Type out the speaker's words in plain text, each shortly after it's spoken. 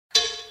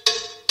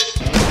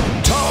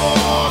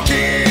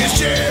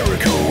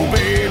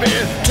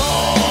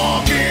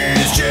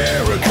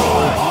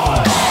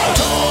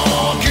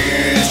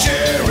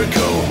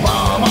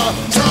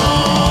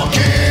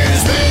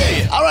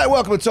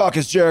Talk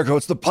is Jericho.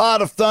 It's the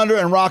pod of thunder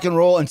and rock and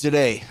roll. And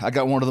today I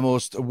got one of the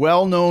most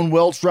well-known,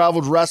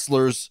 well-traveled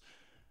wrestlers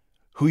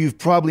who you've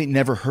probably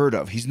never heard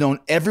of. He's known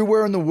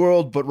everywhere in the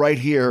world, but right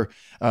here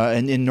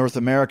in North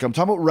America. I'm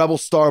talking about Rebel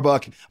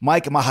Starbuck,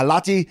 Mike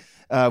Mahalati.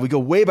 We go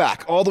way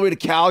back, all the way to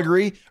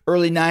Calgary,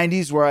 early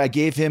 90s, where I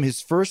gave him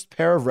his first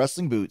pair of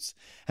wrestling boots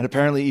and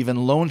apparently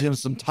even loaned him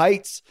some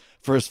tights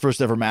for his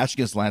first ever match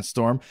against Lance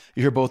Storm.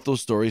 You hear both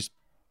those stories.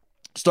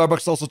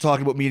 Starbuck's also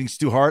talking about meeting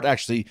Stu Hart,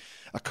 actually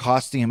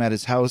accosting him at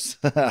his house,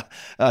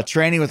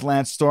 training with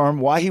Lance Storm,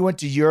 why he went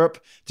to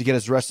Europe to get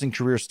his wrestling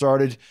career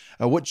started,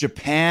 what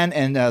Japan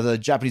and the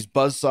Japanese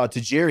buzzsaw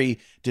Tajiri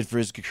did for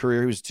his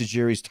career. He was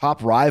Tajiri's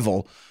top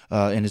rival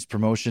in his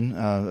promotion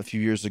a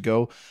few years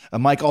ago.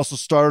 Mike also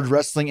started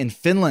wrestling in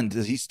Finland.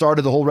 He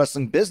started the whole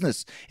wrestling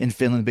business in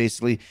Finland,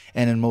 basically,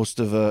 and in most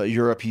of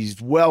Europe. He's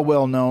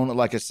well known,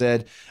 like I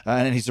said,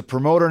 and he's a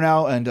promoter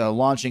now and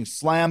launching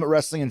Slam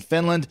Wrestling in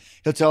Finland.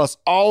 He'll tell us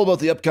all about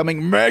the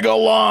upcoming Mega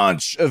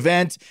Launch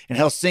event in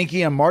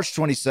Helsinki on March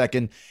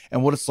 22nd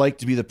and what it's like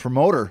to be the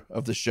promoter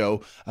of the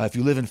show. If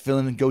you live in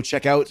Finland, go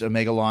check out a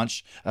Mega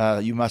Launch.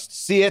 You must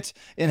see it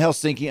in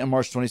Helsinki on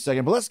March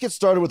 22nd. But let's get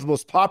started with the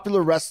most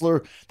popular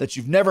wrestler that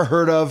you've never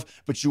heard of,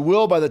 but you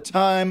will by the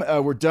time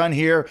we're done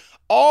here.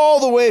 All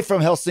the way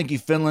from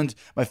Helsinki, Finland,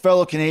 my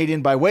fellow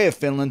Canadian by way of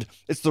Finland,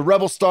 it's the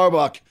Rebel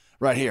Starbuck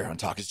right here on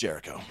Talk is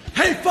Jericho.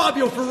 Hey,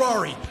 Fabio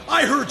Ferrari,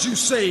 I heard you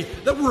say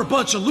that we're a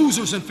bunch of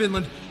losers in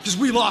Finland because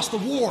we lost the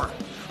war.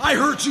 I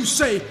heard you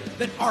say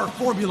that our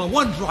Formula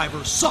One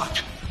drivers suck.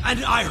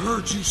 And I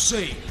heard you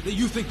say that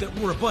you think that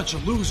we're a bunch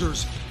of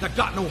losers that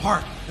got no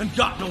heart and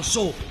got no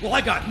soul. Well, I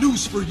got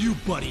news for you,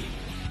 buddy.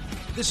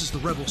 This is the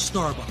Rebel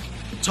Starbuck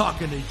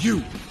talking to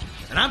you.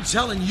 And I'm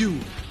telling you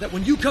that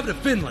when you come to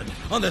Finland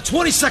on the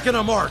 22nd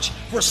of March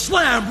for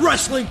Slam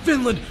Wrestling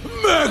Finland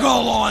Mega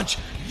Launch,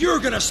 you're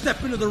going to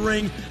step into the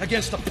ring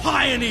against the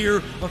pioneer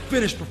of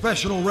Finnish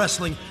professional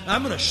wrestling.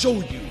 I'm going to show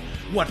you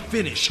what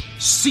Finnish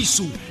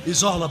sisu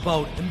is all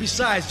about. And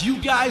besides, you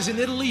guys in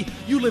Italy,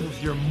 you live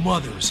with your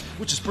mothers,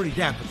 which is pretty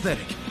damn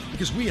pathetic.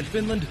 Because we in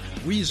Finland,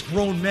 we as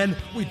grown men,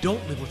 we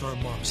don't live with our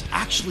moms.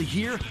 Actually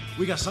here,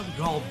 we got something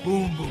called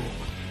Boom Boom.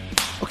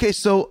 Okay,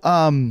 so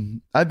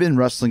I've been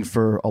wrestling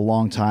for a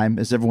long time,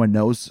 as everyone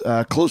knows,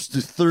 close to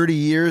 30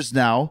 years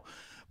now,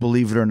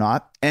 believe it or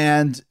not.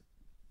 And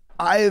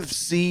I've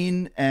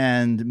seen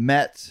and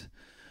met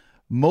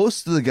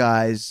most of the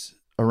guys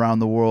around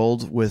the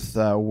world with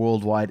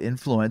worldwide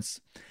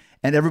influence,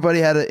 and everybody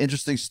had an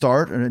interesting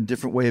start and a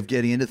different way of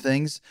getting into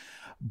things.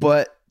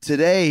 But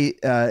today,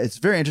 it's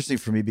very interesting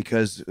for me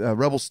because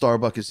Rebel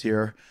Starbuck is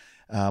here,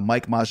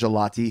 Mike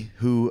Mahalati,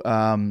 who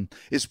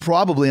is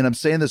probably, and I'm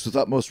saying this with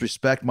utmost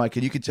respect, Mike,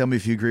 and you can tell me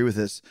if you agree with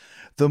this,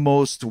 the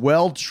most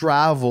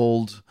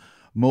well-traveled,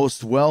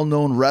 most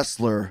well-known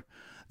wrestler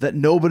that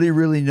nobody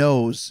really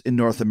knows in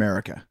North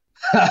America.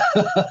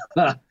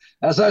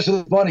 That's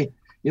actually funny.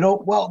 You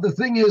know, well, the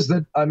thing is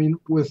that, I mean,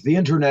 with the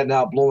internet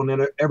now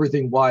blowing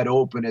everything wide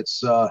open,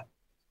 it's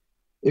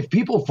if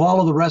people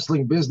follow the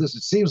wrestling business,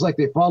 it seems like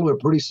they follow it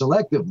pretty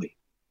selectively.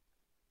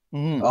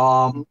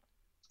 Mm-hmm.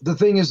 The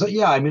thing is that,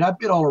 yeah, I mean, I've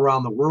been all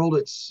around the world.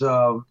 It's,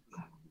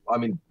 I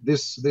mean,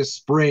 this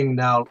spring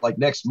now, like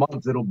next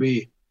month, it'll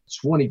be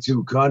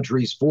 22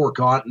 countries, 4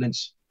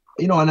 continents.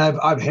 You know, and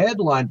I've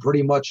headlined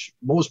pretty much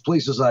most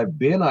places I've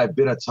been. I've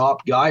been a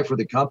top guy for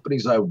the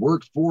companies I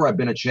worked for. I've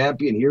been a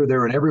champion here,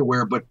 there, and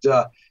everywhere. But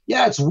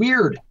yeah, it's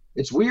weird.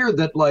 It's weird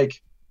that like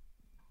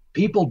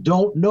people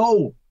don't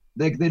know.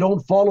 They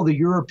don't follow the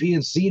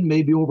European scene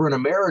maybe over in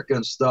America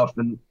and stuff.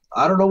 And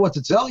I don't know what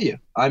to tell you.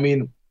 I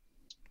mean,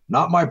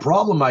 not my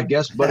problem, I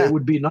guess, but it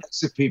would be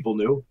nice if people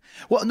knew.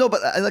 Well, no,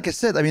 but like I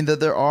said, I mean,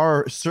 there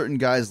are certain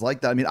guys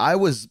like that. I mean, I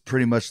was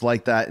pretty much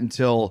like that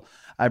until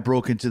I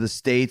broke into the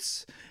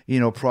States, you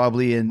know,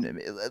 probably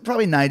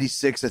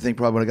 96, I think,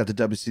 probably when I got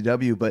to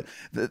WCW. But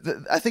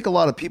I think a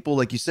lot of people,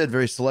 like you said,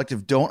 very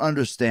selective, don't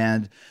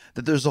understand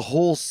that there's a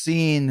whole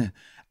scene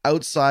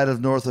outside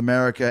of North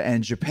America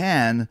and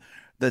Japan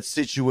that's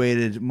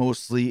situated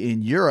mostly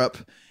in Europe.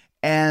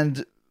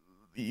 And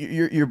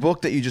your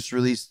book that you just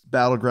released,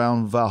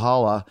 Battleground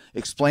Valhalla,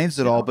 explains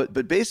it all.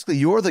 But basically,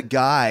 you're the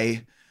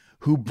guy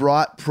who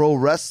brought pro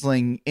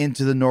wrestling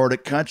into the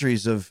Nordic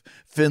countries of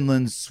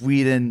Finland,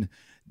 Sweden,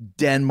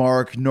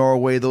 Denmark,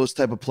 Norway, those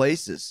type of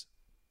places.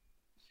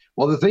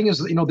 Well, the thing is,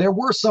 you know, there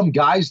were some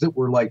guys that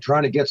were like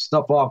trying to get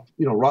stuff off,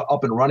 you know,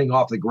 up and running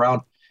off the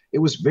ground. It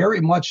was very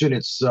much in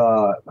its,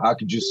 how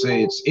could you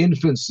say, its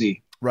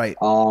infancy. Right.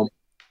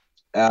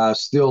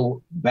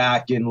 Still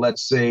back in,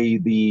 let's say,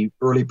 the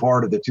early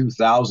part of the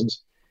 2000s.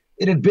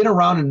 It had been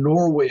around in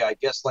Norway, I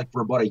guess, like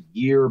for about a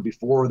year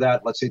before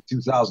that, let's say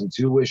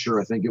 2002-ish, or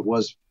I think it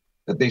was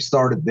that they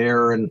started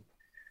there.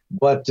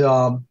 But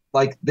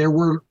like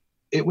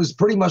it was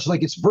pretty much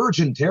like it's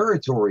virgin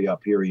territory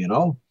up here, you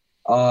know.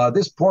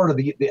 This part of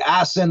the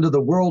ass end of the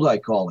world, I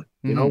call it.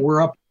 You know,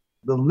 we're up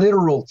the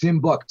literal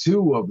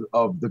Timbuktu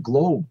of the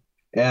globe.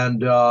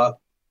 And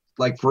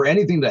like for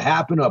anything to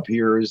happen up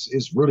here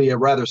is really a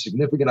rather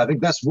significant. I think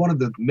that's one of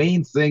the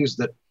main things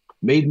that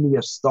made me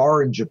a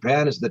star in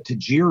Japan is that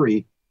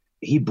Tajiri,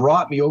 he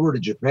brought me over to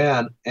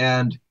Japan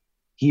and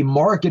he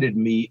marketed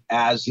me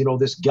as,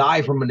 this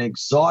guy from an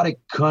exotic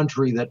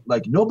country that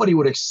like nobody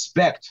would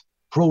expect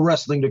pro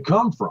wrestling to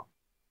come from.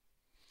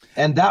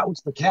 And that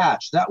was the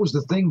catch. That was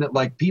the thing that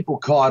like people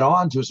caught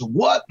on to. So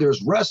what?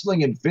 There's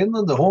wrestling in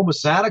Finland, the home of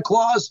Santa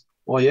Claus?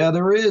 Well, yeah,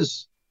 there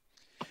is.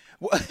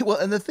 Well,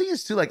 and the thing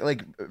is too,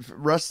 like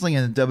wrestling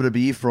in the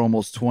WWE for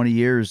almost 20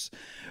 years.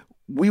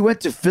 We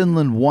went to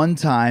Finland one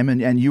time,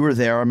 and you were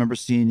there. I remember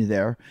seeing you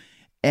there,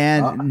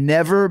 and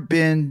never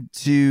been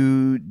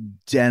to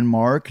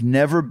Denmark,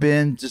 never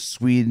been to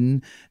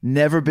Sweden,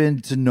 never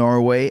been to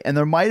Norway, and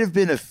there might have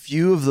been a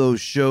few of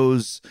those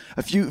shows,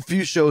 a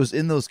few shows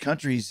in those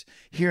countries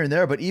here and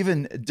there, but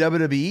even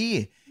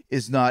WWE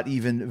is not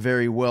even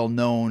very well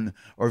known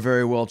or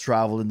very well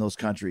traveled in those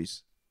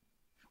countries.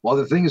 Well,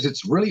 the thing is,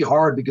 it's really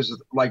hard because,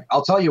 like,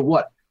 I'll tell you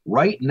what,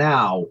 right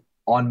now,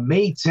 on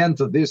May 10th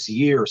of this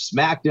year,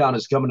 SmackDown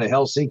is coming to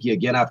Helsinki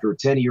again after a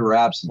 10-year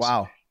absence.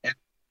 Wow.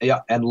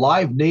 And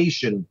Live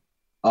Nation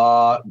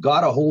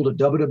got a hold of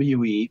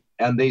WWE,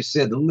 and they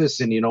said,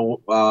 listen,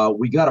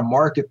 we got to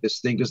market this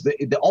thing because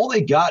all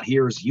they got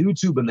here is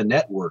YouTube and the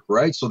network,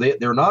 right? So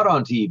they're not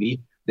on TV.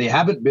 They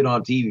haven't been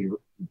on TV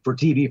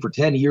for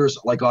 10 years,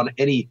 like on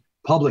any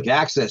public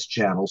access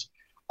channels.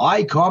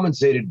 I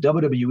commentated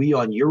WWE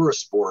on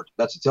Eurosport.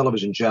 That's a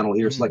television channel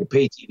here. It's like a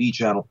pay TV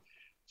channel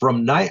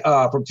from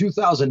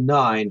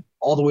 2009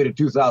 all the way to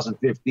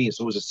 2015.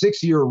 So it was a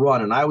 6-year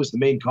run, and I was the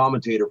main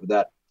commentator for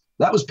that.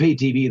 That was pay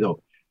TV,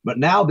 though. But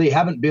now they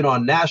haven't been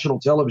on national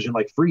television,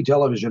 like free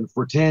television,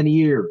 for 10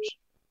 years.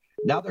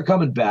 Now they're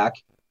coming back,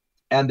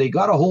 and they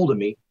got a hold of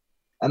me,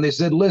 and they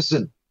said,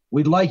 listen,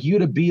 we'd like you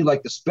to be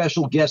like the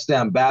special guest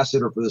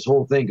ambassador for this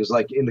whole thing. Because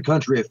like in the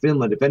country of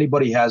Finland, if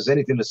anybody has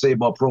anything to say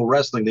about pro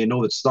wrestling, they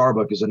know that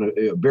Starbuck is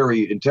a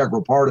very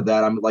integral part of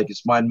that. I'm like,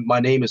 it's my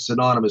name is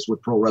synonymous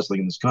with pro wrestling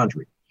in this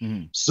country.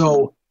 Mm-hmm.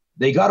 So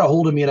they got a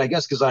hold of me. And I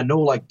guess because I know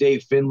like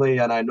Dave Finlay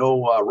and I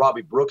know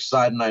Robbie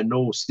Brookside and I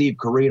know Steve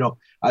Carino,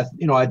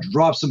 I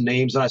dropped some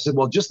names and I said,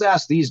 well, just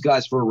ask these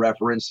guys for a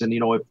reference. And,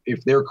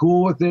 if they're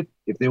cool with it,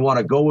 if they want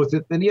to go with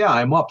it, then yeah,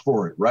 I'm up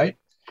for it. Right.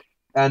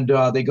 And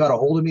they got a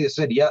hold of me. They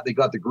said, yeah, they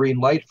got the green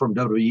light from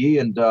WWE.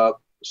 And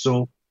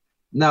so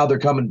now they're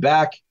coming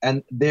back.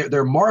 And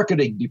their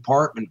marketing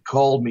department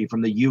called me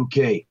from the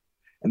UK.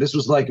 And this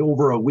was like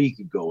over a week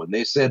ago. And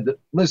they said,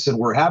 listen,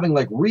 we're having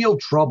like real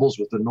troubles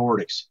with the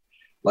Nordics,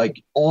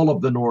 like all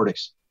of the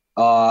Nordics.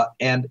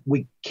 And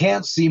we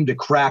can't seem to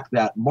crack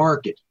that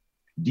market.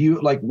 Do you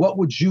what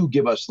would you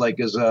give us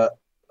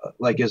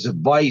as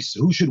advice?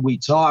 Who should we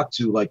talk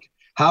to? Like,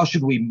 how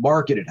should we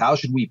market it? How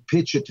should we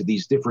pitch it to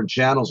these different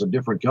channels and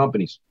different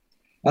companies?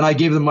 And I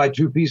gave them my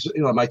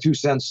 2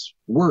 cents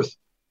worth.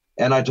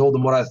 And I told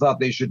them what I thought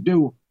they should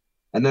do.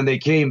 And then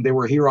they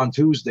were here on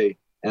Tuesday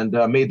and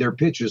made their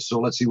pitches. So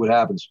let's see what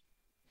happens.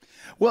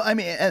 Well, I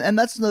mean, and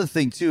that's another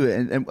thing too.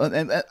 And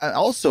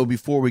also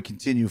before we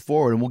continue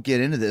forward, and we'll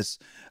get into this,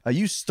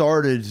 you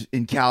started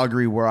in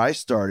Calgary where I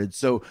started.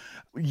 So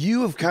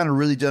you have kind of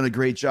really done a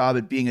great job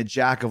at being a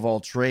jack of all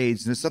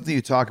trades. And it's something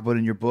you talk about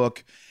in your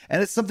book.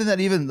 And it's something that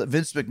even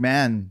Vince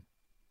McMahon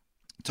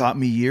taught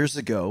me years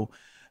ago.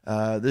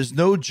 There's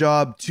no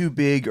job too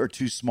big or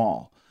too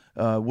small,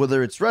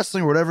 whether it's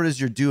wrestling or whatever it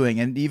is you're doing.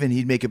 And even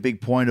he'd make a big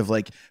point of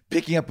like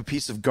picking up a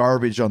piece of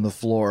garbage on the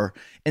floor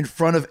in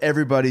front of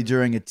everybody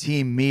during a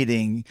team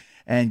meeting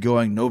and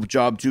going, no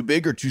job too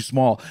big or too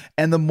small.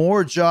 And the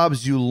more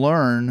jobs you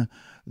learn,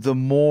 the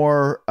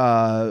more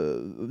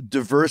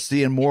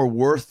diversity and more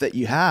worth that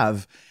you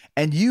have.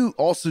 And you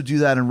also do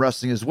that in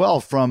wrestling as well,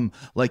 from,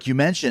 like you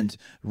mentioned,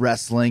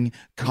 wrestling,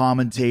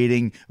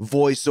 commentating,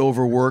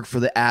 voiceover work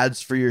for the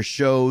ads for your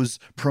shows,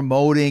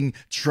 promoting,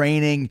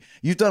 training.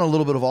 You've done a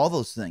little bit of all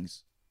those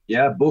things.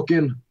 Yeah,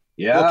 booking.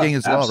 Yeah, booking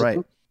as well, right?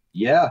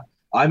 Yeah.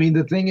 I mean,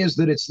 the thing is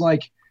that it's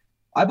like,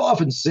 I've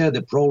often said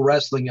that pro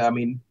wrestling, I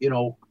mean,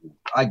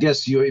 I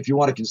guess if you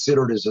want to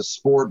consider it as a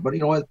sport, but,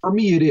 for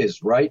me it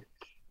is, right?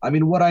 I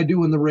mean, what I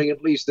do in the ring,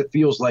 at least it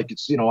feels like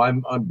it's,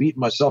 I'm beating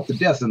myself to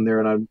death in there,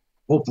 and I'm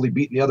hopefully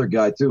beating the other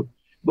guy too.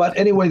 But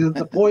anyway,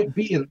 the point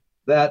being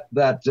that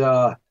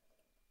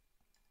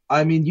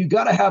I mean, you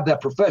got to have that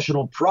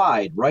professional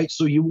pride, right?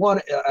 So you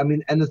want,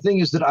 and the thing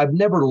is that I've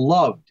never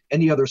loved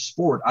any other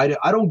sport. I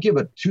don't give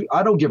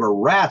a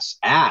rat's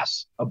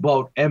ass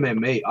about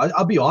MMA.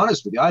 I'll be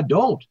honest with you. I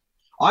don't.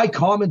 I've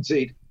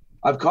commentated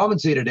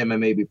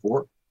MMA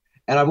before.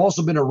 And I've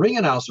also been a ring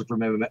announcer for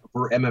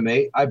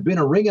MMA. I've been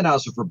a ring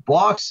announcer for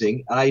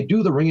boxing, and I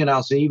do the ring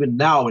announcing even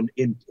now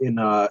in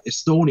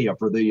Estonia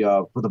for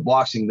the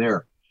boxing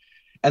there.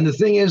 And the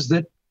thing is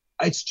that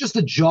it's just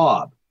a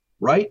job,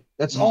 right?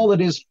 That's all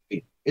it is for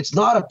me. It's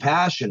not a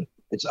passion.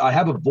 I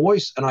have a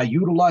voice, and I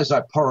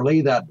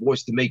parlay that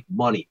voice to make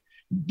money.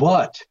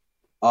 But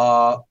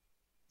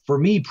for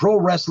me, pro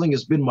wrestling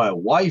has been my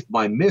wife,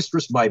 my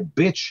mistress, my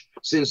bitch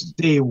since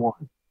day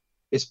one.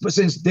 It's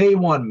since day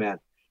one, man.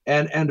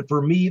 And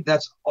for me,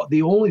 that's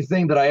the only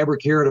thing that I ever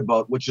cared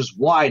about, which is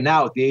why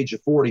now at the age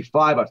of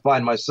 45, I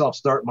find myself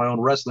starting my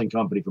own wrestling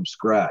company from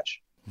scratch.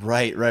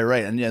 Right.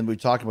 And we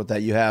talked about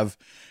that. You have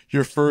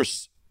your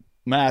first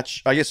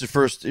match, I guess your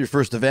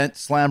first event,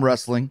 Slam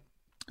Wrestling,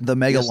 the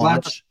mega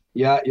launch.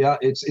 Yeah.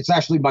 It's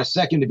actually my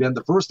second event.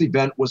 The first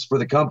event was for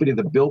the company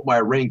that built my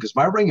ring, because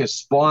my ring is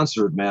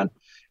sponsored, man.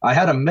 I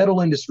had a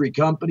metal industry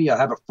company. I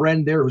have a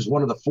friend there who's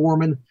one of the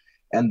foremen,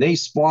 and they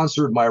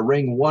sponsored my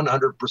ring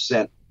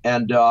 100%.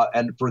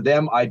 And for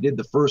them, I did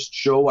the first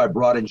show. I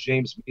brought in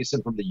James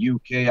Mason from the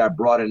UK. I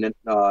brought in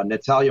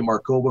Natalia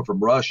Markova from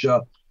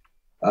Russia.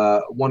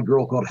 One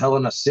girl called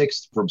Helena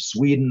Sixt from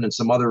Sweden, and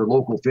some other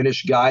local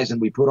Finnish guys.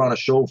 And we put on a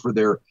show for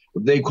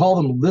they call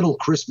them little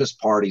Christmas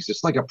parties.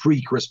 It's like a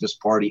pre-Christmas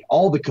party.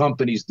 All the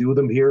companies do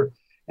them here.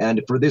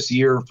 And for this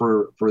year,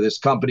 for this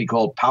company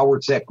called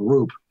PowerTech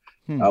Group,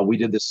 we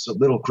did this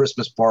little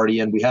Christmas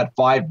party, and we had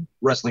 5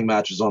 wrestling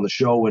matches on the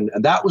show. And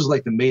that was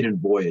like the maiden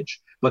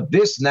voyage. But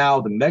this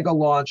now, the mega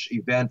launch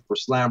event for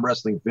Slam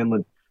Wrestling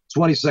Finland,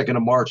 22nd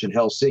of March in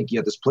Helsinki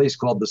at this place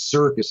called The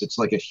Circus. It's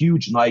like a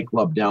huge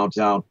nightclub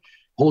downtown.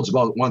 Holds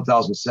about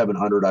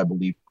 1,700, I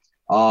believe.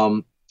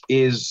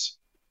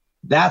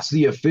 That's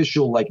the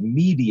official like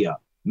media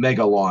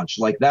mega launch.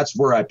 Like that's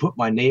where I put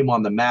my name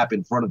on the map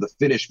in front of the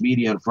Finnish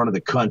media, in front of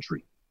the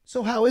country.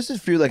 So how is it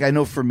for you? Like, I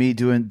know for me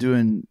doing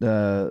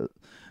the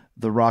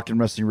Rock and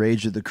Wrestling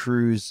Rage of the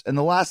Cruise, and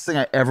the last thing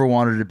I ever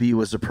wanted to be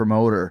was a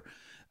promoter.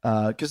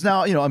 Because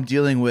now, I'm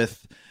dealing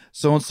with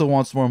so-and-so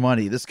wants more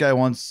money. This guy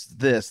wants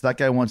this, that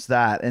guy wants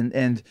that.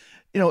 And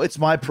it's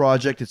my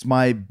project, it's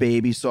my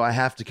baby, so I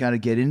have to kind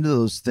of get into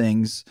those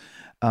things.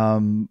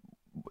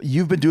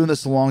 You've been doing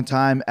this a long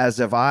time, as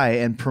have I,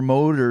 and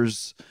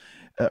promoters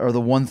are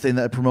the one thing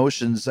that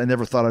promotions I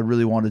never thought I'd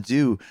really want to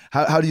do.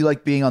 How do you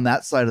like being on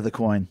that side of the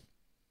coin?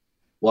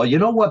 Well, you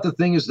know what? The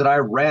thing is that I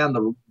ran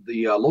the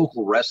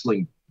local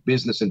wrestling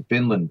business in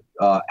Finland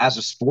as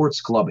a sports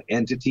club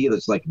entity.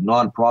 That's like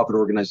nonprofit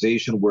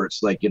organization where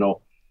it's like,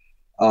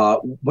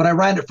 but I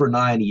ran it for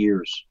 9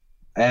 years.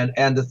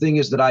 And the thing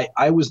is that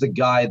I was the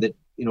guy that,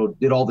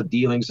 did all the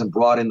dealings and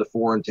brought in the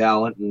foreign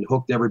talent and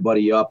hooked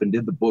everybody up and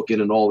did the booking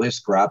and all this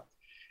crap.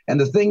 And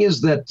the thing is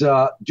that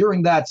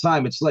during that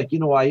time, it's like,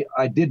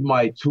 I did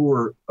my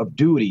tour of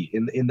duty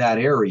in that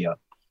area.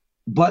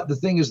 But the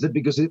thing is that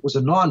because it was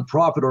a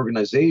nonprofit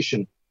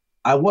organization,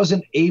 I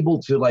wasn't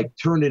able to like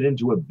turn it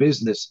into a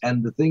business.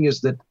 And the thing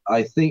is that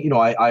I think,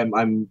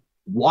 I'm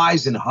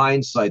wise in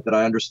hindsight that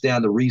I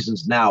understand the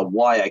reasons now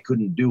why I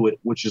couldn't do it,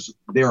 which is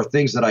there are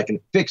things that I can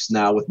fix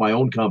now with my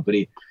own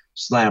company,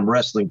 Slam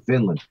Wrestling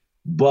Finland.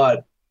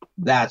 But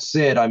that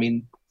said, I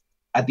mean,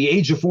 at the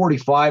age of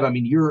 45, I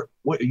mean, you're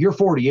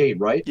 48,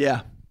 right?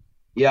 Yeah.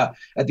 Yeah.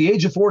 At the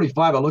age of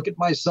 45, I look at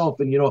myself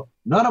and,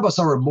 none of us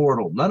are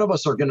immortal. None of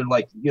us are going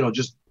to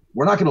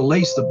we're not going to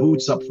lace the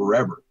boots up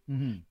forever.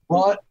 Mm-hmm.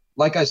 But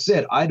like I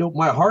said,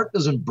 my heart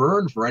doesn't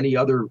burn for any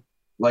other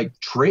like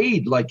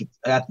trade, like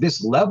at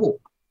this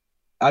level.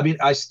 I mean,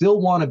 I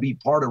still want to be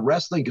part of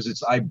wrestling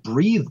because I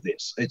breathe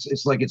this.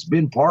 It's like it's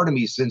been part of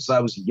me since I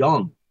was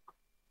young.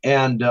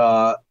 And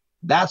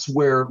that's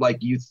where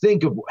like you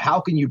think of how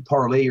can you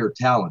parlay your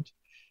talent.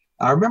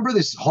 I remember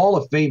this Hall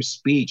of Fame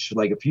speech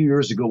like a few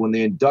years ago when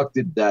they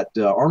inducted that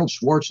Arnold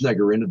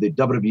Schwarzenegger into the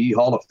WWE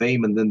Hall of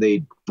Fame, and then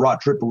they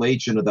brought Triple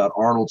H into that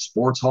Arnold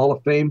Sports Hall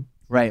of Fame.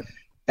 Right.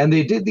 And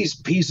they did these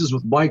pieces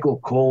with Michael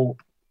Cole.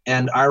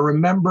 And I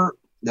remember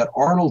that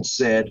Arnold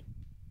said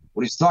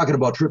when he's talking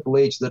about Triple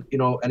H that,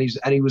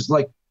 and he was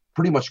like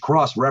pretty much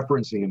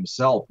cross-referencing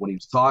himself when he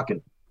was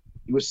talking.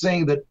 He was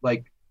saying that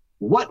like,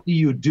 what do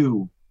you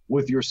do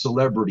with your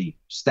celebrity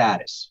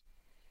status?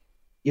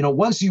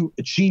 Once you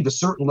achieve a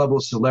certain level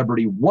of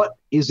celebrity, what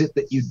is it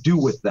that you do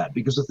with that?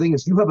 Because the thing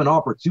is, you have an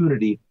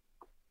opportunity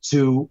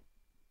to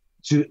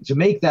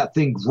make that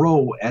thing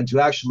grow and to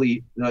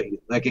actually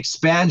like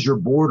expand your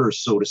borders,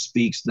 so to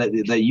speak, so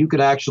that you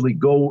could actually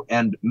go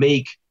and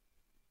make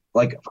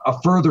like a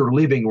further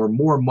living or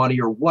more money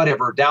or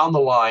whatever down the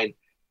line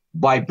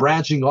by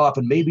branching off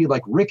and maybe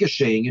like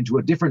ricocheting into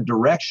a different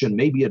direction,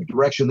 maybe a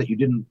direction that you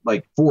didn't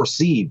like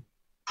foresee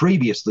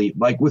previously.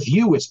 Like with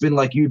you, it's been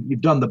like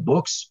you've done the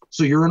books,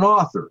 so you're an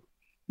author.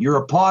 You're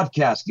a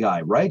podcast guy,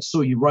 right?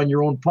 So you run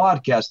your own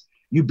podcast.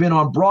 You've been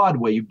on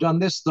Broadway. You've done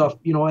this stuff,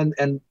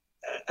 and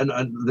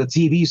the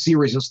TV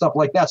series and stuff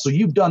like that. So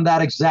you've done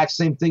that exact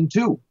same thing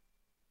too.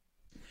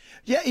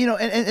 Yeah,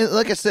 and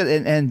like I said,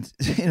 and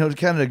to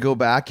kind of go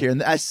back here,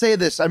 and I say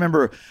this, I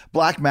remember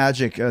Black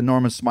Magic,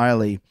 Norman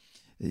Smiley,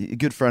 a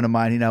good friend of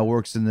mine. He now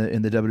works in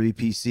the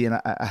WPC,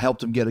 and I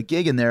helped him get a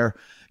gig in there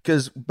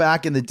because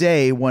back in the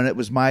day when it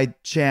was my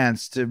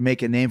chance to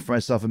make a name for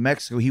myself in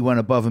Mexico, he went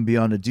above and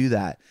beyond to do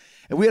that.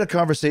 And we had a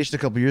conversation a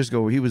couple of years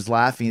ago where he was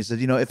laughing. He said,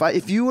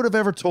 if you would have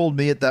ever told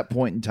me at that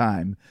point in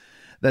time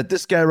that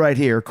this guy right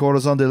here,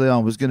 Corazon de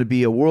Leon, was going to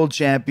be a world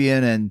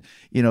champion and,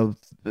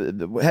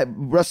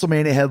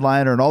 WrestleMania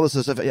headliner and all this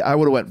stuff, I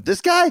would have went, this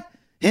guy?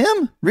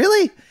 Him?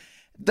 Really?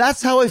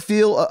 That's how I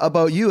feel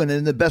about you, and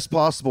in the best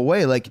possible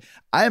way. Like,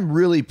 I am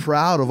really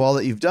proud of all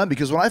that you've done,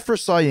 because when I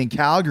first saw you in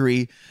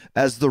Calgary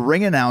as the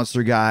ring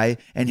announcer guy,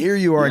 and here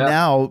you are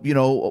now,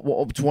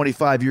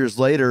 25 years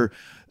later,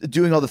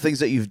 doing all the things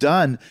that you've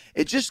done,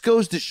 it just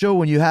goes to show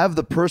when you have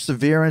the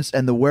perseverance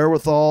and the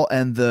wherewithal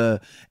and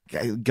the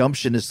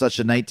gumption is such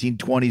a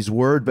 1920s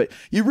word, but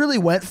you really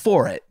went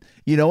for it.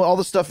 You know, all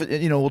the stuff,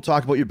 you know, we'll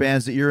talk about your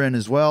bands that you're in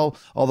as well,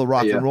 all the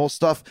rock and roll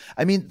stuff.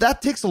 I mean, that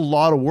takes a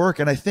lot of work.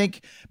 And I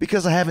think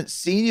because I haven't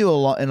seen you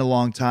in a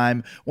long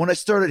time, when I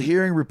started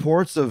hearing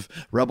reports of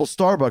Rebel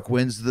Starbuck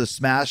wins the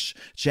Smash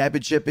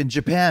Championship in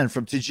Japan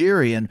from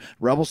Tajiri, and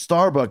Rebel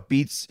Starbuck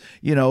beats,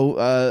 you know,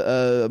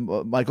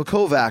 Michael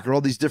Kovac, or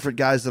all these different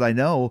guys that I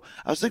know,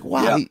 I was like,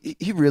 wow,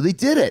 he really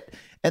did it.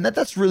 And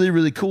that's really,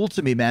 really cool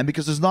to me, man,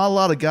 because there's not a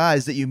lot of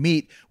guys that you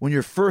meet when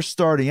you're first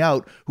starting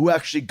out who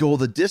actually go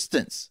the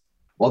distance.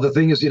 Well, the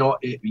thing is, you know,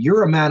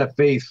 you're a man of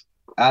faith,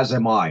 as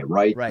am I,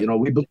 right? You know,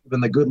 we believe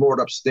in the good Lord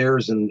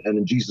upstairs and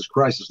in Jesus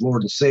Christ as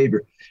Lord and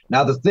Savior.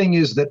 Now, the thing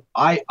is that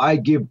I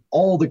give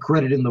all the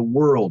credit in the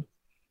world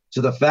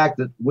to the fact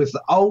that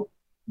without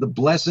the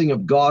blessing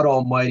of God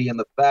Almighty and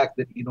the fact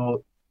that, you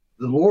know,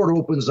 the Lord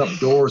opens up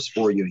doors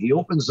for you. He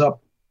opens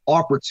up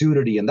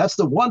opportunity. And that's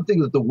the one thing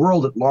that the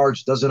world at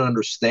large doesn't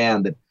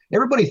understand, that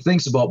everybody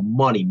thinks about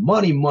money.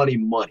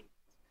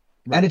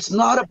 And it's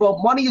not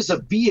about money as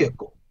a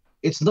vehicle.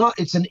 It's not,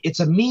 it's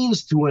a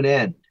means to an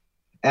end.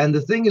 And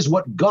the thing is,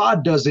 what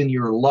God does in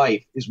your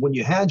life is when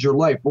you hand your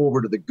life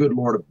over to the good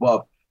Lord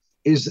above,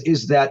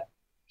 is that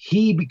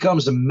he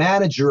becomes a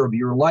manager of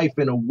your life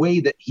in a way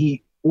that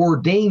he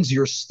ordains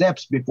your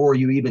steps before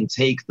you even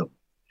take them.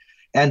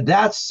 And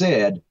that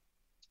said,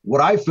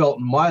 what I felt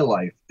in my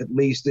life, at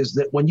least, is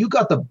that when you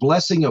got the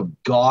blessing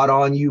of God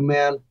on you,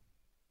 man,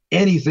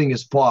 anything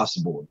is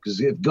possible. Because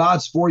if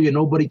God's for you,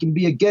 nobody can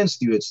be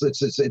against you.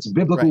 It's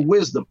biblical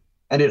wisdom.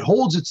 And it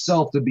holds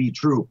itself to be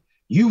true.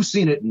 You've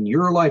seen it in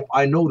your life.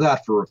 I know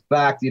that for a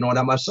fact, you know, and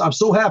I'm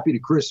so happy to,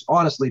 Chris,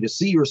 honestly, to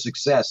see your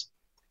success,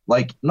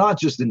 like not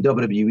just in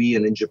WWE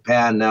and in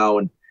Japan now,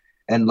 and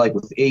like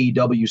with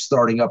AEW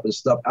starting up and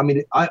stuff. I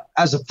mean,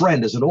 as a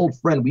friend, as an old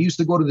friend, we used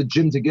to go to the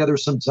gym together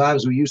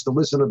sometimes. We used to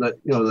listen to the,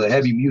 you know, the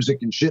heavy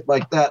music and shit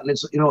like that. And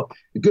it's, you know,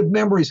 good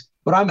memories,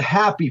 but I'm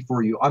happy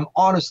for you. I'm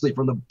honestly,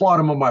 from the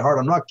bottom of my heart,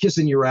 I'm not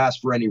kissing your ass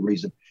for any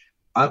reason.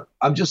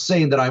 I'm just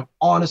saying that I'm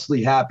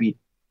honestly happy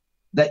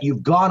that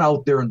you've gone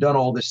out there and done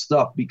all this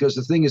stuff, because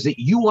the thing is that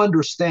you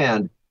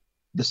understand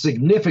the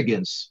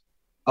significance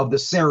of the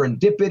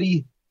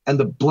serendipity and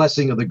the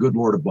blessing of the good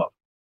Lord above.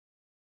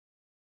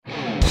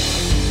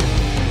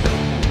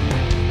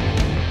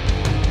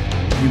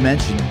 You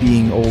mentioned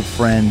being old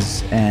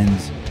friends and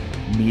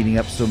meeting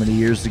up so many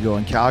years ago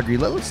in Calgary.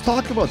 Let's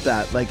talk about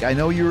that. Like, I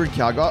know you were in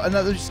Calgary.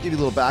 I'll just give you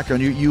a little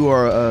background. You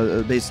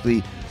are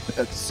basically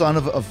a son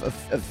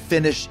of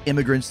Finnish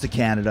immigrants to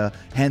Canada,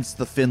 hence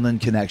the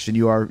Finland connection.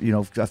 You are, you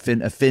know,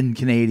 a Finn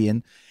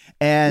Canadian,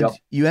 and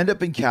you end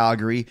up in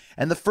Calgary.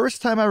 And the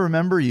first time I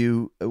remember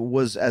you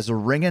was as a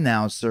ring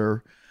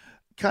announcer.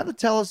 Kind of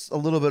tell us a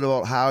little bit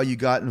about how you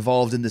got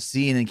involved in the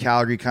scene in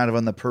Calgary, kind of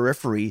on the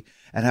periphery,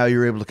 and how you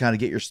were able to kind of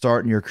get your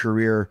start in your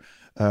career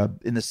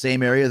in the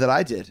same area that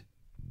I did.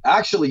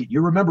 Actually,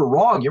 you remember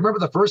wrong. You remember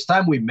the first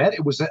time we met?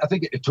 It was, I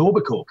think, at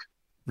Etobicoke.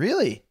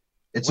 Really?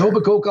 It's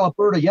Etobicoke,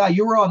 Alberta. Yeah,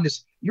 you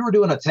were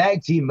doing a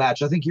tag team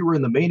match. I think you were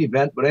in the main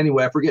event, but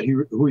anyway, I forget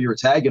who you were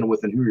tagging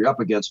with and who you're up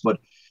against. But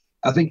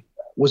I think,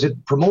 was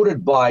it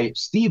promoted by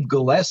Steve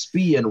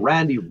Gillespie and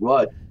Randy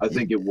Rudd? I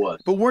think it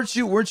was. But weren't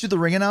you the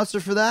ring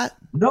announcer for that?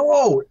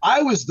 No,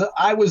 I was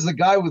the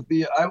guy with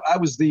the I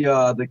was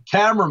the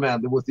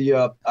cameraman with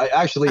the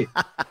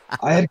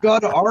I had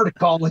gone to art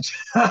college.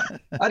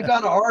 I'd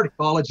gone to art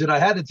college and I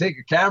had to take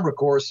a camera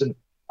course, and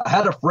I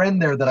had a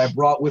friend there that I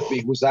brought with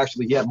me who's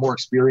actually, he had more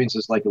experience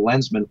as like a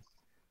lensman.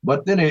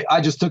 But then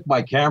I just took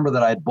my camera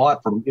that I had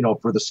bought from, you know,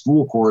 for the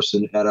school course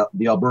and at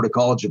the Alberta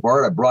College of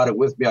Art. I brought it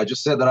with me. I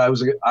just said that I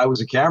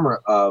was a camera,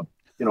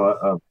 you know,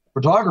 a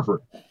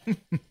photographer.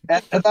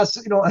 and that's,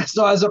 you know,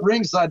 so I was at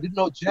ringside. I didn't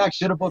know jack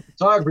shit about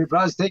photography,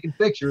 but I was taking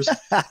pictures.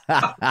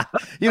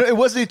 You know, it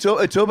wasn't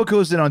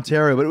Etobicoke in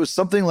Ontario, but it was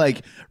something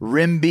like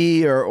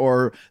Rimbey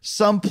or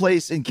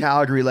someplace in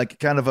Calgary, like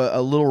kind of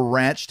a little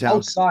ranch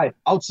town.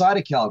 Outside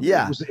of Calgary.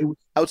 Yeah, it was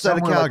outside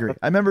of Calgary. Like,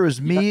 I remember it was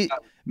me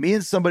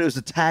and somebody. It was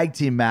a tag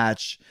team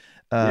match.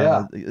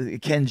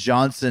 Ken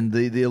Johnson,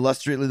 the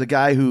illustrious, the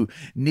guy who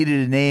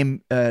needed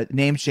a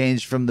name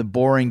change from the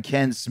boring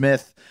Ken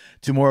Smith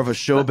to more of a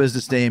show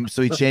business name,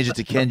 so he changed it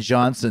to Ken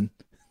Johnson.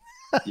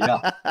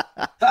 Yeah.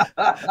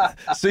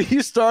 So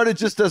you started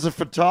just as a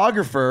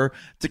photographer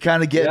to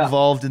kind of get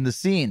involved in the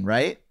scene,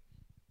 right?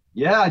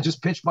 Yeah, I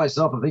just pitched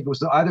myself. I think it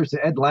was either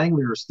to Ed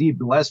Langley or Steve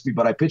Gillespie,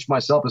 but I pitched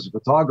myself as a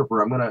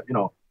photographer. I'm gonna, you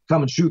know,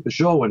 come and shoot the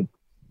show, and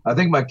I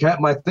think my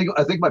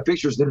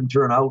pictures didn't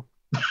turn out.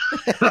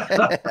 Well,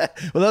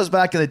 that was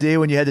back in the day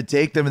when you had to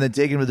take them and then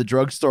take them to the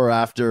drugstore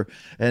after,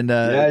 and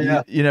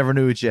you never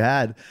knew what you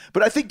had.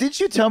 But I think,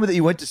 didn't you tell me that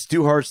you went to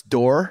Stu Hart's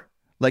door?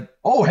 Like,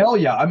 oh hell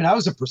yeah! I mean, I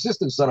was a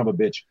persistent son of a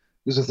bitch.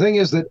 Because the thing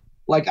is that,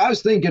 like, I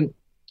was thinking,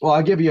 well,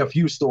 I'll give you a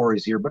few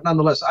stories here, but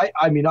nonetheless,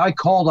 I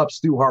called up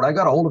Stu Hart. I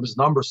got a hold of his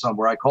number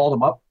somewhere. I called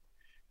him up,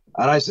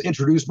 and I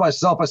introduced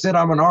myself. I said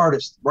I'm an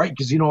artist, right?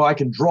 Because, you know, I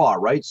can draw,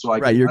 right? So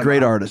you're a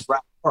great artist.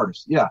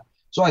 Artist, yeah.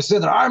 So I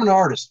said that I'm an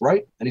artist,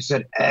 right? And he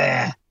said,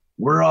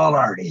 we're all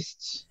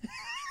artists.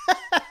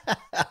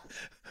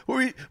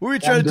 Were you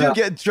trying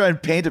to try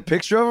and paint a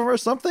picture of him or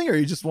something, or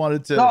you just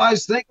wanted to? No, I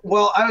was thinking.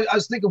 Well, I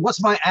was thinking,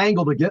 what's my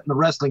angle to get in the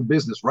wrestling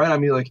business, right? I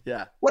mean, like,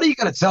 what are you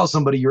going to tell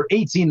somebody? You're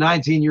 18,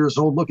 19 years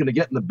old, looking to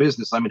get in the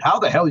business. I mean, how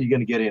the hell are you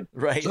going to get in?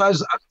 Right. So I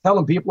was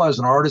telling people I was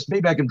an artist.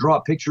 Maybe I can draw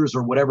pictures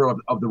or whatever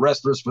of the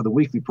wrestlers for the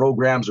weekly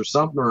programs or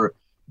something, or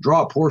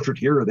draw a portrait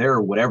here or there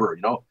or whatever.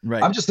 You know.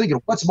 Right. I'm just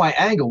thinking, what's my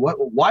angle?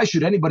 Why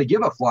should anybody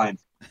give a flying?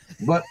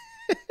 But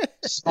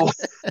so.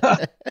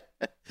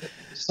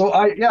 So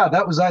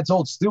I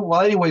told Stu,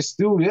 well, anyway,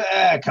 Stu,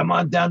 come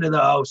on down to the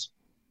house.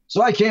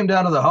 So I came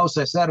down to the house.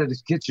 I sat at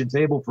his kitchen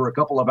table for a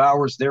couple of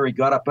hours there. He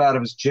got up out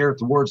of his chair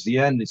towards the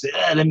end and he said,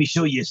 let me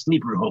show you a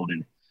sleeper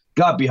holding.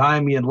 Got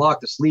behind me and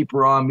locked the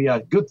sleeper on me.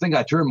 Good thing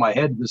I turned my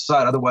head to the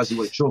side. Otherwise, he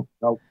would have choked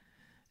out.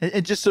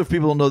 And just so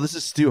people know, this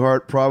is Stu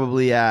Hart,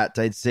 probably at,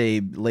 I'd say,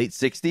 late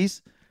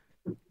 60s.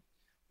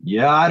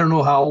 Yeah, I don't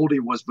know how old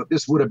he was, but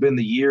this would have been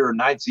the year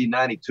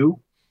 1992.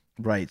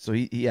 Right. So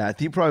I think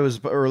he probably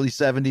was early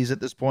 70s at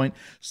this point,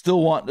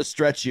 still wanting to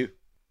stretch you.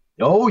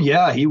 Oh,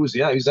 yeah, he was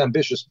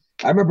ambitious.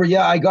 I remember,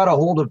 I got a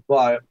hold of,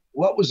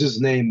 what was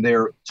his name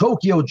there?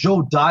 Tokyo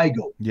Joe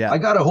Daigo. Yeah. I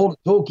got a hold of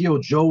Tokyo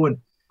Joe and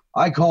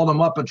I called him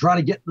up and trying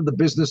to get into the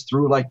business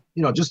through I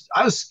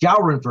was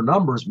scouring for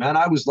numbers, man.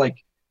 I was like,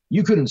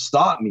 you couldn't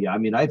stop me. I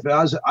mean, I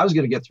was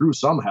going to get through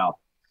somehow.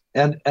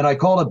 And I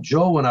called up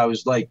Joe and I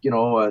was like,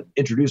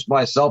 introduced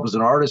myself as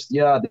an artist.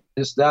 Yeah,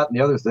 this, that, and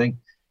the other thing.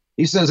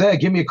 He says, hey,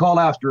 give me a call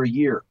after a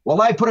year.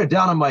 Well, I put it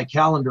down on my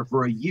calendar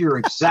for a year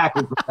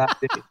exactly for that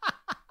day.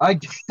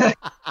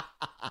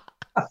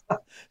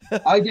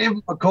 I gave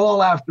him a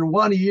call after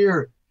 1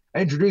 year.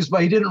 I introduced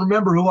he didn't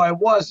remember who I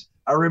was.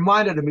 I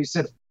reminded him. He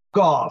said,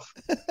 f*** off.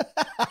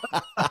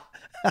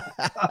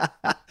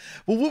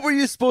 Well, what were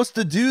you supposed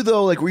to do,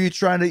 though? Like, were you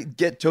trying to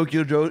get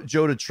Tokyo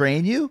Joe to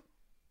train you?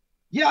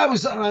 Yeah,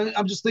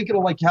 I'm just thinking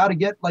of how to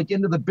get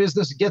into the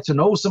business, get to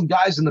know some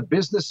guys in the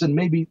business, and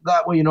maybe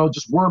that way,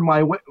 just work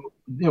my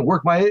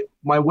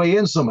way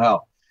in somehow.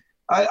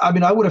 I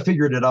mean, I would have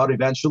figured it out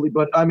eventually,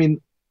 but I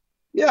mean,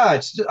 yeah,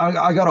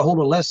 I got a hold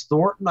of Les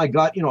Thornton. I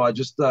got,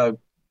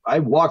 I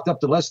walked up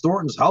to Les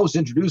Thornton's house,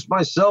 introduced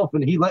myself,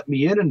 and he let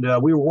me in,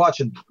 and we were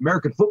watching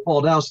American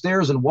football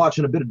downstairs and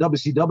watching a bit of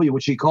WCW,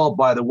 which he called,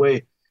 by the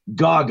way,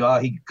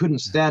 Gaga. He couldn't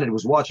stand it. He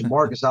was watching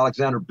Marcus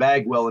Alexander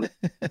Bagwell, and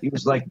he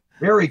was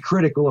very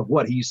critical of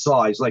what he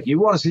saw. He's like, you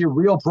want to see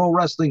real pro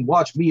wrestling?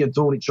 Watch me and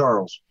Tony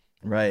Charles.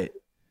 Right.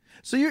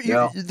 So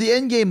the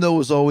end game, though,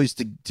 was always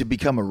to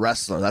become a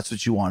wrestler. That's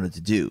what you wanted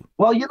to do.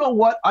 Well, you know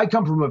what? I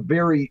come from a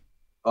very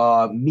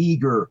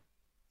meager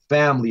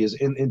family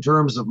in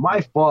terms of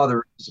my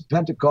father is a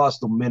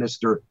Pentecostal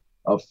minister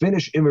of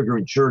Finnish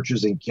immigrant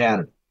churches in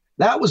Canada.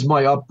 That was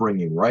my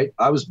upbringing, right?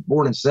 I was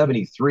born in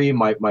 73.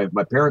 My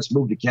parents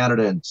moved to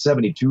Canada in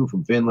 72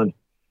 from Finland.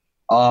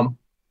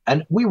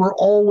 And we were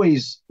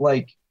always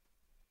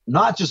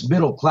not just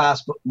middle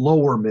class, but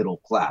lower middle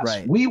class.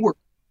 Right. We were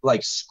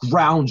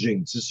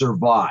scrounging to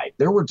survive.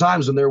 There were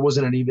times when there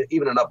wasn't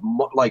even enough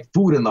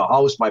food in the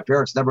house. My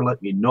parents never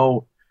let me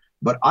know.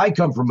 But I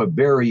come from a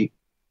very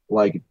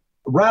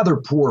rather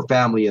poor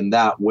family in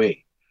that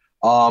way.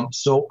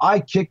 So I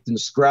kicked and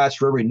scratched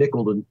for every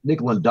nickel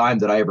and dime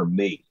that I ever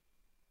made.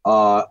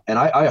 And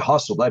I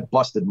hustled. I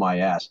busted my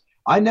ass.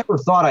 I never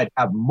thought I'd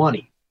have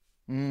money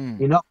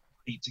enough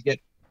to get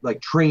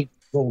trained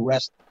pro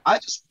wrestling. I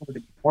just wanted to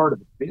be part of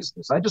the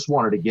business. I just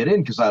wanted to get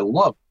in because I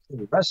love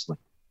wrestling.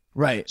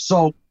 Right.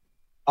 So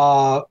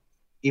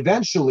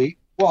eventually,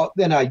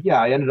 then I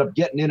ended up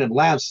getting in, and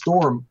Lance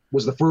Storm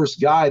was the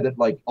first guy that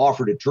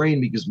offered to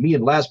train me because me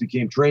and Lance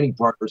became training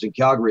partners in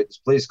Calgary at this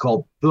place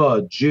called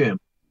The Gym.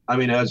 I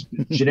mean, as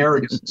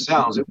generic as it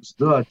sounds, it was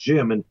The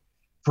Gym. And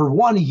for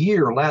 1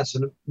 year, Lance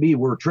and me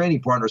were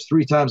training partners.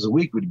 3 times a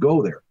week we'd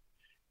go there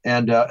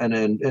and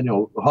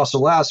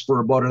hustle ass for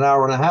about an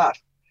hour and a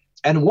half.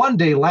 And one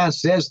day Lance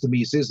says to me,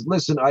 he says,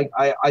 listen,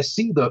 I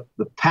see the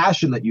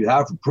passion that you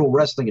have for pro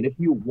wrestling, and if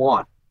you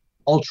want,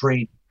 I'll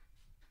train.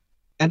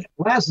 And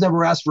Lance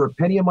never asked for a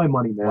penny of my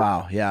money, man.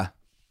 Wow, yeah.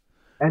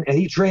 And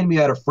he trained me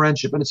out of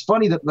friendship. And it's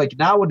funny that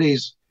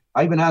nowadays,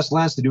 I even asked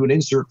Lance to do an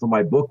insert for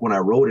my book when I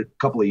wrote it a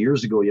couple of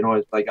years ago.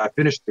 I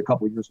finished it a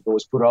couple of years ago. It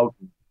was put out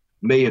in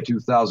May of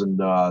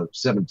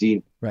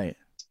 2017. Right.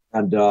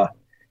 And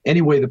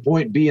anyway, the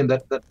point being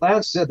that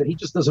Lance said that he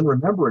just doesn't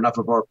remember enough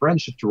of our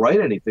friendship to write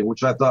anything,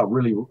 which I thought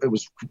really, it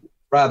was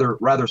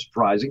rather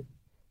surprising.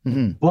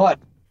 Mm-hmm. But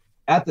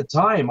at the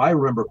time, I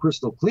remember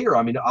crystal clear.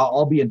 I mean,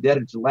 I'll be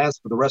indebted to Lance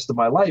for the rest of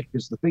my life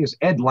because the thing is,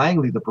 Ed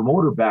Langley, the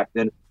promoter back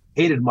then,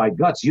 hated my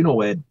guts. You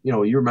know Ed.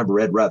 You remember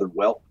Ed rather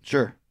well.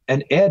 Sure.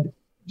 And Ed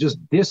just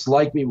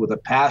disliked me with a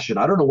passion.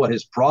 I don't know what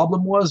his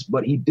problem was,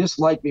 but he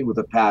disliked me with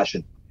a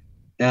passion.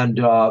 And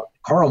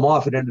Carl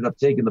Moffat ended up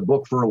taking the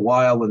book for a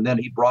while, and then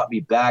he brought me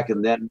back.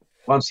 And then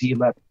once he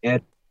left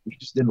Ed, he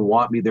just didn't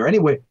want me there.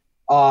 Anyway,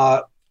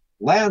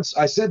 Lance,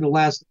 I said to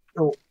Lance,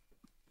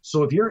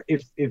 so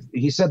if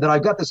he said that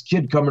I've got this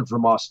kid coming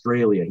from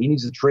Australia, he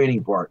needs a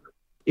training partner.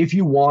 If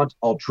you want,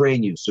 I'll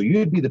train you. So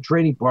you'd be the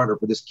training partner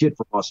for this kid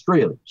from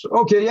Australia. So,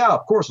 okay, yeah,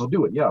 of course I'll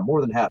do it. Yeah,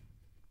 more than happy.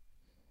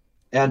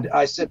 And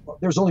I said, well,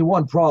 there's only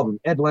one problem.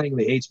 Ed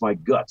Langley hates my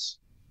guts.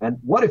 And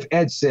what if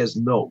Ed says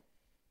no?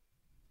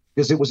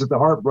 Because it was at the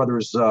Hart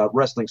Brothers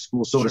Wrestling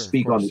School, so to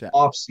speak, on the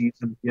off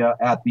season,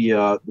 at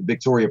the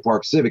Victoria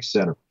Park Civic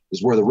Center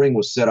is where the ring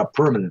was set up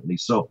permanently.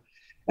 So,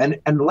 and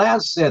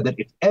Lance said that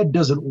if Ed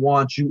doesn't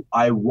want you,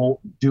 I won't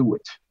do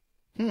it.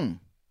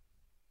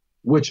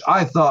 Which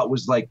I thought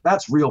was like,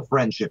 that's real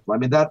friendship. I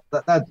mean, that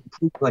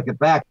like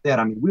back then,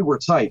 I mean, we were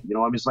tight, you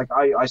know. I mean, it's like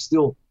I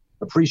still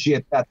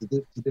appreciate that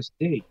to this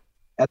day.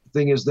 And the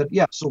thing is that,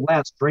 yeah, so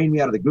Lance trained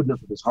me out of the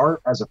goodness of his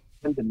heart as a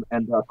friend,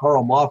 and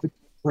Carl Moffat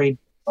trained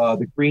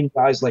the Green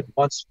guys like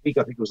once a week.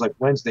 I think it was like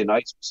Wednesday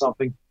nights or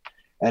something.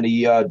 And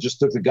he just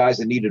took the guys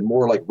that needed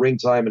more like ring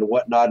time and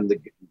whatnot, and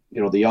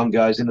the young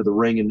guys into the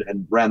ring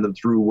and ran them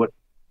through what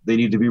they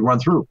needed to be run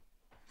through.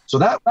 So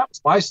that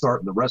was my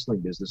start in the wrestling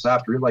business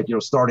after,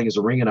 starting as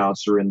a ring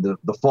announcer in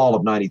the fall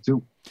of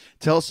 '92.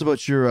 Tell us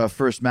about your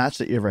first match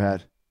that you ever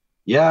had.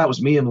 Yeah, it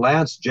was me and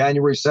Lance,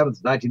 January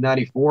 7th,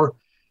 1994.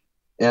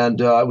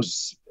 And it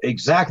was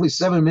exactly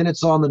 7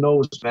 minutes on the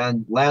nose,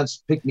 man.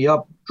 Lance picked me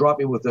up, dropped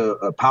me with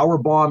a power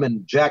bomb,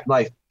 and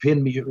jackknife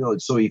pinned me.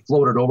 So he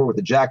floated over with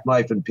the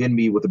jackknife and pinned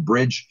me with a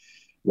bridge.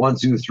 1,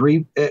 2,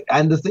 3.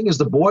 And the thing is,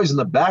 the boys in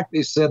the back,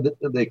 they said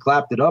that they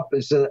clapped it up.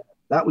 They said,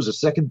 that was the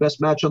second best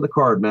match on the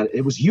card, man.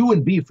 It was you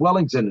and Beef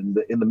Wellington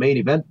in the main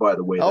event, by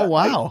the way. Oh,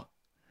 wow. Night.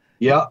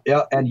 Yeah.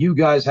 And you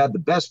guys had the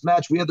best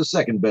match. We had the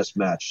second best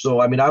match. So,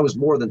 I mean, I was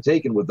more than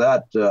taken with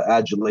that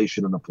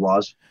adulation and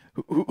applause.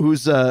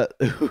 Whose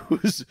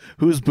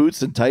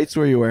boots and tights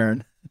were you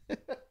wearing?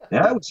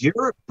 Yeah, it was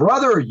your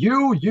brother.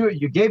 You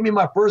gave me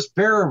my first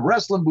pair of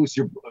wrestling boots,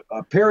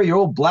 a pair of your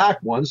old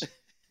black ones.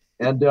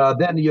 And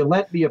then you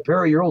lent me a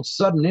pair of your old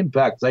Sudden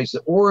Impact tights,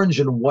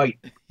 orange and white.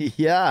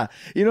 Yeah.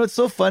 It's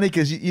so funny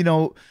because,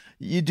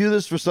 you do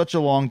this for such a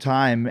long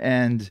time,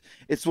 and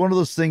it's one of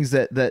those things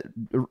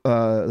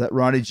that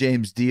Ronnie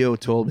James Dio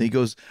told me. He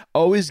goes,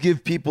 always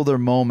give people their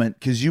moment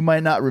because you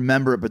might not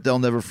remember it, but they'll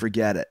never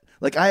forget it.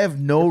 Like, I have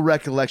no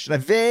recollection. I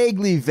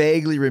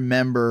vaguely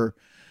remember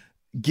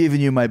giving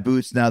you my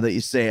boots now that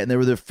you say it. And they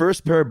were the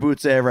first pair of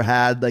boots I ever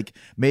had, like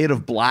made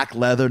of black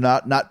leather,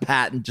 not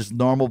patent, just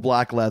normal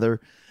black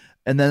leather.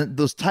 And then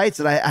those tights,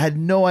 and I had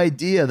no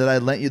idea that I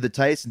lent you the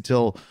tights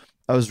until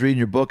I was reading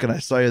your book and I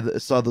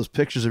saw those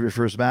pictures of your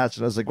first match.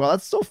 And I was like, wow,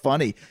 that's so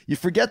funny. You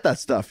forget that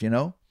stuff,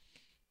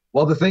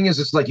 Well, the thing is,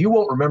 it's like, you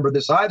won't remember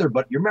this either,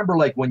 but you remember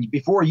like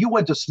before you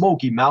went to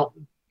Smoky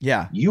Mountain.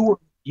 Yeah. You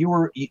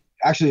were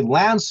actually,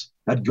 Lance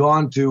had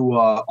gone to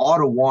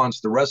Otto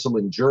Wanz to wrestle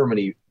in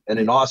Germany and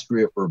in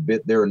Austria for a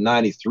bit there in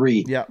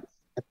 '93. Yeah.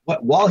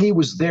 But while he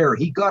was there,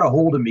 he got a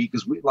hold of me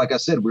because like I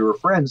said, we were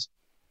friends.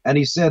 And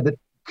he said that,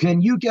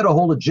 can you get a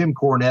hold of Jim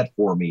Cornette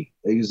for me?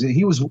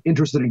 He was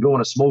interested in going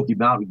to Smoky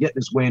Mountain, getting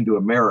his way into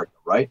America,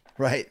 right?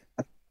 Right.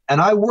 And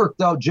I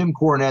worked out Jim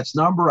Cornette's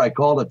number. I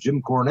called up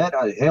Jim Cornette.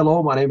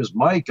 Hello, my name is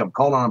Mike. I'm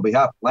calling on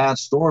behalf of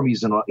Lance Storm.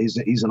 He's an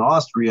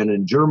Austrian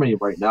in Germany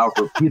right now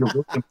for Peter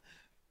Williams.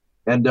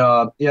 And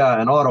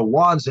and Otto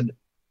Wanz.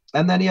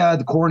 And then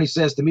the Corny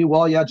says to me,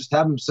 well, yeah, just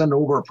have him send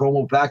over a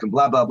promo pack and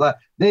blah, blah, blah.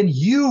 Then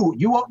you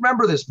won't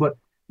remember this, but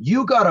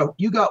you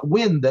got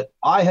wind that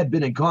I had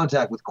been in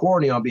contact with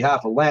Corny on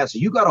behalf of Lance. So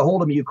you got a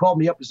hold of me. You called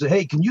me up and said,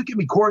 hey, can you give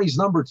me Corny's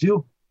number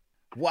too?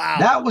 Wow.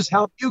 That was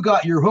how you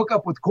got your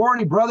hookup with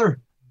Corny,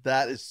 brother.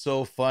 That is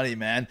so funny,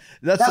 man.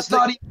 That's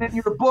not even in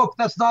your book.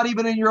 That's not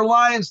even in your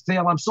Lion's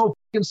Tale. I'm so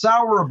fucking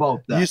sour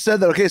about that. You said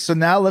that. Okay, so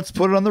now let's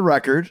put it on the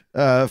record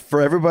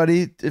for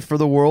everybody, for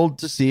the world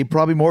to see.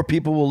 Probably more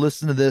people will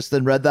listen to this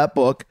than read that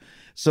book.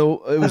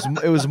 So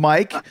it was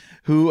Mike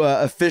who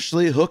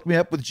officially hooked me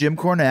up with Jim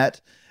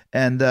Cornette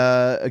and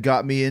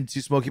got me into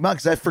Smoky Mountain,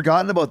 because I'd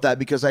forgotten about that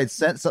because I'd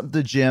sent something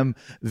to Jim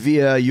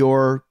via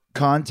your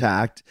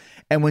contact.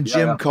 And when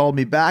Jim called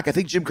me back, I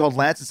think Jim called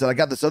Lance and said, I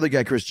got this other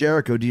guy, Chris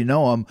Jericho. Do you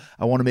know him?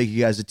 I want to make you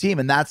guys a team.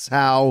 And that's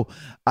how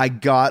I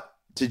got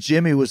to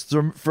Jimmy, was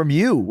from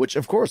you, which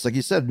of course, like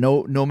you said,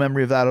 no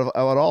memory of that at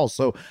all.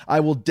 So I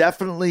will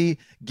definitely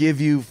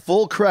give you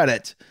full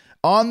credit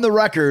on the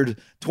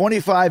record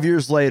 25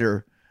 years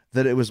later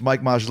that it was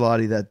Mike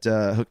Magliotti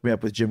that hooked me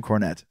up with Jim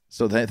Cornette.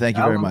 So thank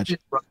you very much.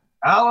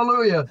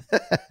 Hallelujah.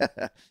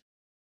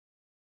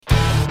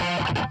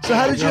 So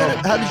how did you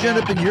end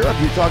up in Europe?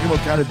 You're talking about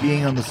kind of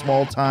being on the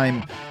small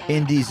time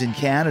indies in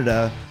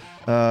Canada,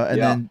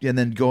 and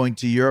then going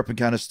to Europe and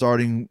kind of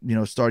starting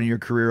your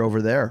career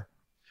over there.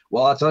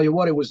 Well, I'll tell you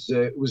what, it was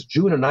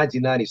June of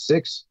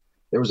 1996.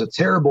 There was a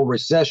terrible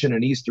recession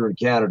in Eastern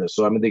Canada.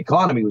 So, I mean, the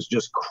economy was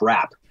just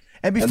crap.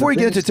 And before you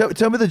get into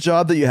tell me the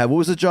job that you had. What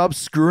was the job?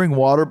 Screwing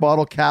water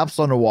bottle caps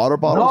onto water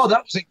bottles? No,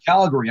 that was in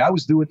Calgary. I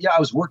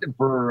was working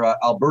for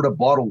Alberta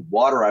Bottled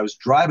Water. I was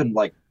driving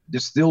like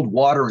distilled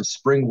water and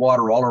spring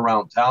water all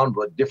around town,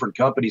 but different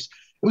companies.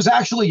 It was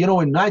actually, in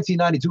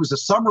 1992, it was the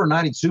summer of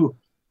 92.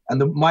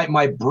 And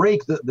my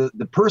break,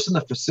 the person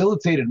that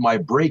facilitated my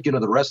break into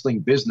the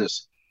wrestling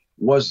business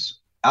was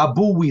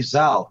Abu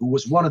Wizal, who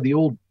was one of the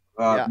old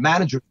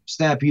manager of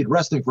Stampede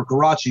Wrestling for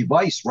Karachi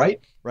Vice, right?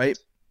 Right.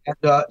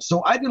 And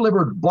so I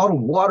delivered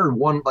bottled water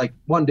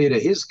one day to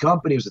his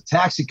company. It was a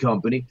taxi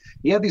company.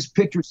 He had these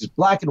pictures, these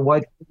black and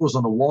white photos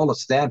on the wall of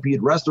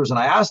Stampede wrestlers. And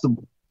I asked him,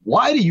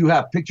 why do you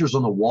have pictures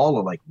on the wall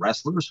of like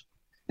wrestlers?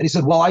 And he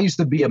said, well, I used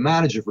to be a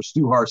manager for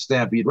Stu Hart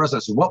Stampede Wrestling.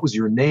 I said, what was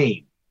your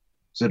name? He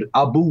said,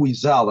 Abu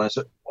Wizal. And I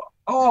said,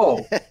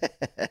 oh.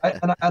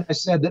 And I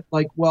said that,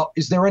 like, well,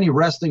 is there any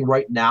wrestling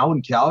right now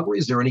in Calgary?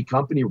 Is there any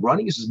company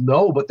running? He says,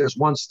 no, but there's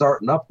one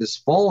starting up this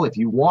fall if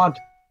you want.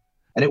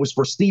 And it was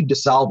for Steve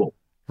DeSalvo.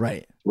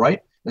 Right.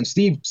 And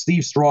Steve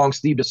Strong,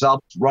 Steve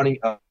DeSalvo was running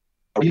a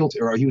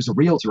realtor, or he was a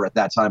realtor at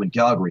that time in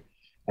Calgary.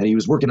 And he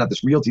was working at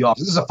this realty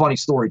office. This is a funny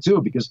story,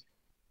 too, because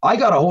I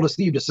got a hold of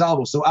Steve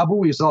DeSalvo. So Abu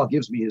Wizal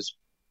gives me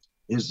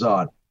his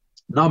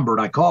number,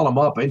 and I call him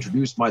up. I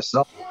introduce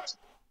myself.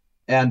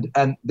 And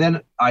then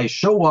I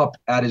show up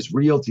at his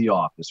realty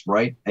office,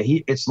 right?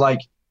 And it's like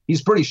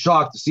he's pretty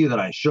shocked to see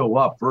that I show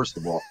up, first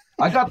of all.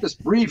 I got this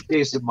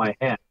briefcase in my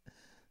hand.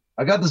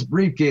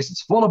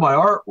 It's full of my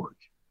artwork.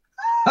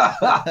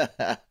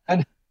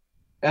 and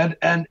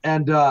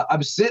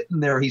I'm sitting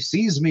there. He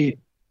sees me.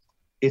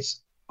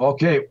 It's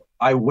okay.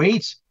 I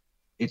wait.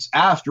 It's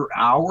after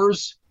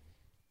hours.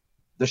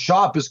 The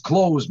shop is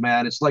closed,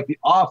 man. It's like the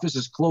office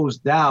is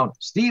closed down.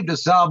 Steve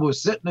DeSalvo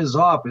is sitting in his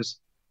office.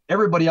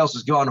 Everybody else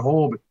has gone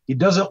home. He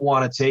doesn't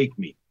want to take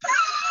me.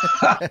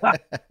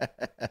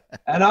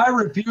 And I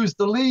refuse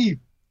to leave.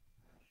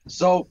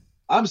 So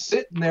I'm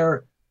sitting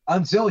there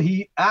until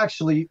he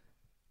actually,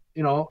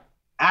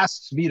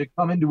 asks me to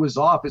come into his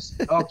office.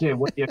 Okay,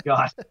 what do you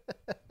got?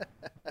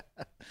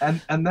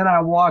 And then I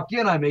walk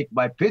in, I make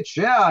my pitch.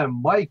 Yeah,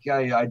 I'm Mike.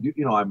 I do,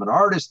 I'm an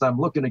artist. I'm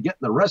looking to get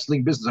in the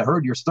wrestling business. I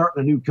heard you're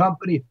starting a new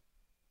company.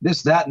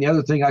 This, that, and the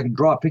other thing. I can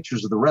draw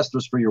pictures of the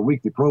wrestlers for your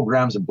weekly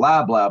programs and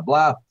blah, blah,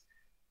 blah.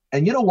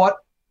 And you know what?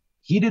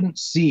 He didn't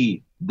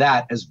see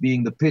that as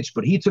being the pitch,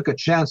 but he took a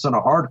chance on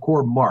a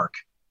hardcore mark.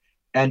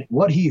 And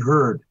what he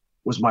heard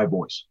was my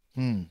voice.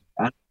 And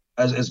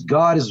as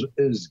God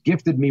has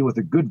gifted me with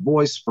a good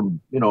voice from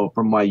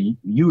my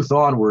youth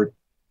onward,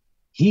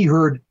 he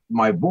heard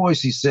my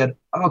voice. He said,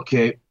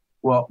 okay,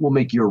 well, we'll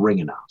make you a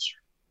ring announcer.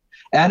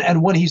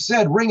 And when he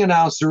said ring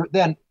announcer,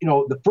 then,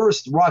 the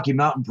first Rocky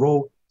Mountain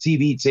Pro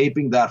TV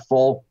taping that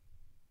fall,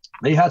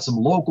 they had some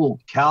local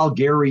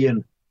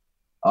Calgarian,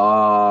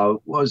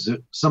 was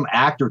it some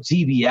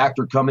TV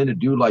actor come in to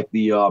do like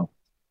the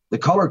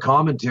color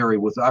commentary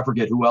with, I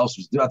forget who else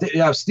was doing. I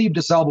think Steve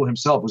DeSalvo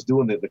himself was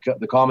doing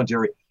the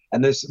commentary,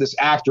 and this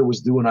actor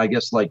was doing, I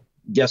guess, like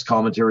guest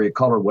commentary,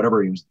 color,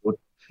 whatever he was doing.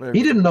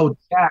 He didn't know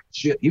jack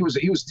shit. He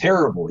was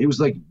terrible. He was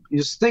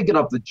thinking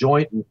up the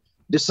joint, and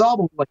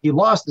DeSalvo, like, he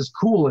lost his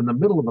cool in the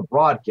middle of the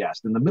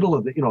broadcast, in the middle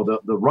of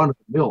the run of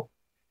the mill,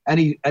 and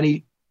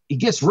he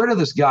gets rid of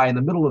this guy in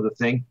the middle of the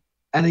thing,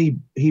 and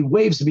he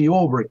waves me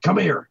over. Come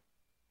here,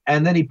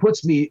 and then he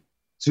puts me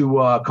to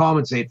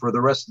commentate for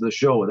the rest of the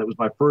show, and it was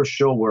my first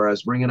show where I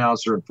was ring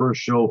announcer and first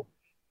show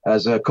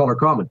as a color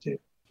commentator.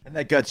 And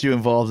that got you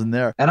involved in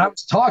there. And I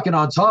was talking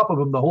on top of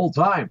him the whole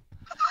time.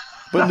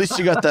 But at least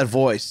you got that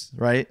voice,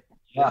 right?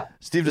 Yeah.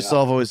 Steve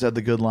DeSalvo always had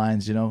the good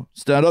lines,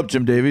 Stand up,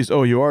 Jim Davies.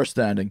 Oh, you are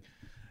standing.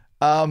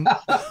 So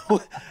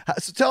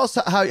tell us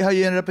how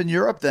you ended up in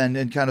Europe then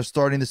and kind of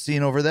starting the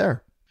scene over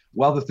there.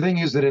 Well, the thing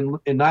is that in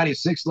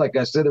 96, like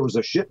I said, there was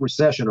a shit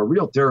recession, a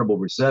real terrible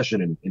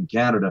recession in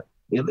Canada,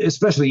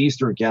 especially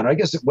Eastern Canada. I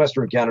guess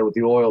Western Canada with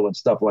the oil and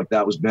stuff like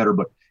that was better,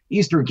 but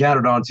Eastern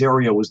Canada,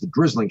 Ontario was the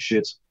drizzling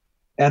shits.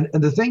 And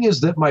the thing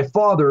is that my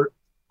father,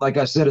 like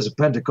I said, is a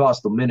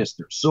Pentecostal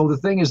minister. So the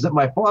thing is that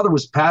my father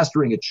was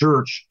pastoring a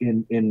church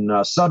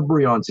in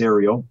Sudbury,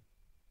 Ontario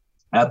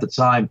at the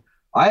time.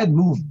 I had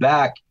moved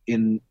back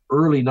in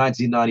early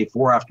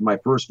 1994 after my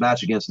first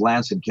match against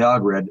Lance in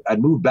Calgary.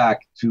 I'd moved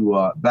back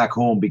to back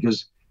home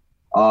because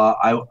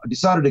I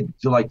decided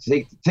to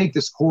take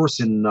this course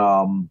in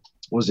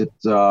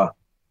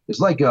it's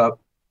like a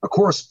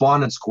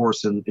correspondence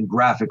course in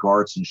graphic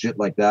arts and shit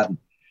like that. And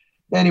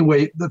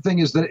anyway, the thing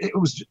is that it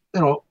was,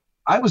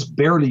 I was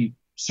barely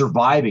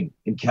surviving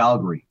in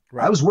Calgary.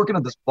 Right. I was working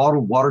at this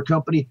bottled water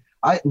company.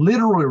 I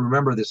literally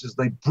remember this is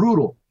like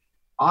brutal.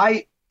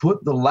 I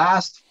put the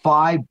last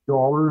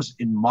 $5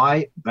 in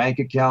my bank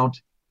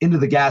account into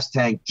the gas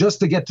tank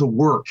just to get to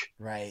work.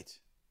 Right.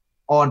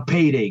 On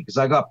payday, because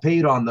I got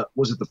paid on the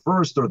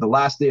first or the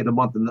last day of the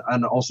month,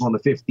 and also on the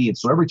 15th.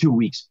 So every 2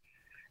 weeks.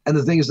 And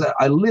the thing is that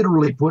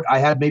I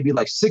had maybe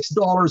like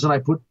 $6, and I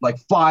put like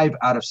 $5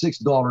 out of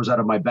 $6 out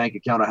of my bank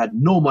account. I had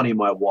no money in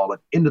my wallet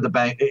into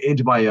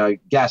my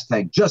gas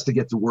tank just to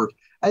get to work.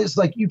 And it's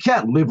like, you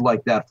can't live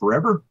like that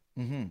forever.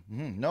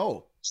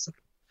 No.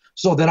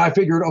 So then I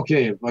figured,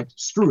 okay, like,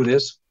 screw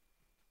this.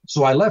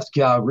 So I left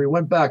Calgary,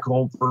 went back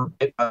home for a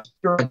bit. I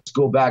figured I'd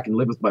go back and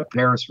live with my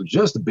parents for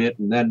just a bit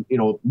and then,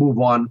 move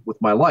on with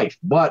my life.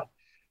 But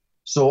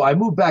so I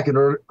moved back in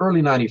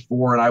early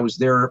 94, and I was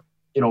there,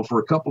 for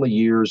a couple of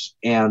years.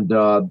 And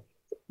then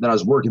I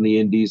was working the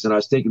indies, and I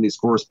was taking these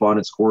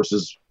correspondence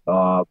courses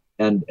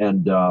and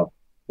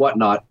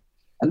whatnot.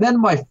 And then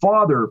my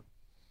father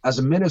as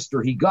a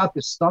minister, he got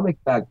this stomach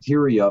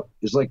bacteria.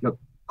 It's like a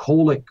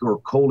colic or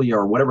colia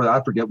or whatever.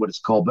 I forget what it's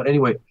called. But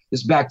anyway,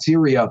 this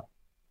bacteria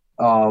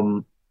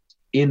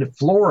in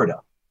Florida.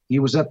 He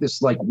was at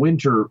this like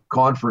winter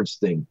conference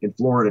thing in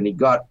Florida, and he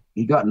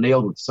got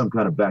nailed with some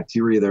kind of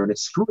bacteria there, and it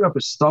screwed up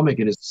his stomach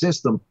and his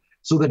system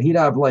so that he'd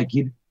have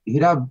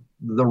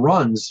the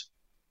runs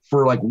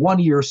for like 1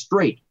 year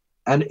straight.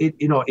 And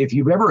if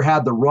you've ever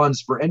had the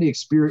runs for any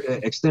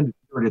extended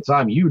period of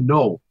time, you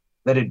know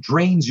that it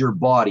drains your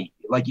body.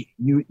 Like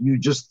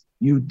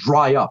you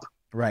dry up.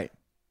 Right.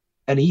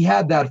 And he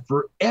had that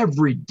for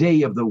every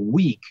day of the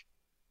week,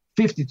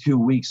 52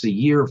 weeks a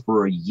year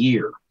for a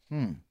year.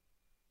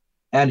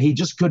 And he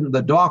just couldn't,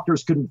 the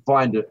doctors couldn't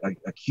find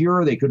a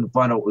cure. They couldn't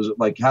find out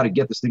how to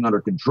get this thing under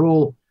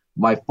control.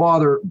 My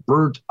father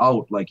burnt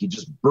out, like he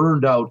just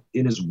burned out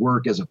in his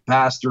work as a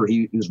pastor.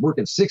 He was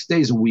working 6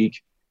 days a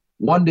week.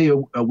 1 day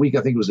a week,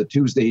 I think it was a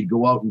Tuesday, he'd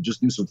go out and just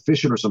do some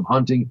fishing or some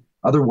hunting.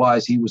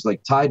 Otherwise, he was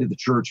like tied to the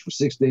church for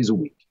 6 days a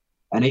week.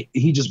 And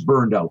he just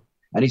burned out.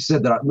 And he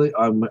said that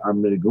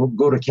I'm going to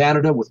go to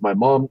Canada with my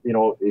mom. You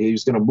know, he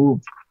was going to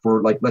move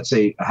for like, let's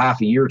say a half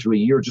a year to a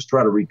year, just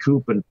try to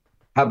recoup and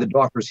have the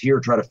doctors here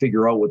try to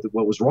figure out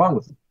what was wrong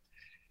with him.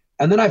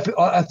 And then I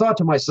thought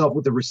to myself,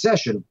 with the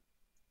recession,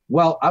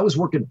 well, I was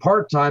working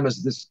part-time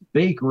as this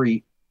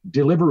bakery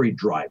delivery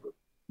driver,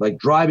 like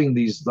driving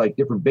these like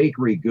different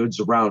bakery goods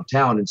around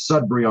town in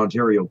Sudbury,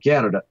 Ontario,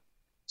 Canada,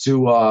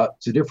 to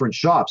different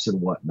shops and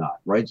whatnot,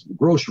 right?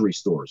 Grocery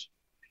stores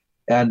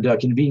and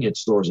convenience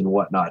stores and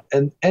whatnot.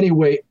 And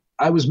anyway,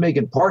 I was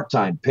making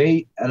part-time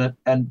pay,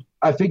 and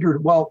I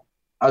figured, well,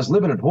 I was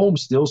living at home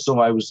still, so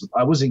I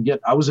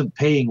wasn't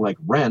paying like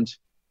rent.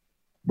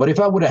 But if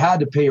I would have had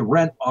to pay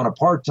rent on a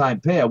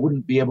part-time pay, I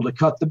wouldn't be able to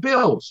cut the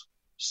bills.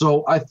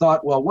 So I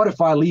thought, well, what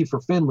if I leave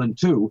for Finland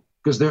too?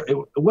 Because it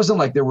wasn't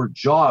like there were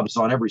jobs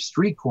on every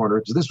street corner,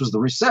 because this was the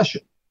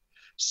recession.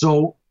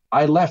 So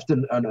I left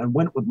and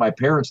went with my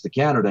parents to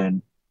Canada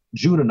in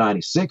June of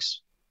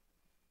 '96.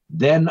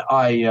 Then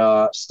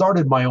I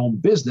started my own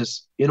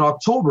business in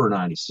October of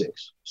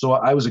 '96. So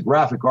I was a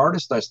graphic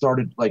artist. I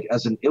started like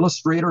as an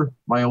illustrator,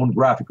 my own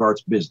graphic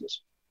arts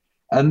business.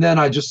 And then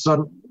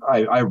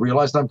I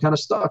realized I'm kind of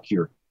stuck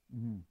here.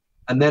 Mm-hmm.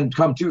 And then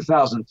come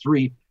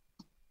 2003,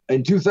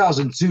 in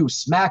 2002,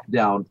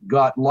 SmackDown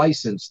got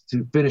licensed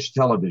to Finnish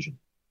television.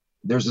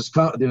 There's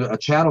a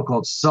channel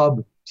called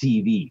Sub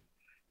TV.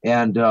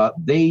 And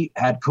they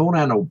had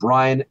Conan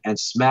O'Brien and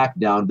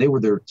SmackDown. They were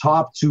their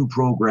top two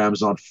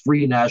programs on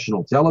free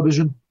national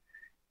television.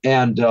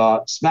 And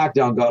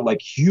SmackDown got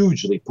like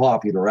hugely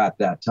popular at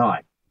that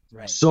time.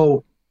 Right.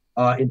 So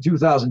in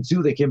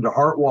 2002, they came to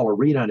Hartwall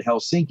Arena in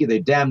Helsinki. They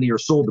damn near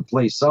sold the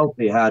place out.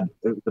 They had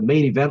the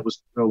main event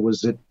was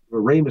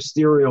Rey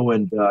Mysterio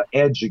and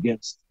Edge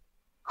against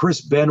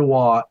Chris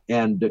Benoit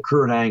and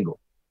Kurt Angle.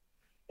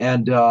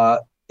 And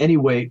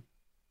anyway,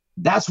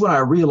 that's when I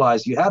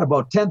realized you had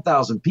about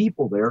 10,000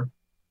 people there.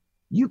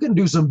 You can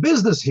do some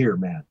business here,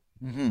 man.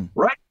 Mm-hmm.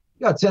 Right?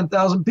 You got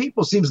 10,000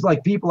 people. Seems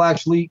like people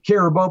actually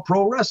care about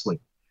pro wrestling.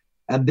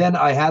 And then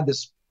I had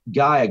this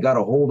guy I got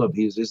a hold of.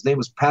 His name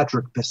was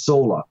Patrick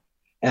Pesola,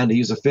 and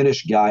he's a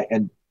Finnish guy.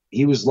 And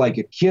he was like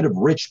a kid of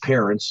rich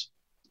parents.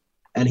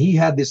 And he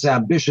had this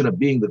ambition of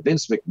being the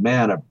Vince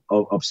McMahon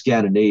of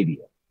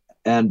Scandinavia.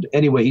 And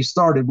anyway,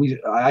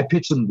 I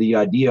pitched him the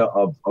idea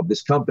of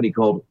this company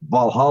called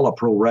Valhalla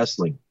Pro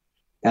Wrestling.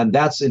 And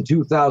that's in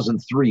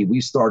 2003. We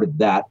started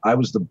that. I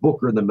was the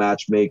booker and the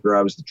matchmaker.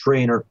 I was the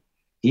trainer.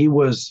 He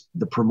was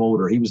the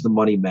promoter. He was the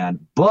money man.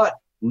 But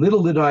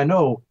little did I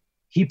know,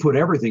 he put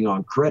everything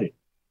on credit.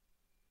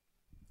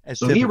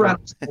 So he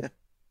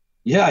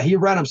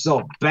ran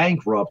himself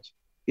bankrupt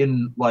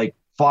in like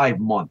 5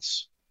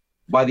 months.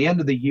 By the end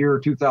of the year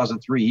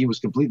 2003, he was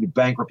completely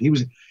bankrupt.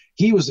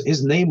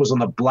 His name was on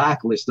the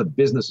blacklist of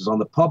businesses on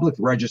the public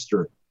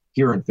register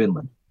here in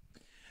Finland.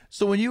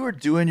 So when you were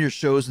doing your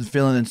shows in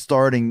Finland and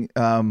starting,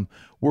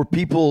 were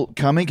people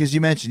coming? Because you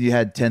mentioned you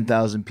had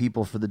 10,000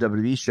 people for the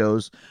WWE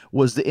shows.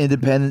 Was the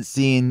independent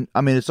scene,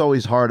 I mean, it's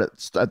always hard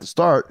at the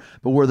start,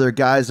 but were there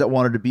guys that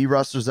wanted to be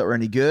wrestlers that were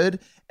any good?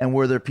 And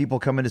were there people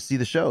coming to see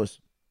the shows?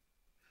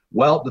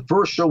 Well, the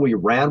first show we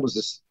ran was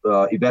this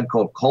event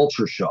called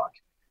Culture Shock.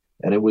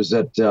 And it was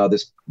at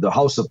the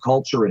House of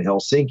Culture in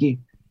Helsinki.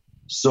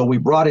 So we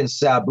brought in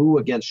Sabu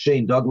against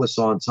Shane Douglas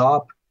on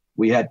top.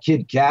 We had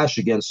Kid Cash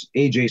against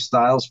AJ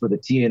Styles for the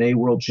TNA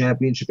World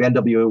Championship,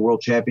 NWA World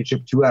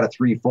Championship, 2 out of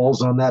 3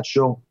 falls on that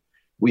show.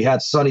 We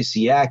had Sonny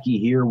Siaki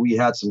here. We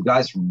had some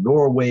guys from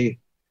Norway,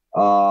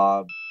 and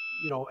a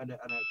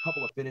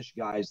couple of Finnish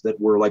guys that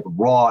were like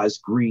raw as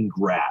green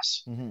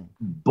grass. Mm-hmm.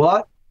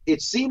 But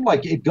it seemed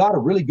like it got a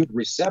really good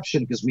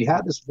reception because we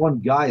had this one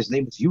guy, his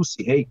name was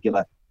Jussi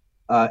Heikkilä.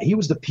 He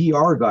was the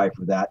PR guy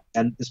for that.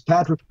 And this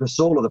Patrick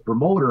Pesola, the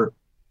promoter,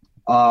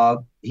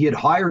 he had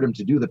hired him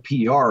to do the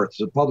PR,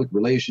 so public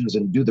relations,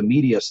 and do the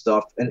media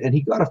stuff. And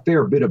he got a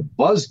fair bit of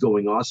buzz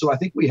going on. So I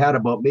think we had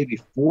about maybe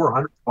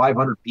 400,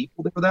 500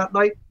 people there that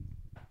night,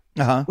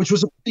 which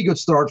was a pretty good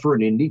start for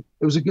an indie.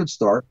 It was a good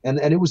start. And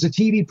it was a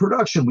TV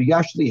production. We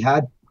actually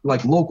had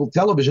like local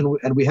television,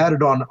 and we had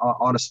it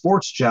on a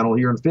sports channel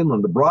here in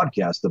Finland, the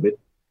broadcast of it,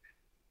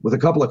 with a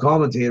couple of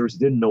commentators who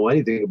didn't know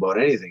anything about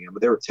anything. I mean,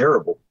 they were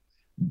terrible.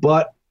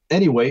 But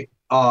anyway,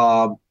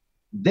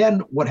 then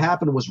what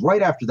happened was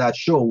right after that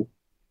show,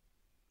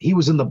 he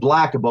was in the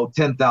black about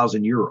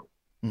 10,000 euro.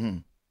 Mm-hmm.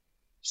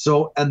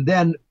 So, and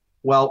then,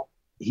 well,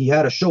 he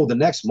had a show the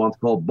next month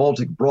called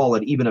Baltic Brawl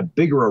at even a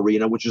bigger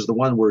arena, which is the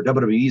one where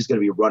WWE is going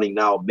to be running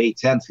now May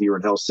 10th here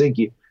in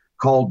Helsinki,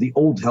 called the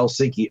Old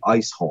Helsinki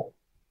Ice Hall.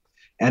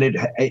 And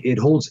it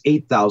holds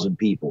 8,000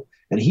 people.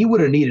 And he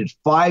would have needed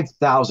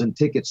 5,000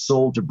 tickets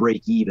sold to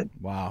break even.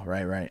 Wow,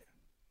 right.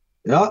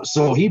 Yeah,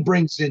 so he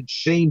brings in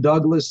Shane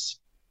Douglas.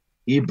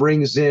 He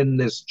brings in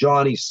this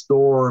Johnny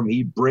Storm.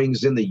 He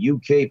brings in the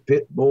UK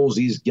Pit Bulls.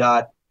 He's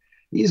got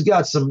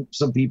some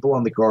people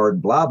on the card,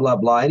 blah, blah,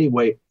 blah.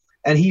 Anyway,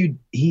 and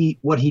he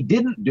what he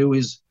didn't do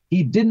is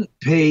he didn't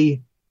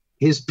pay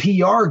his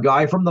PR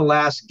guy from the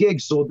last gig.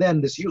 So then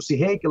this Jussi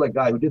Heikkilä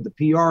guy who did the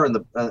PR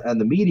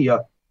and the media,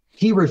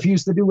 he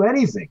refused to do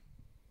anything.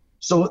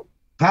 So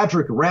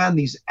Patrick ran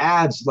these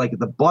ads like at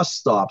the bus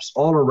stops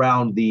all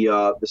around the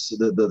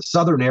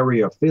southern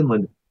area of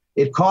Finland.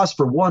 It cost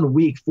for 1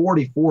 week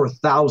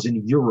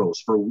 44,000 euros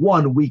for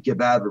 1 week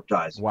of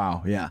advertising.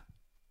 Wow, yeah.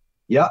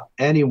 Yeah.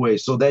 Anyway,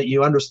 so that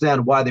you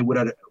understand why they would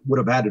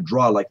have had to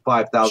draw like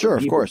 5,000 sure,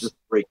 people of course, just to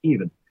break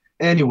even.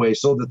 Anyway,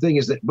 so the thing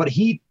is that, but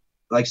he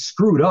like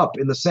screwed up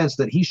in the sense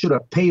that he should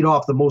have paid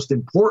off the most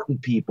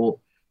important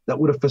people that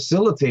would have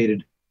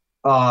facilitated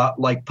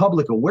like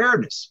public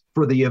awareness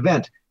for the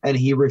event, and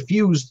he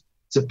refused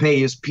to pay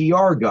his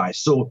PR guy.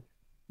 So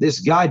this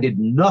guy did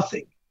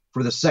nothing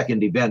for the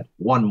second event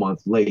 1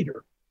 month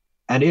later,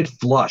 and it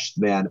flushed,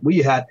 man. We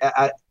had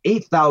at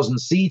 8,000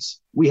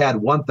 seats, we had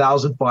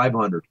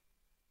 1,500.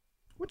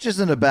 Which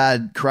isn't a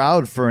bad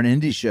crowd for an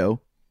indie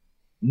show.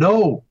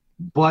 No,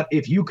 but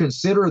if you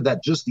consider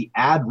that just the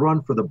ad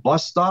run for the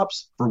bus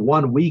stops for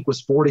 1 week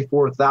was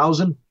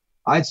 44,000,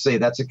 I'd say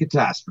that's a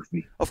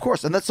catastrophe. Of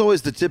course, and that's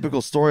always the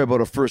typical story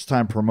about a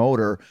first-time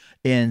promoter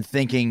in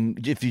thinking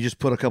if you just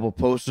put a couple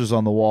posters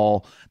on the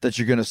wall that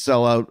you're going to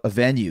sell out a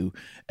venue,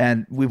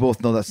 and we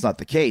both know that's not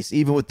the case.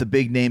 Even with the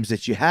big names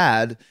that you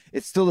had,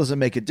 it still doesn't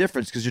make a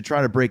difference because you're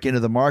trying to break into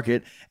the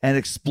market and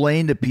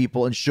explain to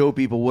people and show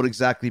people what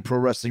exactly pro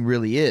wrestling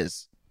really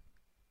is.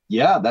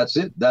 Yeah, that's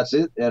it.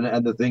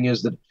 And the thing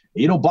is that,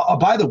 you know,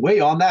 by the way,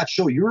 on that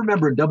show, you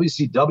remember in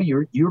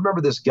WCW, you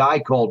remember this guy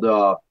called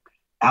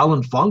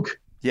Alan Funk?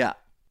 Yeah.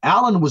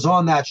 Alan was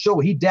on that show.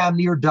 He damn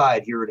near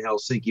died here in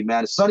Helsinki,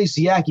 man. Sonny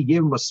Siaki gave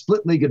him a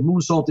split-legged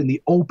moonsault in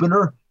the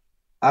opener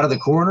out of the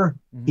corner.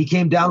 Mm-hmm. He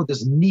came down with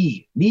his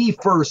knee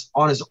first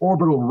on his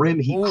orbital rim.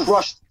 He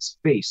crushed his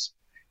face.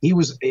 He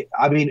was,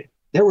 I mean,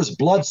 there was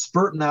blood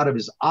spurting out of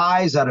his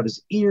eyes, out of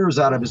his ears,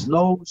 out of his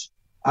nose,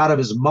 out of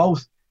his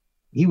mouth.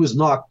 He was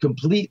knocked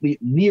completely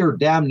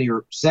damn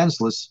near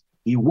senseless.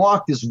 He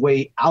walked his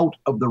way out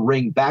of the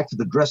ring back to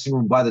the dressing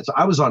room. By the time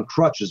I was on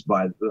crutches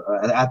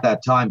at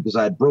that time because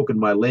I had broken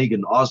my leg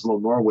in Oslo,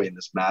 Norway in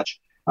this match.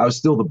 I was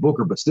still the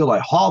booker, but still I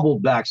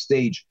hobbled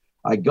backstage.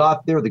 I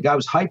got there. The guy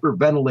was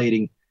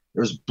hyperventilating.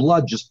 There's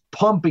blood just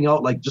pumping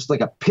out just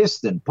like a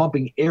piston,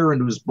 pumping air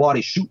into his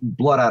body, shooting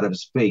blood out of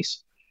his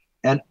face.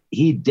 And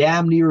he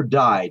damn near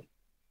died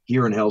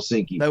here in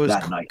Helsinki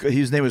that night.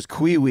 His name was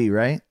Kiwi,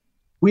 right?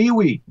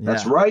 Kiwi. Yeah.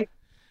 That's right.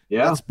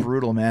 Yeah, that's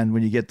brutal, man.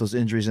 When you get those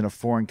injuries in a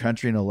foreign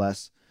country, no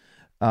less.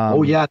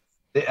 Oh yeah,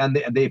 and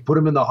they put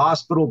him in the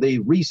hospital. They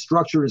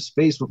restructured his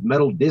face with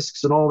metal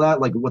discs and all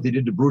that, like what they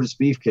did to Brutus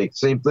Beefcake.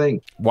 Same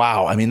thing.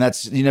 Wow, I mean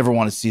you never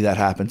want to see that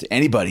happen to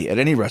anybody at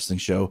any wrestling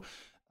show.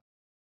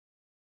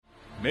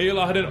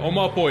 Meilahden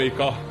oma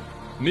poika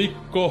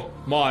Nikko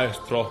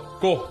Maestro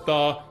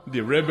kohtaa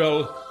The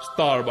Rebel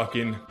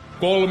Starbuckin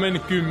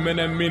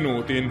 30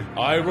 minuutin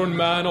Iron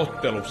Man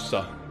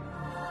ottelussa.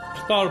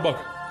 Starbuck,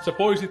 sä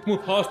poisit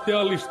mut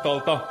haastajan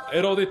listalta,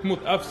 erotit mut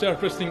FCR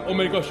Wrestling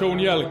Omega Shown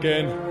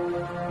jälkeen,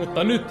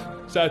 mutta nyt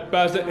sä et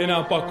pääse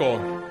enää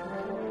pakoon.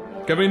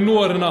 Kävin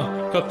nuorena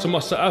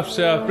katsomassa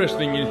FCR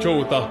Wrestlingin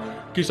showta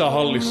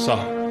kisahallissa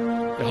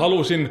ja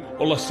halusin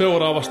olla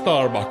seuraava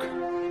Starbuck.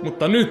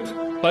 Mutta nyt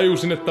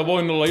tajusin, että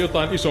voin olla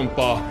jotain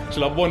isompaa,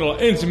 sillä voin olla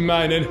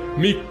ensimmäinen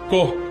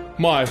Mikko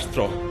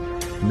Maestro.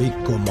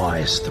 Mikko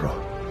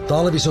Maestro,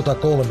 talvisota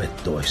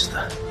 13.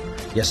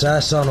 Ja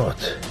sä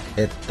sanot,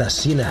 että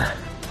sinä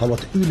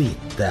haluat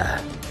ylittää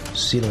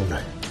sinun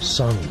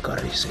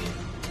sankarisi.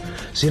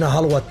 Sinä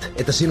haluat,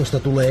 että sinusta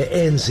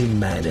tulee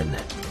ensimmäinen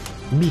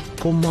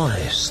Mikko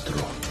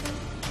Maestro.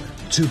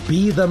 To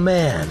be the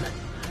man,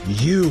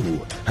 you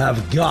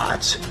have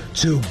got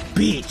to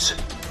beat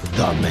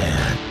the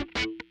man.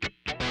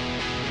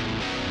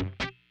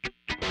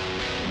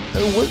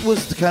 What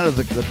was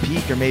the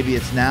peak, or maybe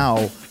it's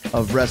now,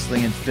 of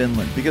wrestling in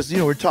Finland? Because,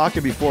 we're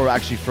talking before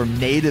actually from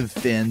native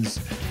Finns.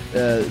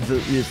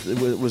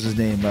 What was his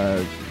name?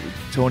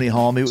 Tony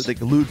Halme. It was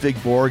like Ludwig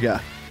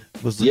Borga.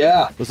 Was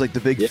like the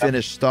big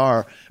Finnish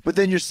star. But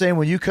then you're saying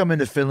when you come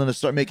into Finland and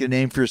start making a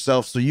name for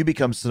yourself, so you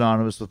become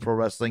synonymous with pro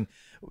wrestling.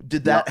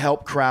 Did that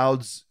help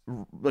crowds?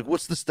 Like,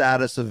 what's the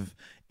status of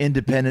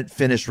independent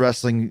Finnish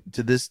wrestling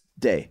to this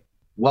day?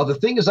 Well, the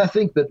thing is, I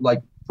think that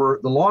like for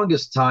the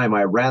longest time,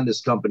 I ran this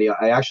company.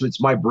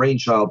 It's my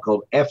brainchild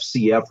called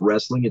FCF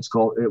Wrestling.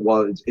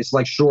 It's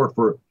like short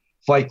for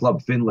Fight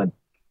Club Finland,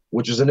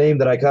 which is a name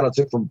that I kind of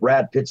took from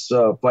Brad Pitt's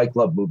Fight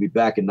Club movie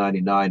back in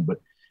 '99.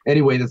 But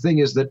anyway, the thing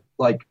is that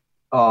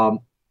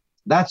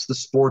that's the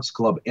sports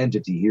club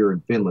entity here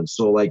in Finland.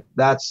 So like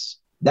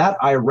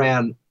I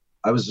ran.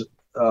 I was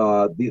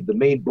the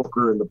main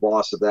booker and the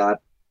boss of that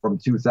from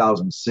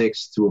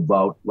 2006 to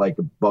about a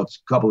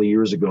couple of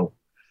years ago.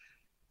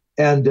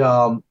 And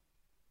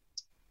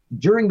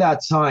during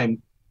that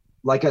time,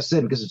 like I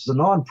said, because it's a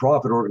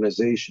nonprofit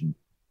organization,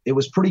 it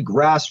was pretty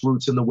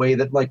grassroots in the way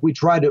that like we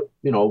try to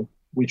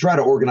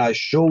organize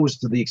shows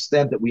to the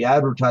extent that we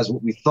advertise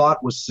what we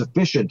thought was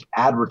sufficient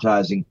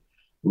advertising.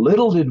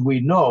 Little did we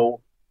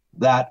know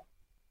that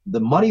the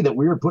money that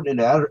we were putting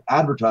into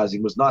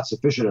advertising was not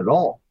sufficient at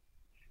all.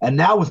 And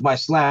now with my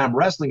Slam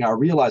Wrestling, I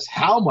realize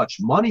how much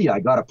money I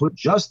got to put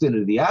just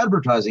into the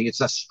advertising. It's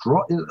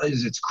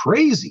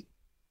crazy.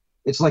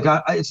 It's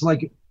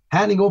like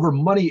handing over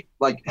money,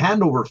 like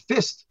hand over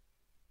fist.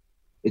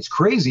 It's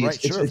crazy.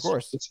 Right, of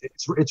course.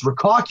 It's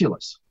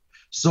ridiculous.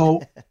 So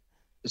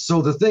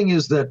the thing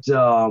is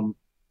that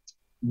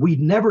we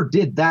never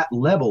did that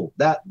level,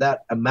 that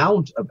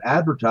amount of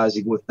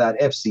advertising with that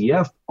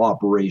FCF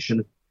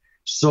operation.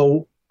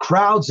 So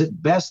crowds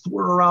at best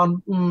were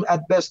around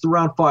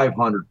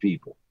 500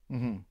 people,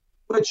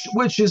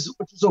 which is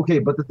okay.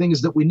 But the thing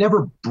is that we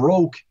never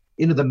broke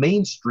into the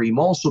mainstream,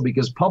 also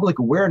because public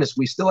awareness,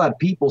 we still had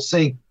people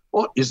saying,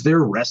 "Oh, is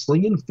there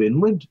wrestling in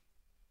Finland?"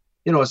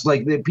 It's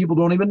like people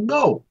don't even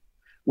know,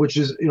 which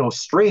is,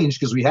 strange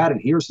because we had it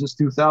here since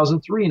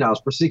 2003 now.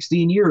 For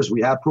 16 years,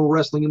 we had pro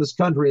wrestling in this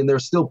country, and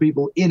there's still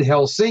people in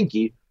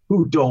Helsinki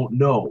who don't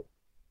know.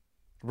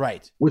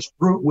 Right. Which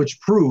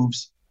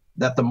proves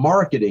that the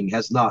marketing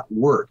has not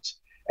worked,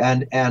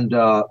 and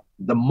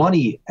the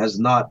money has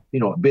not,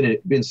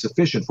 been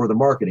sufficient for the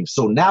marketing.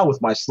 So now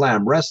with my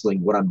Slam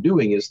Wrestling, what I'm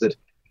doing is that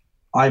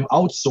I'm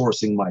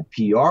outsourcing my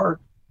PR.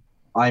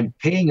 I'm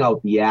paying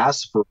out the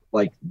ass for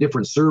like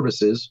different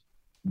services,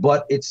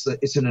 but it's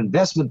an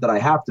investment that I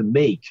have to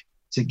make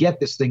to get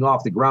this thing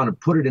off the ground and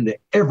put it into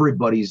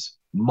everybody's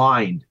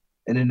mind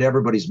and into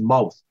everybody's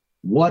mouth.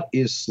 What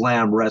is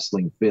Slam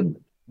Wrestling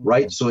Finland,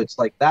 right? So it's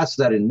like that's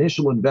that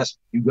initial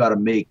investment you got to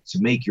make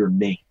your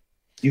name.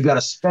 You got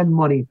to spend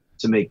money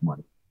to make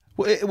money.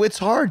 Well, it's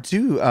hard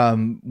too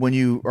when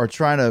you are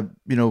trying to,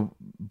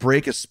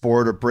 break a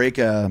sport or break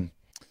an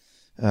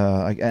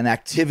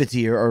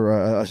activity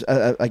or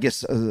I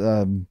guess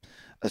a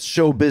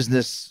show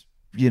business,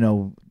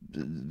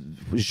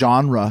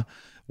 genre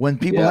when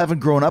people haven't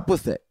grown up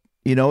with it.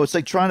 It's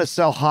like trying to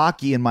sell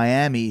hockey in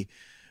Miami,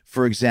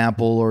 for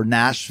example, or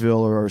Nashville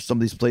or some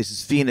of these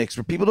places, Phoenix,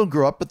 where people don't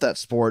grow up with that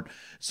sport.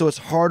 So it's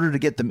harder to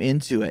get them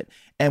into it.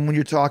 And when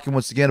you're talking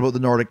once again about the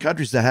Nordic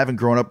countries that haven't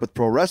grown up with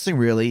pro wrestling,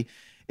 really,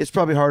 it's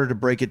probably harder to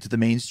break it to the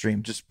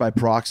mainstream just by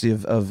proxy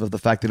of the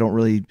fact they don't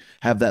really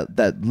have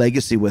that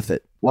legacy with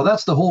it. Well,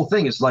 that's the whole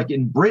thing. It's like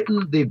in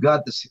Britain, they've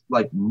got this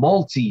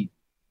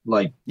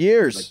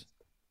years,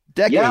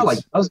 decades. Yeah, like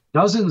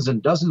dozens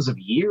and dozens of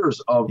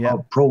years of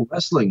pro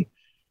wrestling.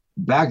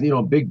 Back,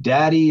 Big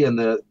Daddy and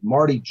the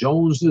Marty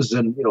Joneses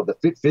and, the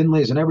Fit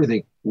Finlays and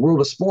everything,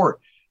 World of Sport.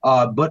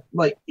 But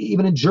like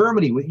even in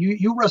Germany,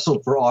 you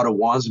wrestled for Otto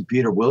Wanz and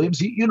Peter Williams.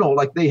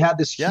 They had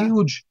this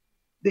huge,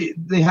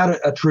 they had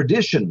a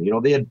tradition.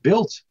 They had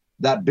built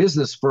that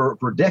business for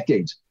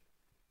decades.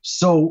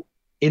 So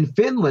in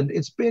Finland,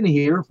 it's been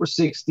here for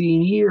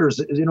 16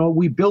 years.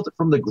 We built it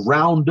from the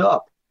ground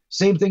up.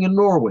 Same thing in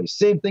Norway.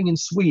 Same thing in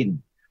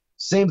Sweden.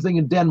 Same thing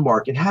in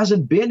Denmark. It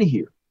hasn't been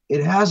here.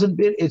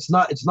 It's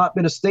not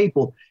been a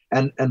staple.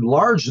 And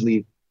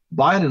largely,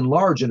 by and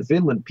large in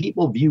Finland,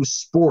 people view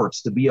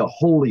sports to be a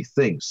holy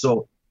thing.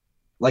 So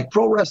like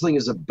pro wrestling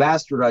is a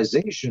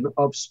bastardization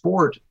of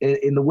sport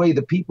in the way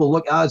that people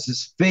look, it's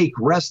this fake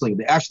wrestling.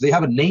 They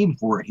have a name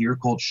for it here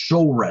called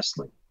show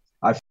wrestling.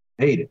 I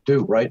hate it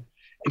too, right?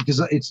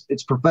 Because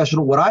it's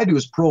professional. What I do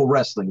is pro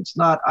wrestling. It's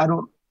not,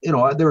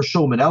 there are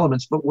showman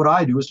elements, but what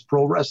I do is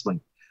pro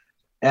wrestling.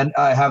 And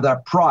I have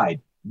that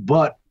pride.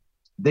 But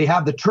they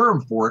have the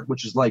term for it,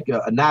 which is like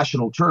a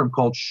national term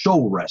called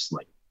show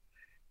wrestling.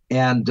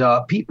 And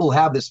people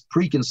have this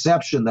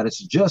preconception that it's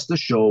just a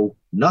show,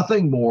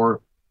 nothing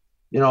more.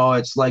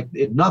 It's like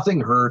nothing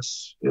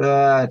hurts.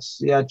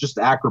 It's just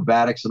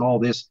acrobatics and all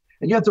this.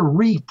 And you have to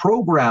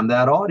reprogram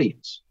that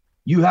audience.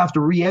 You have to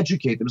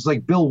re-educate them. It's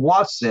like Bill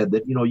Watts said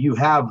that, you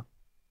have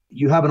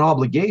an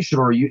obligation,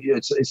 or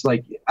it's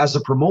like as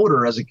a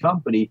promoter, as a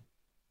company,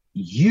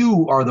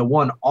 you are the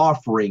one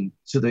offering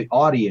to the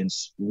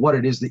audience what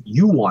it is that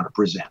you want to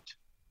present.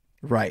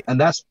 Right. And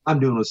that's what I'm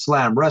doing with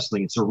Slam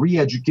Wrestling. It's a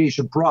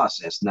re-education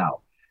process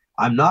now.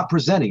 I'm not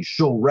presenting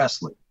show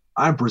wrestling.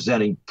 I'm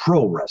presenting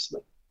pro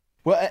wrestling.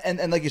 Well,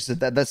 and like you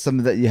said, that's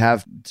something that you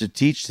have to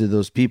teach to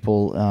those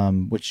people,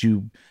 which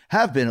you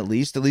have been at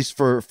least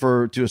for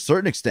to a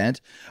certain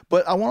extent.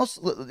 But I want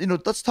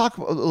to, let's talk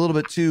a little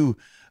bit too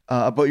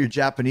about your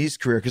Japanese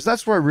career, because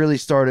that's where I really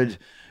started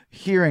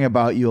hearing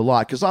about you a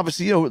lot. Because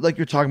obviously, you know, like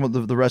you're talking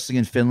about the wrestling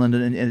in Finland,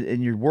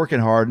 and you're working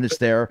hard and it's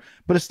there,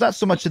 but it's not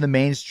so much in the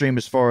mainstream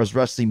as far as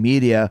wrestling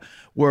media.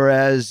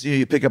 Whereas, you know,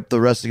 you pick up the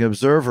Wrestling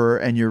Observer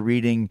and you're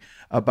reading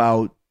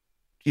about,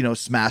 you know,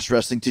 Smash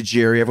Wrestling,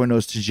 Tajiri. Everyone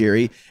knows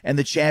Tajiri, and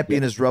the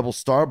champion is Rebel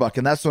Starbuck.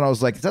 And that's when I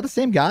was like, is that the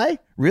same guy?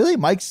 Really?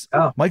 Mike's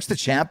the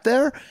champ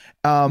there?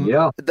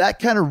 That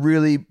kind of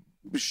really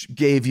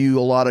gave you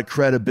a lot of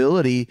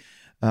credibility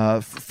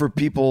for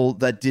people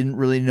that didn't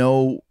really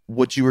know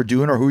what you were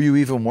doing or who you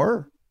even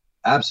were.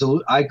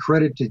 Absolutely. I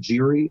credit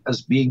Tajiri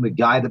as being the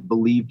guy that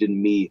believed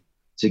in me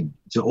to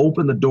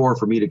open the door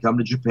for me to come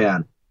to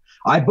Japan.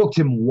 I booked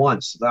him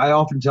once. I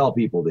often tell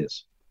people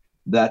this,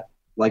 that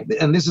like,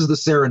 and this is the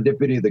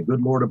serendipity of the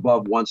good Lord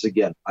above once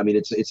again. I mean,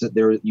 it's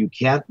there. You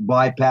can't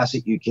bypass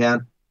it. You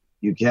can't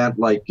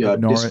like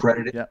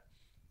discredit it.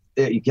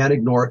 Yeah. You can't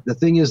ignore it. The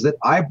thing is that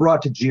I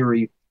brought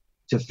Tajiri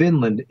to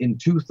Finland in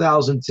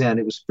 2010.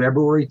 It was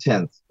February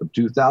 10th of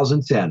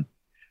 2010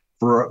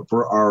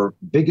 for our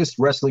biggest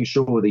wrestling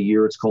show of the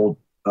year. It's called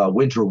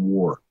Winter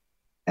War.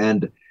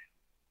 And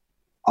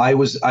I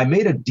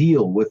made a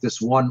deal with this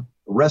one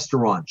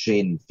restaurant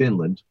chain in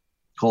Finland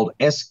called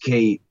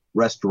SK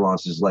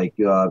Restaurants. Is like,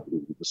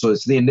 so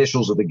it's the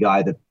initials of the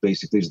guy that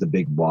basically is the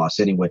big boss.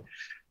 Anyway,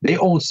 they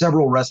own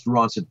several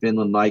restaurants in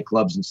Finland,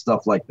 nightclubs and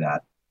stuff like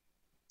that.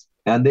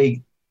 And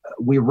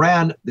we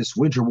ran this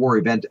Winter War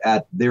event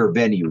at their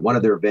venue, one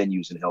of their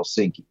venues in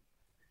Helsinki.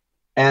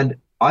 And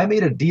I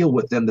made a deal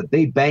with them that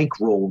they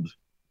bankrolled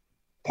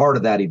part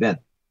of that event.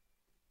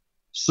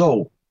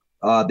 So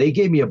they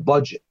gave me a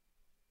budget.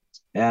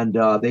 And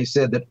they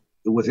said that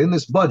within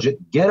this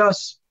budget, get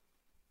us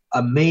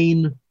a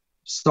main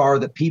star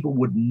that people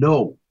would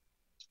know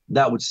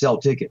that would sell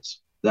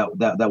tickets, that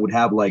would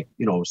have, like,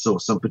 you know, so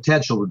some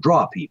potential to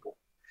draw people.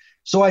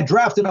 So I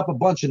drafted up a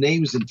bunch of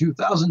names in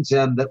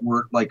 2010 that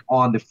were like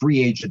on the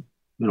free agent,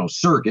 you know,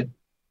 circuit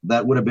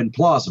that would have been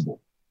plausible.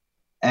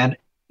 And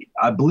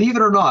I believe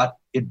it or not,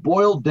 it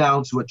boiled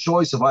down to a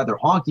choice of either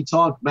Honky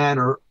Tonk Man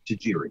or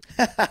Tajiri.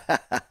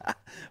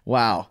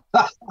 Wow.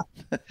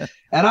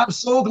 And I'm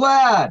so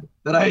glad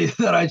that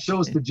I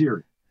chose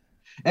Tajiri.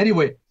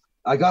 Anyway,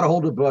 I got a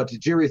hold of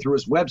Tajiri through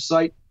his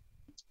website.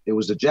 It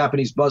was at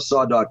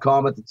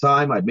JapaneseBuzzsaw.com at the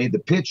time. I made the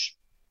pitch.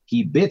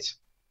 He bit.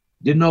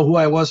 Didn't know who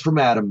I was from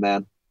Adam,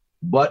 man.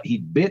 But he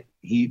bit.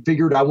 He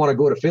figured I want to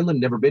go to Finland.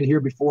 Never been here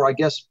before, I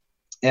guess.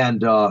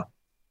 And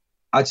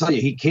I tell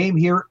you, he came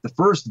here the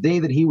first day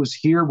that he was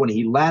here. When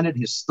he landed,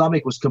 his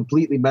stomach was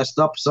completely messed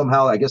up.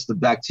 Somehow, I guess the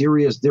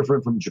bacteria is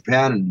different from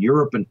Japan and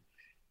Europe. And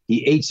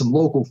he ate some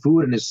local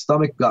food and his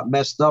stomach got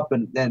messed up.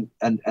 And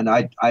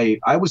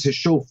I was his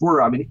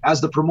chauffeur. I mean,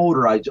 as the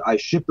promoter, I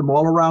shipped him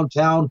all around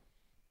town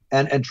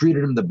and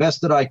treated him the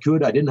best that I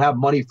could. I didn't have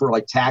money for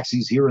like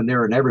taxis here and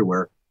there and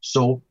everywhere.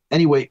 So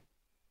anyway,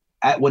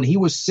 when he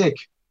was sick,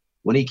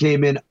 when he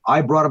came in,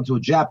 I brought him to a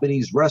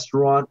Japanese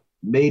restaurant,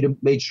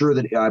 made sure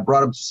that I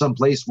brought him to some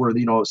place where,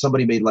 you know,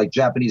 somebody made like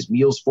Japanese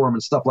meals for him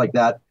and stuff like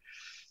that,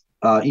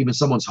 even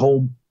someone's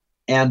home.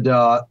 And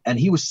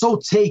he was so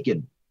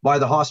taken by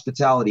the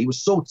hospitality. He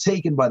was so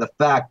taken by the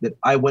fact that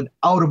I went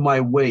out of my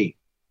way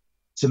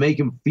to make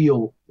him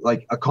feel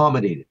like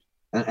accommodated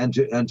and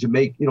to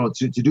make, you know,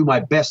 to do my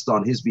best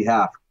on his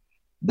behalf,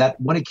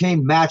 that when it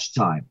came match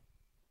time,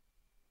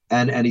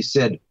 and he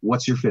said,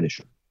 "What's your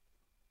finisher?"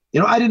 You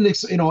know, I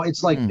didn't, you know,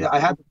 it's like I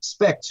had to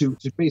expect to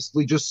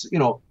basically just, you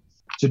know,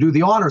 to do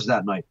the honors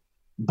that night.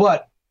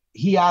 But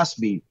he asked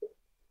me,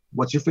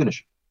 "What's your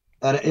finisher?"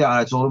 And yeah,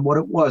 I told him what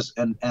it was,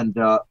 and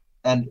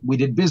we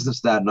did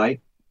business that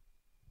night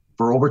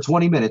for over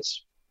 20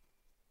 minutes.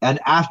 And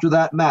after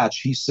that match,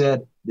 he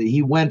said that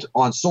he went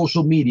on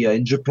social media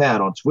in Japan,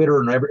 on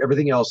Twitter and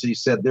everything else. And he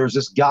said, "There's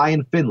this guy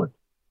in Finland.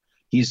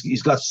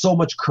 He's got so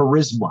much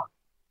charisma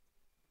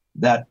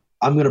that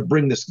I'm going to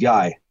bring this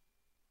guy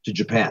to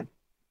Japan."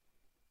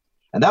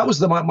 And that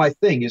was my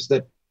thing, is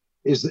that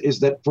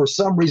for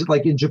some reason,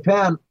 like in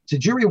Japan,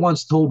 Tajiri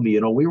once told me,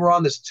 you know, we were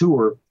on this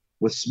tour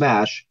with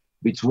Smash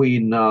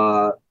between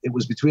Osaka,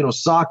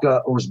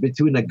 or it was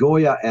between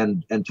Nagoya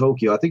and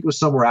Tokyo. I think it was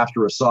somewhere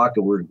after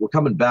Osaka. We're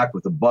coming back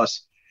with a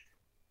bus.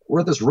 We're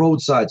at this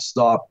roadside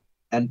stop,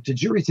 and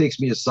Tajiri takes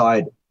me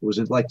aside. It was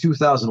in like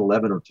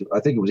 2011 or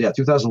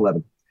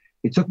 2011.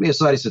 He took me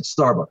aside. He said,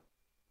 "Starbuck,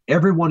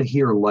 everyone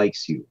here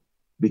likes you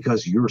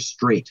because you're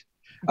straight."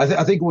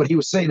 I think what he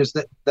was saying is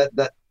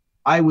that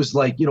I was,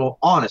 like, you know,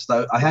 honest.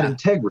 I had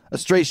integrity. A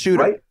straight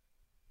shooter. Right?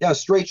 Yeah, a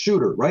straight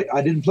shooter, right?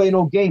 I didn't play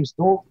no games.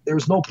 No, there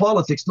was no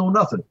politics, no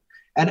nothing.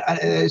 And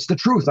it's the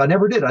truth. I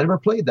never did. I never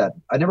played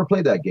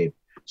that game.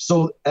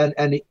 So,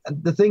 and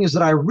the thing is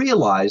that I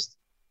realized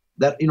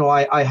that, you know,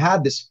 I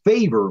had this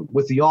favor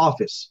with the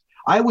office.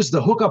 I was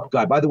the hookup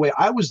guy. By the way,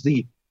 I was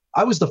the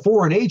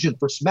foreign agent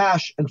for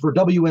Smash and for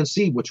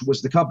WNC, which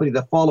was the company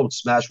that followed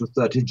Smash with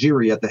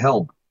Tajiri at the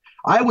helm.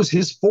 I was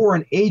his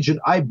foreign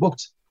agent. I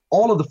booked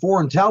all of the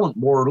foreign talent,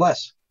 more or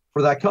less,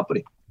 for that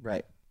company.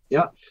 Right.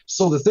 Yeah.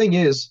 So the thing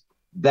is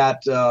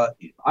that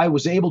I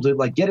was able to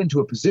like get into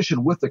a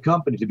position with the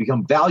company to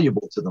become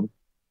valuable to them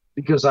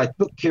because I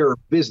took care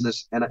of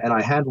business and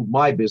I handled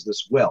my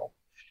business well.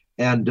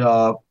 And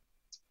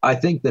I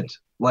think that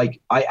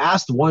like I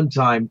asked one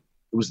time,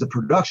 it was the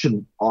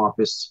production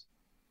office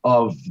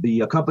of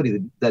the company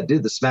that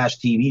did the Smash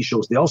TV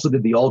shows. They also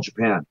did the All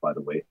Japan, by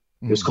the way.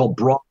 It was called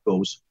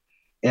Broncos.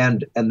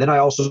 And then I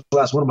also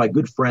asked one of my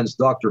good friends,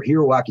 Dr.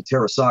 Hiroaki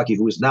Terasaki,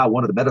 who is now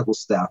one of the medical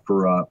staff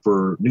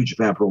for New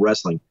Japan Pro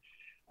Wrestling.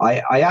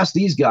 I asked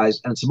these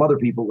guys and some other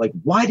people, like,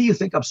 why do you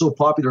think I'm so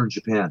popular in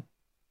Japan?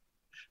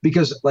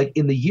 Because like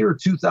in the year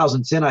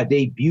 2010, I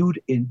debuted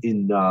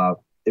in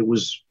it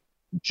was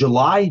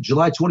July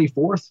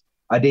 24th.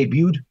 I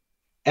debuted,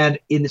 and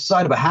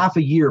inside of a half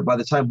a year, by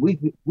the time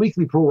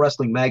Weekly Pro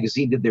Wrestling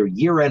Magazine did their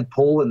year-end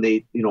poll and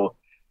they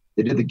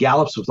did the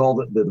gallops with all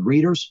the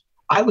readers,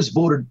 I was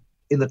voted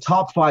in the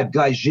top 5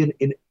 gaijin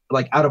in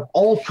like out of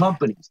all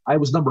companies. I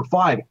was number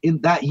 5 in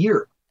that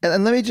year.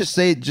 And let me just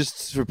say,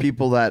 just for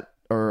people that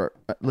are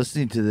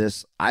listening to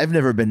this, I've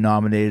never been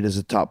nominated as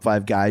a top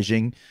 5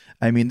 gaijin.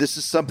 I mean, this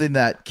is something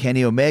that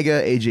Kenny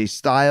Omega, AJ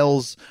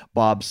Styles,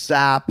 Bob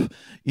Sapp,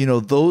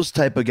 those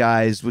type of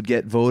guys would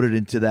get voted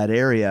into that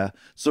area.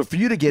 So for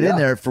you to get in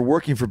there for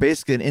working for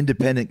basically an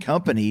independent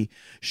company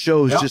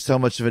shows just how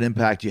much of an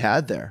impact you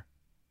had there.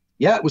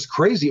 Yeah, it was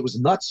crazy. It was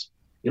nuts.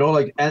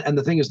 Like, and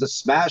the thing is, the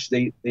Smash,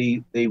 they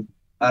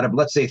out of,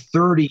 let's say,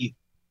 30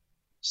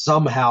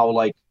 somehow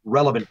like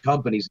relevant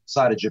companies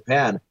inside of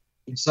Japan,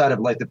 inside of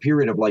like the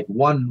period of like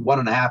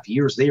 1.5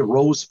 years, they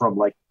rose from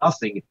like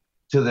nothing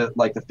to the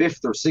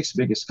 5th or 6th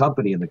biggest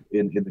company in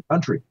the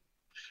country.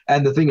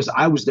 And the thing is,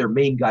 I was their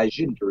main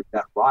gaijin during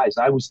that rise.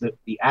 I was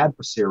the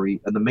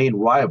adversary and the main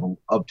rival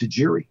of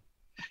Tajiri.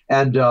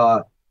 And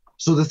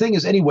so the thing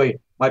is, anyway,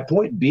 my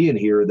point being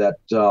here that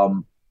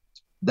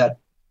that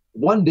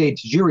one day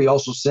Tajiri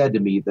also said to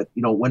me that,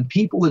 when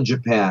people in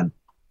Japan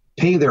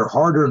pay their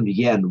hard-earned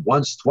yen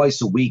once,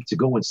 twice a week to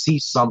go and see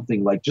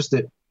something, like just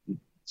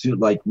to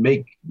like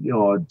make,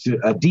 to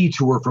a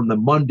detour from the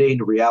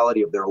mundane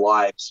reality of their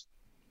lives,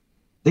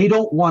 they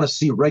don't want to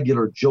see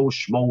regular Joe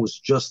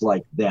Schmoes just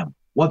like them.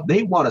 What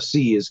they want to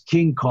see is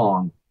King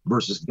Kong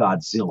versus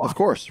Godzilla. Of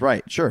course,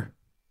 right, sure.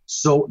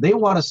 So they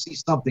want to see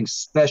something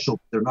special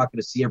they're not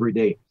going to see every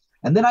day.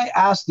 And then I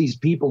asked these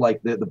people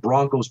like the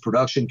Broncos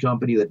production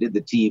company that did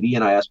the TV,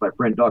 and I asked my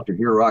friend Dr.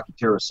 Hiroaki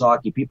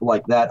Terasaki, people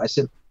like that. I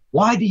said,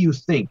 why do you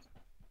think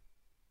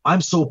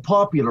I'm so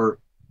popular?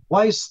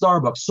 Why is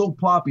Starbucks so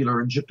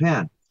popular in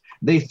Japan?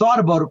 They thought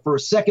about it for a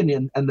second,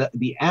 and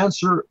the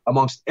answer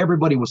amongst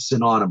everybody was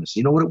synonymous.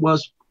 You know what it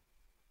was?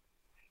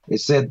 They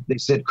said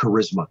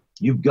charisma.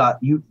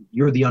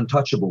 You're the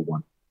untouchable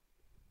one.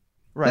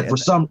 Right. And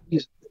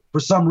for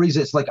some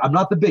reason, it's like, I'm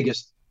not the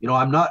biggest.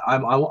 I'm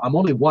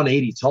only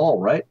 180 tall,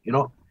 right?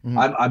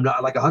 I'm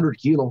not like 100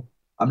 kilo.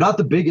 I'm not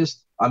the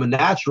biggest. I'm a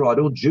natural. I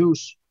don't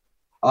juice.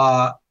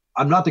 I'm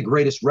not the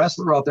greatest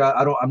wrestler out there.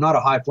 I'm not a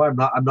high flyer.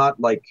 I'm not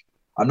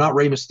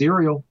Rey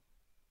Mysterio.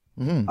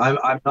 Mm-hmm.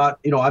 I'm not,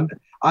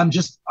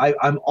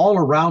 I'm all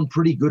around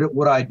pretty good at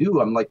what I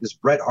do. I'm like this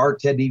Bret Hart,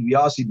 Ted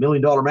DiBiase, $1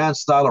 Million Man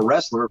style of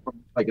wrestler, from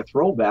like a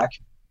throwback,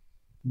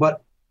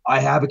 but I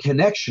have a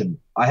connection.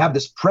 I have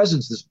this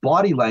presence, this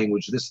body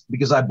language,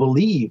 because I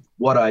believe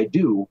what I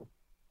do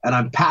and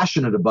I'm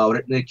passionate about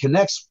it. And it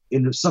connects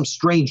in some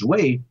strange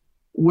way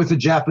with the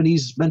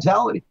Japanese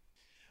mentality.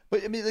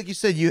 But I mean, like you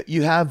said,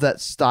 you have that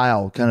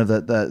style, kind of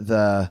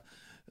the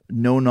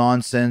no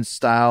nonsense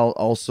style,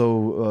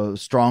 also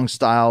strong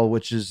style,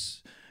 which is,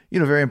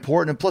 very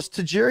important. And plus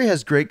Tajiri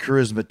has great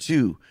charisma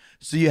too.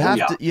 So you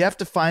have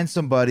to find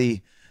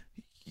somebody,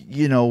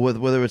 with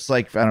whether it's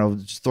like, I don't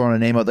know, just throwing a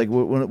name out, like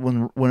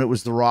when it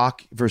was The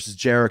Rock versus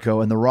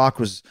Jericho, and The Rock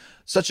was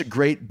such a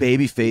great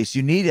baby face.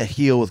 You need a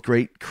heel with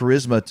great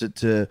charisma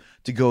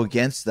to go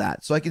against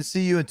that. So I can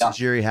see you and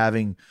Tajiri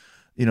having,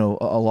 a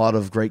lot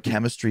of great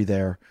chemistry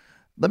there.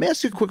 Let me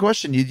ask you a quick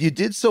question. You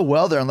did so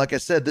well there, and like I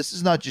said, this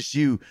is not just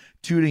you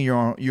tooting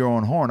your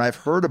own horn. I've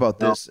heard about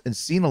this and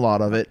seen a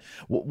lot of it.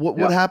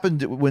 What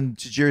happened when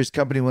Tajiri's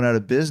company went out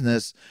of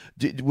business?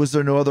 Was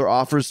there no other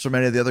offers from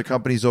any of the other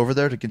companies over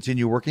there to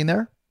continue working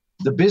there?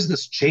 The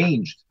business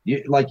changed.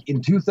 Like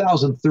in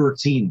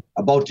 2013,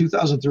 about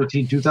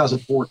 2013,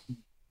 2014,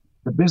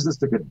 the business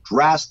took a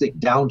drastic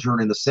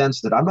downturn in the sense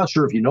that, I'm not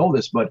sure if you know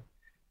this, but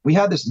we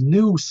had this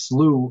new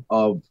slew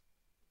of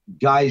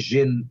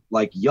gaijin,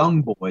 like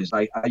young boys.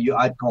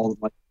 I'd call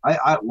them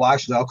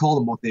I'll call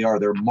them what they are.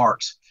 They're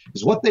marks.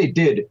 Because what they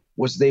did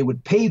was they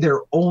would pay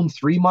their own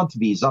 3-month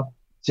visa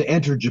to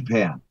enter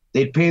Japan.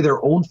 They'd pay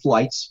their own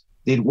flights.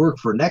 They'd work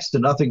for next to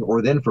nothing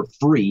or then for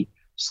free,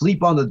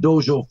 sleep on the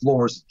dojo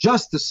floors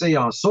just to say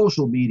on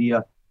social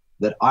media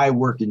that I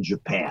work in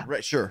Japan.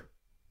 Right, sure.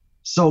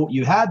 So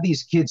you had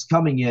these kids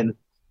coming in,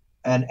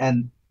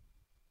 and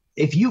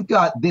if you've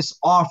got this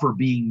offer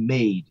being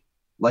made,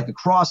 like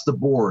across the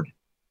board,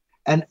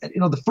 and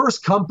the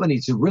first company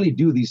to really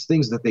do these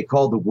things that they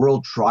called the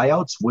world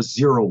tryouts was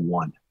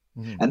 01.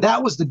 Mm-hmm. And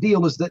that was the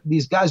deal, is that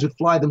these guys would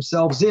fly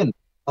themselves in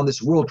on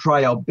this world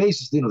tryout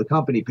basis. The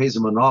company pays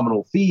them a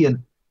nominal fee,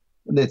 and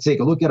And they take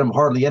a look at them.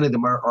 Hardly any of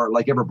them are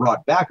like ever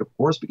brought back, of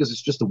course, because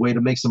it's just a way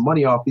to make some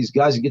money off these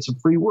guys and get some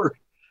free work.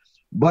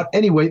 But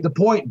anyway, the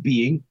point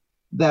being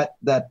that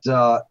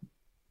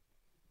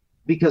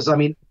because I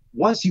mean,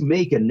 once you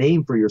make a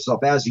name for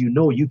yourself, as you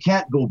know, you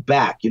can't go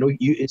back. You know,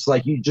 it's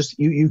like you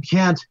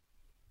can't.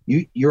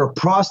 You're a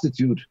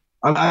prostitute.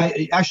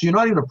 Actually, you're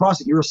not even a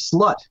prostitute. You're a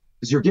slut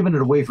because you're giving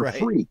it away for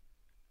free,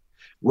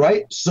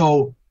 right?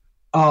 So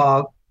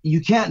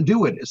you can't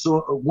do it.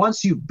 So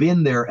once you've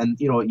been there, and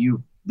you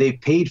know they've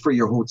paid for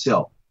your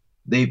hotel,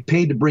 they've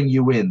paid to bring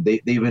you in,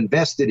 they've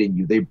invested in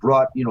you, they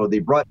brought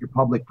your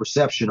public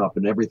perception up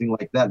and everything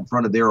like that in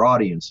front of their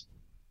audience.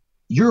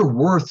 You're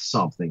worth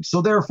something.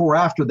 So therefore,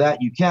 after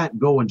that, you can't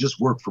go and just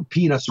work for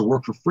peanuts or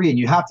work for free, and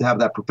you have to have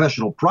that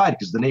professional pride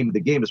because the name of the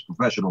game is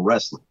professional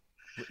wrestling.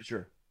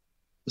 Sure.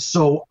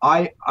 So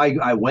I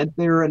went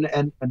there,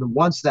 and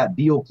once that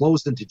deal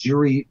closed in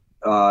Tajiri,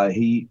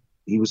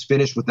 he was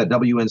finished with that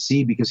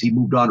WNC because he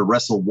moved on to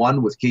Wrestle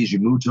One with Keiji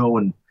Muto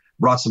and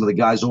brought some of the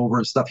guys over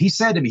and stuff. He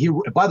said to me,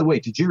 by the way,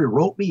 Tajiri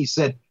wrote me, he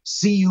said,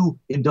 see you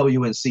in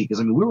WNC.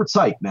 Because I mean, we were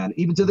tight, man.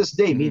 Even to this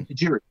day, me and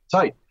Tajiri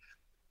tight.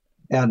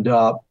 And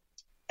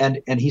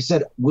he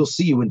said, we'll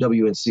see you in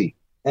WNC.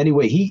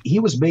 Anyway, he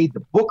was made the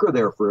booker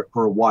there for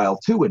a while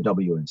too at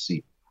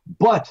WNC.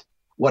 But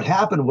what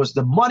happened was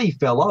the money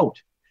fell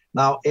out.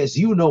 Now, as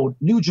you know,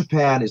 New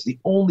Japan is the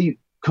only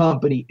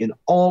company in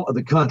all of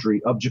the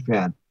country of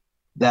Japan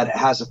that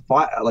has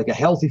a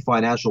healthy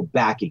financial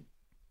backing.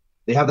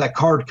 They have that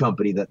card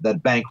company that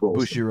bankrolls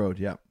Bushiroad,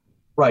 yeah.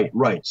 Right.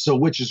 So,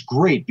 which is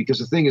great because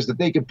the thing is that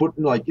they can put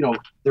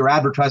their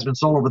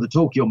advertisements all over the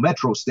Tokyo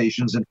metro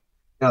stations, and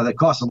that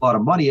costs a lot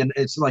of money, and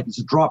it's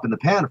a drop in the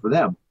pan for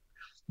them.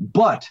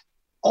 But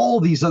all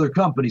these other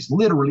companies,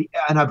 literally,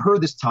 and I've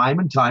heard this time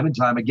and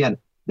time again,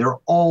 they're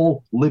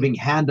all living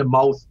hand to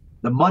mouth.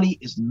 The money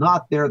is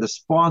not there. The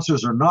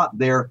sponsors are not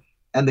there.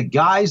 And the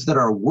guys that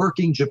are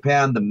working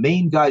Japan, the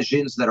main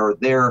gaijins that are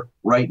there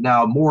right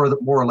now, more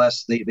or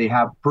less, they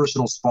have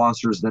personal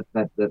sponsors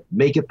that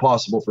make it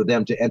possible for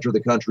them to enter the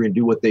country and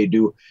do what they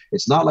do.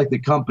 It's not like the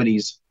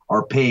companies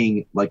are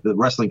paying, like the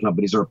wrestling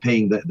companies are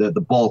paying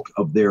the bulk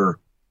of their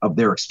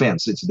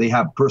expense. They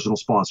have personal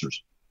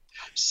sponsors.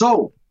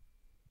 So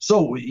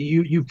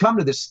you've come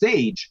to this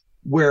stage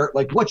where,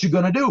 like, what you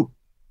gonna do?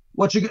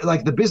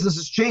 The business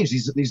has changed.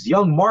 These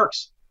young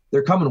marks,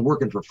 they're coming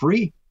working for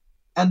free.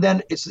 And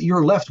then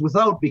you're left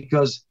without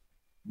because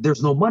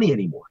there's no money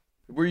anymore.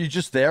 Were you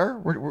just there?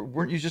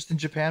 Weren't you just in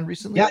Japan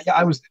recently? Yeah,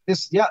 I was.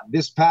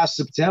 This past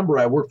September,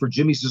 I worked for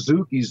Jimmy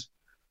Suzuki's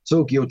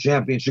Tokyo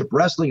Championship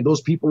Wrestling.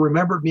 Those people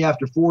remembered me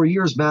after 4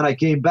 years. Man, I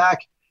came back,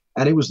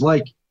 and it was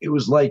like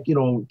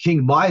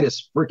King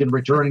Midas freaking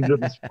returning to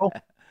the throne.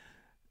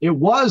 It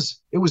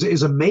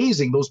was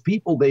amazing. Those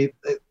people, the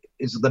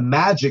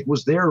magic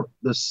was there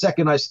the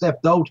second I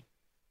stepped out.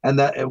 And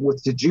that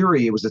with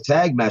Tajiri, it was a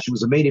tag match. It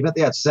was a main event.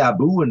 They had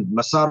Sabu and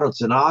Masato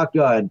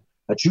Tanaka and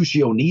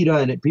Atsushi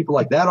Onita and people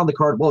like that on the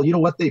card. Well, you know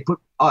what? They put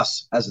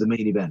us as the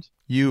main event.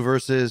 You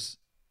versus?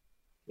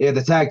 Yeah,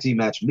 the tag team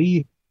match.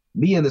 Me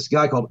and this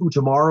guy called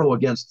Utamaro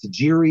against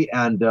Tajiri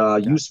and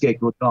Yusuke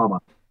Kotama.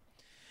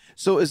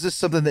 So is this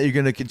something that you're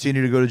going to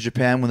continue to go to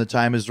Japan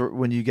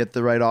when you get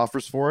the right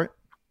offers for it?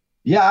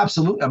 Yeah,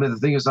 absolutely. I mean, the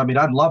thing is,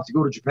 I'd love to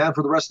go to Japan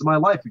for the rest of my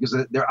life because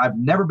I've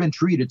never been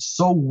treated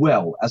so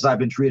well as I've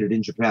been treated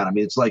in Japan. I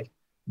mean, it's like,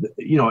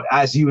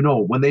 as you know,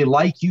 when they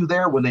like you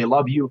there, when they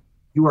love you,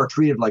 you are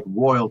treated like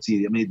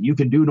royalty. I mean, you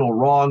can do no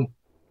wrong.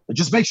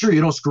 Just make sure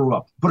you don't screw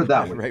up. Put it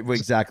that way. Right,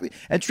 exactly.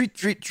 And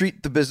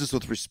treat the business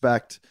with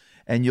respect,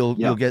 and you'll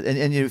get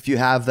and if you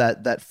have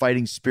that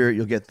fighting spirit,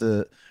 you'll get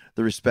the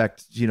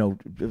respect,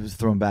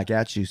 thrown back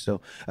at you. So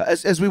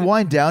as we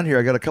wind down here,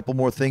 I got a couple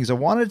more things. I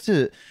wanted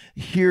to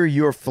hear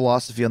your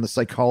philosophy on the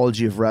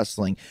psychology of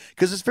wrestling,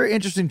 because it's very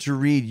interesting to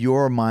read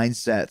your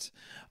mindset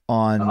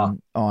on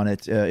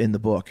it in the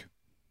book.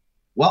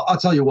 Well, I'll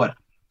tell you what,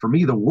 for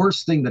me, the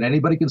worst thing that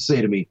anybody can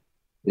say to me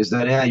is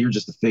that, you're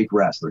just a fake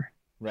wrestler.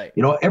 Right.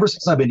 Ever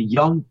since I've been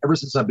young, ever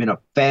since I've been a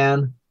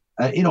fan,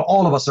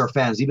 all of us are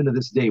fans, even to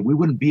this day. We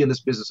wouldn't be in this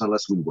business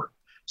unless we were.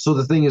 So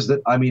the thing is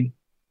that,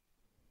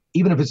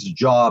 even if it's a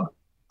job,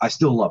 I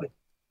still love it.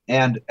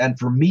 And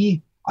for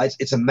me,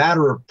 it's a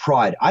matter of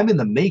pride. I'm in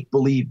the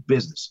make-believe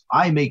business.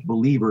 I make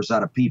believers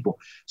out of people.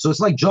 So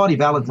it's like Johnny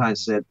Valentine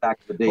said back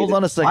in the day. Hold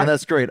on a second.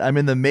 That's great. I'm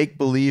in the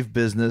make-believe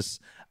business.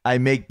 I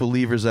make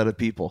believers out of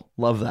people.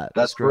 Love that.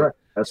 That's correct.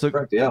 That's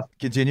correct, yeah.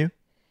 Continue.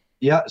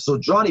 Yeah, so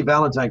Johnny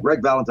Valentine,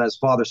 Greg Valentine's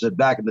father, said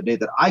back in the day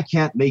that I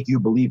can't make you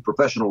believe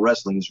professional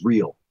wrestling is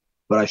real,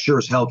 but I sure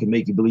as hell can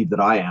make you believe that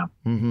I am.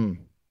 Mm-hmm.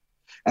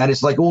 And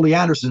it's like Ole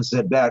Anderson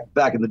said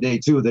back in the day,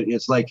 too, that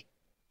it's like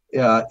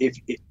if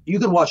you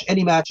can watch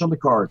any match on the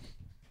card,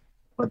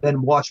 but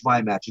then watch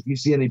my match. If you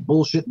see any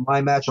bullshit in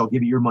my match, I'll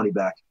give you your money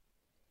back.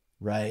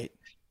 Right.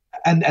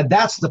 And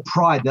that's the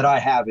pride that I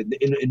have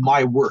in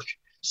my work.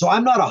 So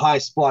I'm not a high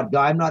spot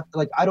guy. I'm not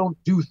I don't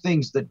do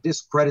things that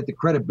discredit the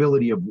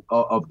credibility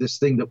of this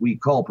thing that we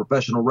call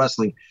professional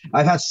wrestling.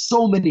 I've had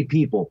so many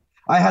people.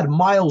 I had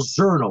Miles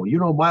Zerno.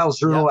 Miles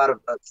Zerno out of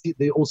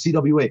the old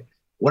CWA.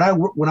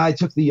 when I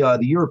took the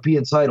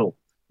European title,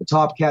 the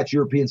top catch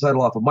European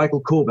title off of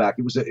Michael Kovac,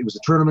 it was a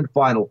tournament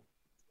final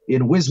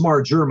in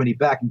Wismar, Germany,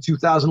 back in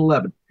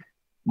 2011.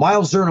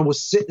 Miles Zerna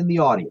was sitting in the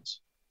audience,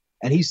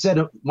 and he said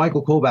to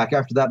Michael Kovac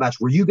after that match,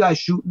 "Were you guys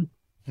shooting?"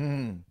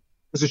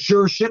 Because it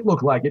sure as shit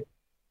looked like it.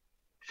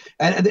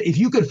 And if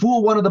you could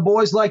fool one of the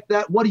boys like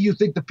that, what do you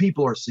think the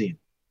people are seeing?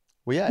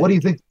 Well, yeah. What do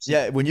you think?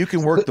 Yeah, when you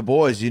can work the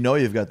boys, you know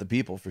you've got the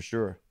people for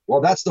sure.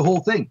 Well, that's the whole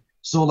thing.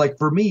 So, like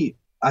for me,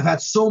 I've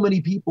had so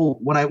many people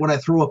when I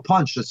throw a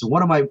punch. That's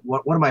one of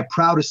my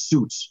proudest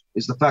suits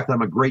is the fact that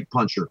I'm a great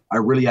puncher. I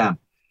really am.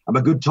 I'm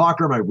a good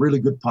talker. I'm a really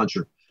good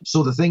puncher.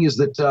 So the thing is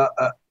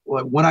that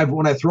when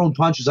I've thrown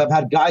punches, I've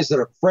had guys that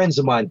are friends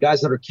of mine,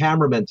 guys that are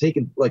cameramen,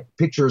 taking like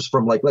pictures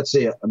from like let's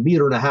say a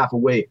meter and a half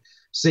away,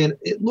 saying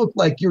it looked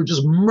like you're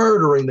just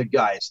murdering the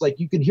guy. It's like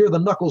you can hear the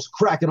knuckles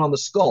cracking on the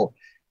skull.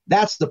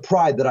 That's the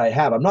pride that I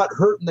have. I'm not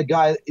hurting the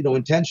guy,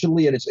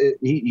 intentionally, and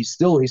he's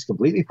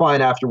completely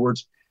fine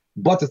afterwards.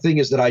 But the thing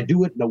is that I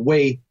do it in a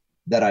way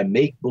that I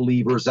make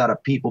believers out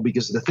of people,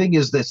 because the thing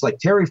is this, like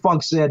Terry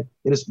Funk said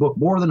in his book,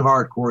 More Than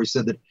Hardcore, he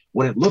said that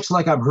when it looks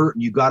like I'm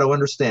hurting, you got to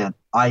understand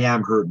I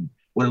am hurting.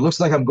 When it looks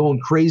like I'm going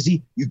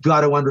crazy, you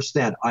got to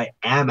understand I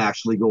am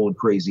actually going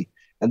crazy.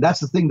 And that's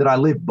the thing that I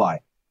live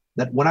by,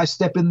 that when I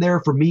step in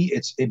there, for me,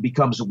 it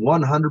becomes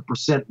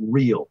 100%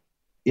 real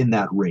in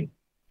that ring.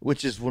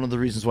 Which is one of the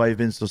reasons why you've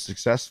been so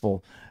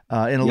successful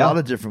in a lot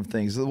of different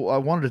things. I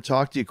wanted to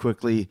talk to you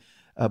quickly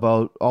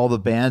about all the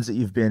bands that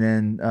you've been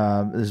in.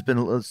 There's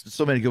been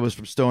so many good ones,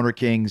 from Stoner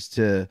Kings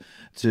to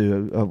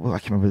I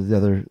can't remember the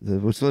other.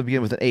 What's the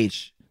begin with an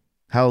H?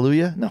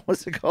 Hallelujah? No,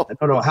 what's it called?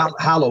 No,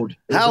 Hallowed.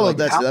 Hallowed.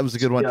 That was a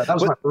good one. Yeah, that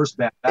was my first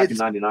band back in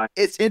 '99.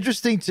 It's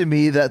interesting to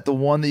me that the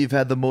one that you've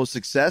had the most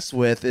success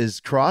with is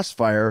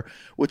Crossfire,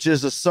 which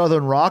is a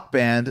southern rock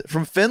band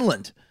from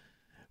Finland.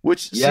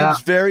 Which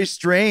seems very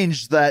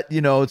strange that,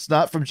 it's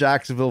not from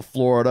Jacksonville,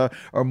 Florida,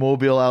 or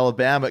Mobile,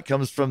 Alabama. It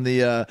comes from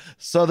the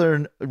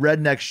southern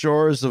redneck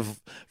shores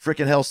of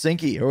frickin'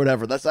 Helsinki or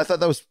whatever. I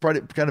thought that was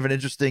kind of an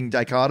interesting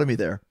dichotomy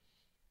there.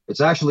 It's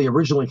actually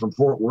originally from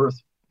Fort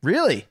Worth.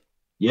 Really?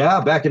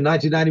 Yeah, back in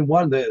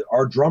 1991,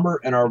 our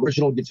drummer and our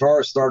original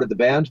guitarist started the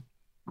band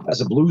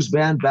as a blues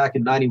band back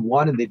in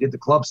 '91, and they did the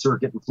club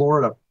circuit in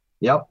Florida.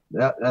 Yep,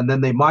 and then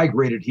they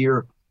migrated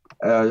here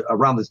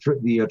around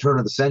the turn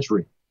of the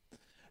century.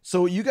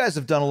 So you guys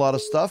have done a lot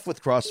of stuff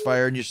with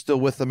Crossfire, and you're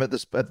still with them at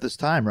this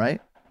time, right?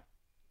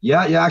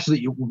 Yeah.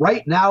 Actually,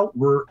 right now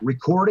we're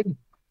recording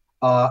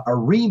a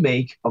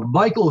remake of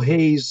Michael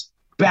Hayes'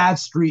 Bad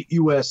Street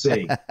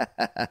USA.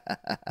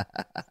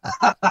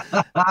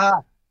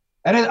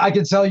 And I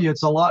can tell you,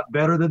 it's a lot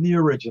better than the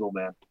original,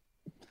 man.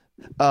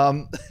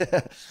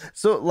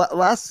 So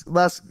last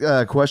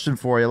question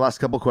for you, last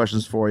couple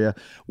questions for you.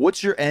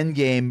 What's your end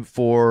game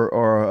for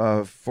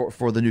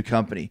the new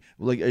company?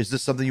 Like, is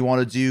this something you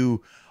want to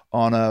do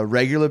on a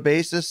regular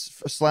basis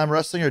for Slam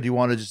Wrestling, or do you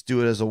want to just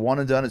do it as a one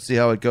and done and see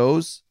how it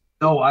goes?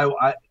 No,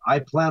 I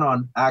plan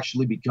on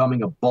actually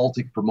becoming a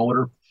Baltic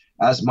promoter.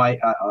 As my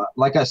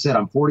like I said,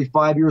 I'm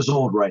 45 years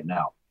old right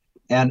now,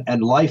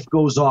 and life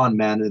goes on,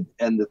 man.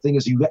 And the thing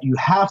is, you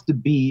have to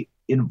be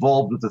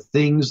involved with the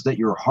things that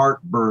your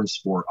heart burns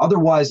for.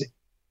 Otherwise,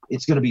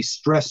 it's going to be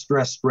stress.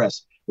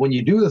 When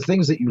you do the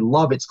things that you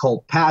love, it's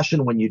called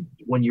passion.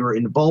 When you're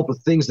involved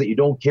with things that you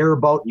don't care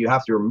about, and you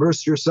have to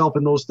immerse yourself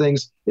in those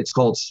things, it's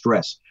called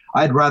stress.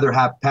 I'd rather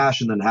have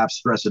passion than have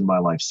stress in my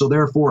life. So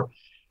therefore,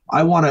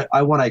 I want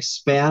to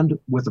expand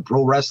with the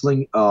pro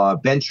wrestling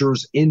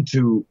ventures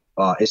into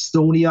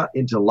Estonia,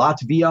 into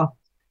Latvia,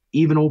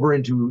 even over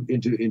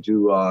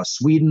into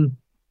Sweden,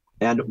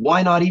 and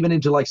why not even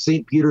into like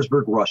St.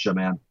 Petersburg, Russia,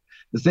 man.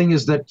 The thing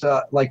is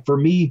that like for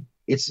me,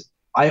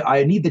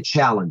 I need the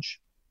challenge.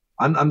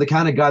 I'm the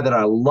kind of guy that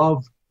I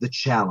love the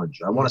challenge.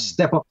 I want to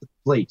step up to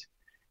the plate,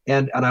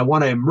 and I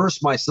want to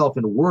immerse myself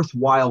in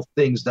worthwhile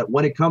things, that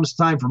when it comes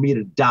time for me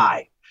to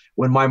die,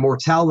 when my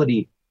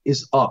mortality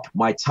is up,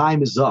 my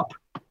time is up,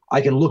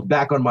 I can look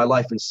back on my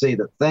life and say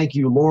that, thank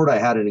you, Lord, I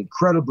had an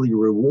incredibly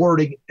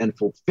rewarding and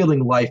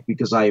fulfilling life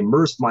because I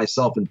immersed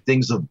myself in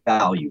things of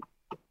value.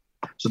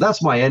 So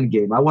that's my end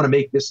game. I want to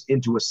make this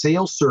into a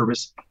sales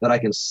service that I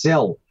can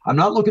sell. I'm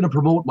not looking to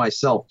promote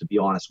myself, to be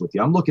honest with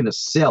you. I'm looking to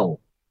sell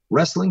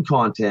wrestling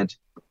content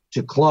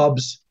to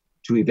clubs,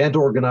 to event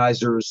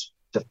organizers,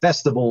 to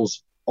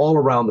festivals all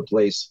around the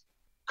place,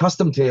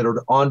 custom tailored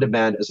on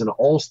demand as an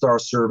all-star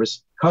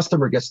service.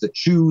 Customer gets to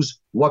choose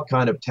what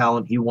kind of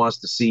talent he wants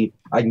to see.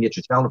 I can get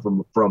your talent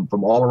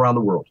from all around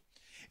the world.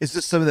 Is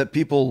this something that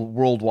people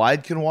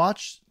worldwide can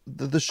watch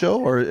the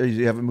show, or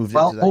you haven't moved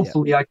into that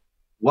hopefully yet?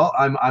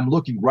 I'm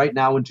looking right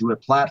now into a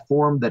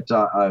platform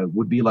that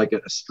would be like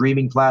a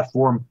streaming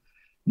platform.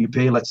 You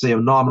pay, let's say, a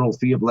nominal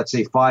fee of, let's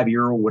say,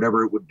 €5,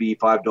 whatever it would be,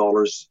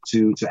 $5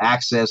 to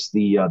access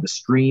the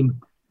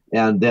stream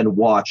and then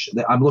watch.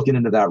 I'm looking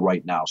into that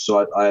right now.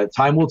 So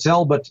time will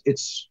tell, but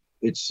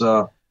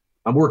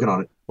I'm working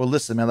on it. Well,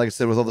 listen, man, like I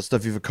said, with all the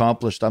stuff you've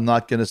accomplished, I'm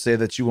not going to say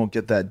that you won't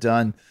get that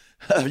done.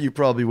 You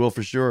probably will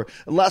for sure.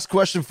 Last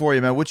question for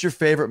you, man. What's your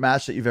favorite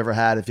match that you've ever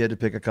had, if you had to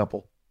pick a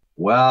couple?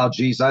 Well,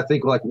 geez, I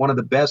think like one of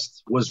the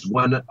best was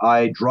when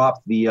I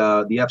dropped the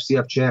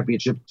FCF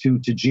championship to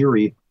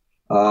Tajiri,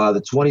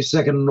 the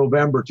 22nd of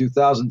November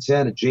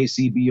 2010 at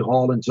JCB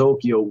Hall in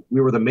Tokyo.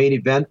 We were the main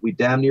event. We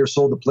damn near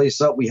sold the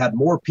place out. We had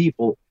more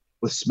people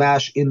with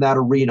Smash in that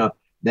arena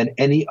than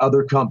any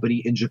other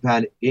company in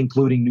Japan,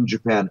 including New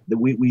Japan.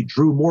 We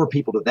drew more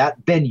people to that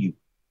venue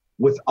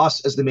with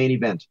us as the main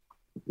event,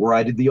 where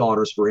I did the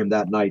honors for him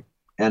that night.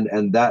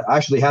 And that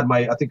actually had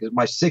I think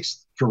my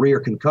 6th career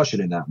concussion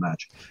in that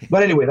match.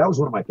 But anyway, that was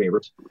one of my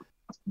favorites.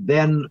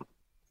 Then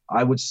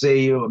I would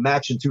say a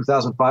match in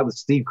 2005 with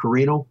Steve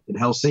Corino in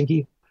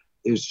Helsinki.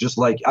 It was just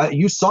like,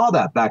 you saw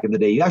that back in the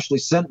day. You actually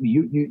sent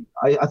me,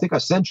 I think I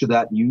sent you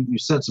that. You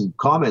sent some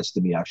comments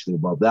to me actually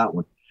about that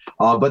one.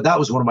 But that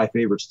was one of my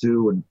favorites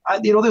too.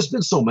 And there's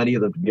been so many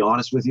of them, to be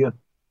honest with you.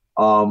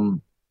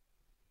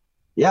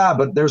 Yeah,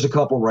 but there's a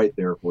couple right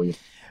there for you.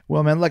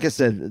 Well, man, like I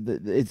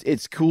said,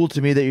 it's cool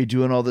to me that you're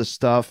doing all this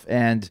stuff,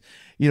 and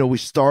we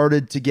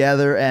started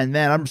together, and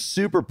man, I'm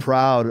super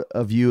proud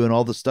of you and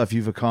all the stuff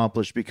you've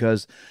accomplished,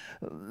 because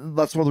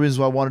that's one of the reasons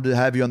why I wanted to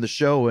have you on the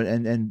show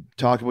and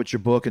talk about your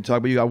book and talk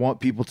about you. I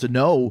want people to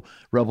know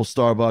Rebel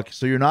Starbuck,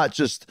 so you're not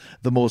just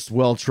the most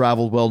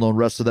well-traveled, well-known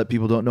wrestler that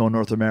people don't know in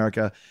North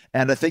America.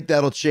 And I think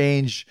that'll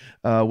change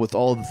with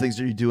all of the things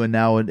that you're doing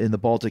now in the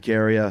Baltic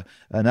area.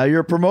 Now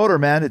you're a promoter,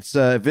 man. It's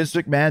Vince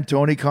McMahon,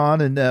 Tony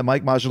Khan, and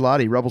Mike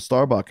Mazzolati, Rebel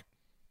Starbuck.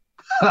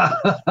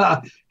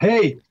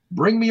 Hey,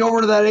 bring me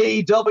over to that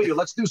AEW.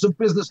 Let's do some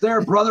business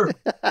there, brother.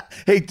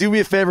 Hey, do me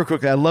a favor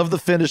quickly. I love the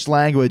Finnish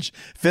language.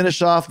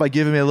 Finish off by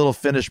giving me a little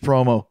Finnish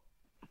promo.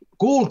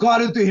 Kuulkaa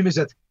nyt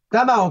ihmiset.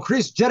 Tämä on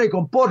Chris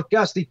Jerichon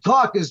podcasti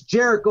Talk is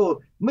Jericho.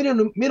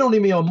 Minun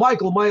nimi on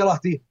Michael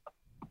Mailahti,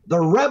 The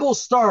Rebel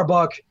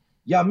Starbuck,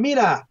 ja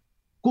minä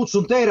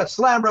kutsun teidät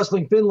Slam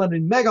Wrestling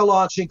Finlandin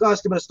megalaunchiin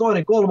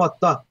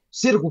 22.3.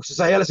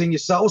 Sirkuksessa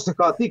Helsingissä.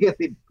 Ostakaa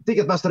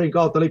Ticketmasterin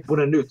kautta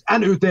lippunen nyt.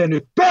 NYT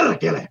nyt,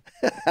 perkele!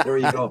 There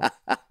you go.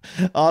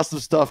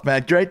 Awesome stuff,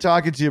 man. Great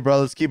talking to you,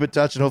 brother. Let's keep in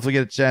touch and hopefully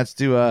get a chance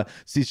to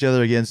see each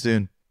other again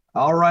soon.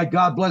 All right.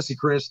 God bless you,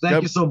 Chris.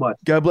 Thank you so much.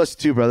 God bless you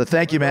too, brother.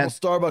 Thank you, man.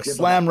 Starbucks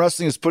Slam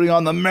Wrestling is putting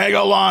on the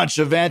mega launch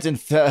event in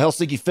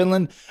Helsinki,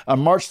 Finland on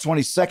March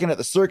 22nd at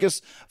the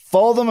Circus.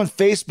 Follow them on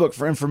Facebook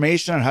for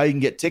information on how you can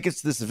get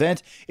tickets to this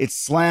event. It's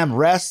Slam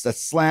Rest. That's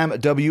Slam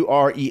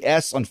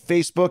WRES on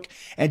Facebook.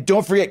 And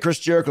don't forget Chris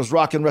Jericho's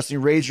Rockin'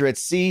 Wrestling Rager at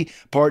Sea,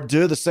 Part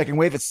 2, the second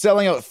wave. It's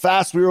selling out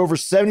fast. We were over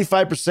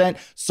 75%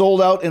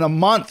 sold out in a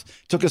month.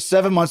 Took us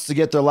 7 months to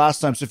get there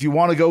last time. So if you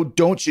want to go,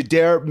 don't you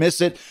dare miss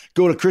it.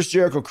 Go to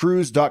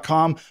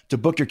ChrisJerichoCruise.com to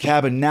book your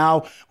cabin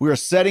now. We are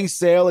setting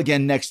sail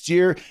again next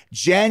year,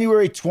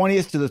 January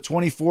 20th to the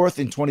 24th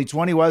in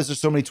 2020. Why is there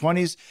so many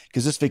 20s?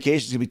 Because this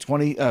vacation is going to be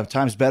 20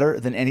 times better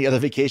than any other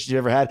vacation you've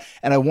ever had.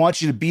 And I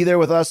want you to be there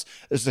with us.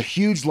 There's a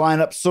huge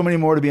lineup, so many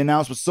more to be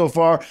announced. But so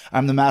far,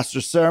 I'm the master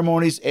of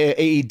ceremonies.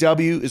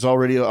 AEW is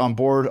already on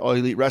board, All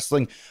Elite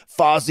Wrestling.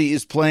 Fozzy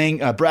is playing.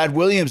 Brad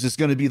Williams is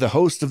going to be the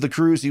host of the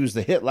cruise. He was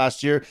the hit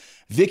last year.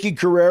 Vicky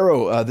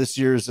Guerrero, this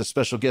year's a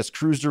special guest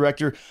cruise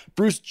director.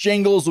 Bruce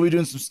Jingles will be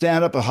doing some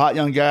stand-up, a hot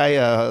young guy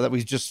that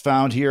we just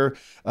found here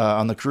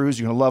on the cruise.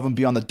 You're going to love him.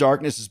 Beyond the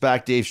Darkness is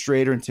back. Dave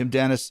Schrader and Tim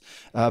Dennis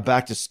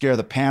back to scare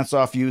the pants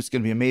off you. It's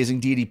going to be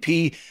amazing.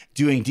 DDP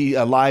doing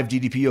live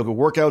DDP yoga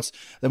workouts.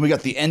 Then we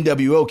got the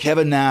NWO,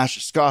 Kevin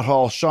Nash, Scott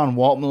Hall, Sean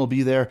Waltman will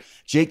be there.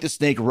 Jake the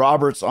Snake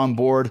Roberts on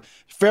board.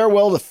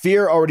 Farewell to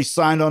Fear already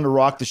signed on to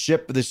rock the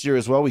ship this year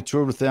as well. We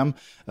toured with them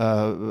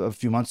a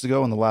few months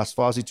ago on the last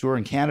Fozzy tour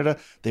in Canada.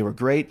 They were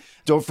great.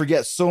 Don't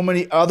forget so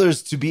many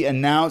others to be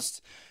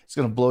announced. It's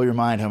going to blow your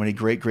mind how many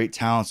great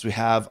talents we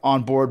have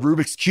on board.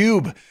 Rubik's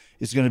Cube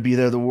is going to be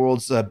there, the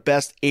world's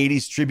best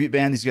 80s tribute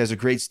band. These guys are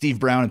great. Steve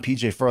Brown and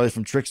PJ Farley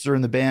from Trickster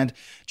in the band.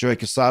 Joey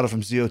Casado from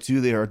ZO2.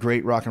 They are a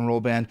great rock and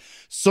roll band.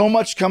 So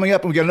much coming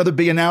up. And we got another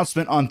big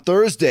announcement on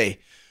Thursday.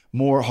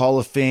 More Hall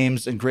of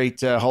Fames and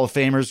great Hall of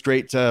Famers,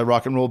 great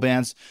rock and roll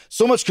bands.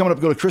 So much coming up.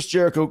 Go to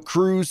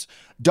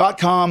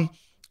ChrisJerichoCruise.com.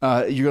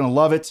 You're going to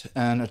love it.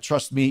 And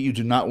trust me, you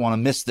do not want to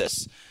miss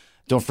this.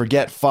 Don't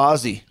forget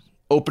Fozzy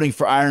opening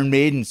for Iron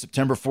Maiden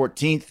September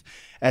 14th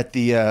at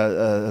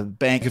the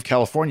Bank of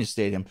California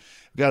Stadium.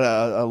 We've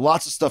got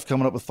lots of stuff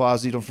coming up with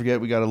Fozzy. Don't forget,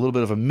 we got a little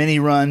bit of a mini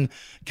run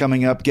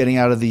coming up, getting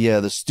out of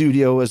the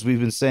studio, as we've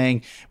been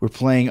saying. We're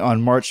playing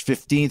on May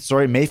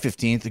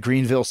 15th,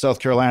 Greenville, South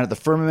Carolina at the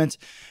Firmament.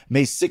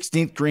 May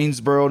 16th,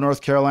 Greensboro,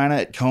 North Carolina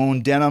at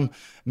Cone Denham.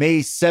 May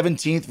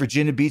 17th,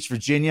 Virginia Beach,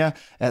 Virginia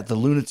at the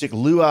Lunatic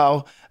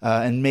Luau.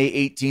 And May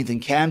 18th in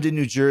Camden,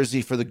 New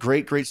Jersey for the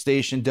great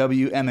station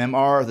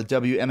WMMR, the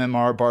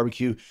WMMR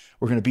barbecue.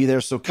 We're going to be there.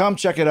 So come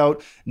check it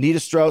out. Nita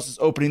Strauss is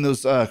opening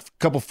those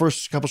couple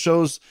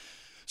shows.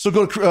 So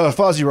go to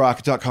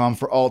FozzyRock.com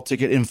for all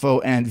ticket info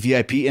and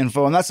VIP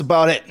info. And that's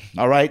about it.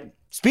 All right.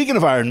 Speaking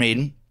of Iron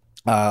Maiden,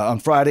 on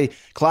Friday,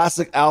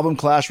 Classic Album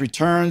Clash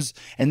returns.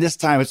 And this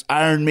time it's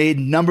Iron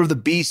Maiden, Number of the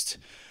Beast,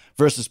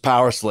 versus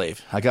Power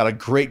Slave. I got a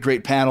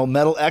great panel.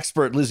 Metal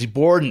expert Lizzie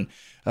Borden,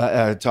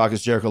 Talk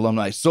is Jericho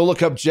alumni. Solo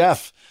Cup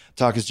Jeff,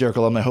 Talk is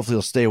Jericho alumni. Hopefully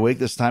he'll stay awake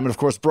this time. And of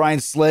course, Brian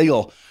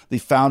Slagle, the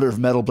founder of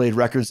Metal Blade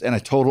Records and a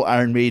total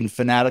Iron Maiden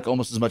fanatic,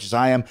 almost as much as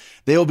I am.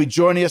 They will be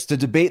joining us to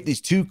debate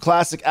these two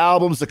classic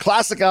albums. The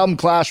classic album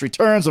clash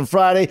returns on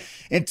Friday.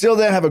 Until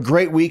then, have a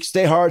great week.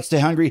 Stay hard, stay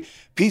hungry.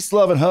 Peace,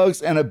 love, and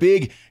hugs, and a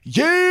big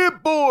yeah,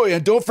 boy.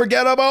 And don't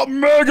forget about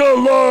Mega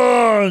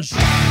Launch.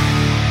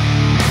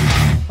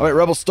 All right,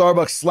 Rebel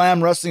Starbucks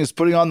Slam Wrestling is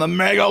putting on the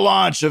Mega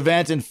Launch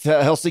event in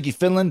Helsinki,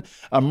 Finland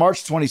on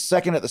March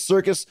 22nd at the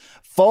Circus.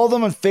 Follow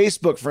them on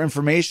Facebook for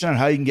information on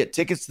how you can get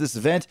tickets to this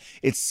event.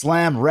 It's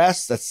Slam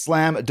Rest. That's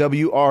Slam,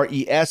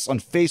 W-R-E-S on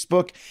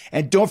Facebook.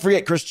 And don't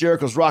forget Chris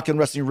Jericho's Rockin'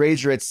 Wrestling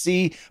Rager at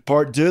Sea,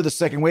 Part 2, the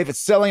second wave. It's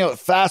selling out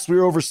fast. We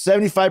were over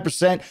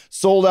 75%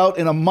 sold out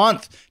in a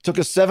month. Took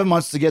us 7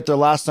 months to get there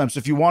last time. So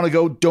if you want to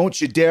go,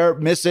 don't you dare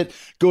miss it.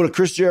 Go to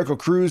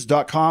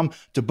ChrisJerichoCruise.com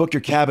to book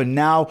your cabin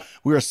now.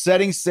 We are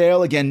setting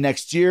sail again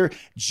next year,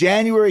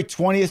 January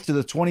 20th to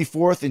the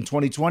 24th in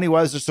 2020.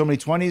 Why is there so many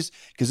 20s?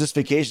 Because this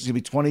vacation is going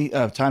to be 20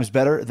 times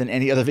better than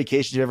any other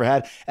vacation you've ever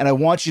had. And I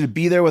want you to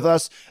be there with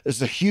us.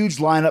 There's a huge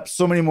lineup,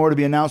 so many more to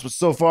be announced. But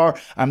so far,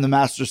 I'm the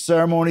master of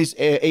ceremonies.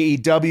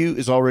 AEW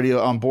is already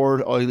on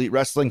board, All Elite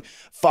Wrestling.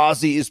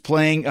 Fozzy is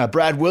playing.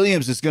 Brad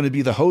Williams is going to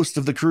be the host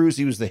of the cruise.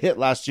 He was the hit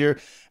last year.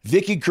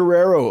 Vicky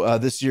Guerrero,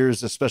 this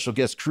year's a special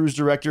guest cruise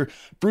director.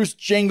 Bruce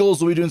Jingles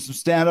will be doing some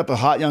stand-up, a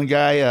hot young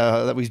guy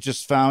that we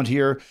just found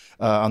here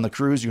on the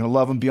cruise. You're going to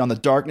love him. Beyond the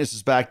Darkness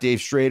is back. Dave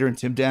Schrader and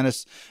Tim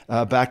Dennis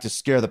back to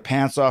scare the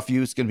pants off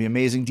you. It's going to be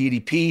amazing.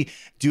 DDP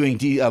doing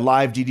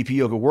live DDP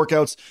yoga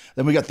workouts.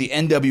 Then we got the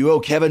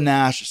NWO, Kevin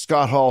Nash,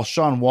 Scott Hall,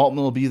 Sean Waltman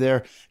will be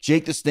there.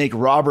 Jake the Snake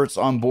Roberts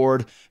on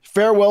board.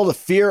 Farewell to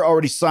Fear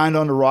already signed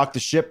on to rock the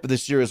ship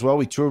this year as well.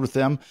 We toured with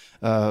them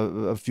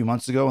a few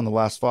months ago on the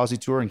last Fozzy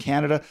tour in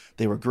Canada.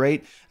 They were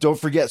great. Don't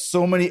forget,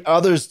 so many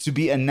others to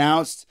be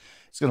announced.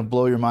 It's going to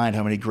blow your mind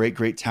how many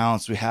great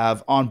talents we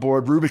have on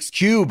board. Rubik's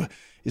Cube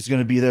is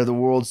going to be there, the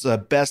world's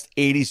best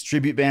 80s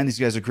tribute band. These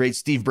guys are great.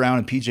 Steve Brown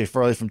and PJ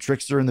Farley from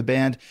Trickster in the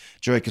band.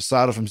 Joey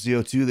Casado from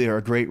ZO2. They are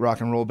a great rock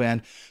and roll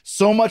band.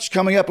 So much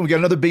coming up. And we got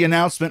another big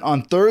announcement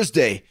on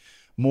Thursday.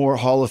 More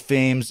Hall of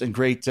Fames and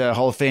great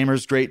Hall of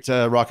Famers, great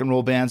rock and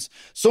roll bands.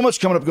 So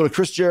much coming up. Go to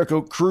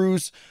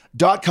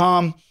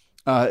ChrisJerichoCruise.com.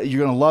 You're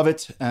going to love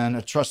it.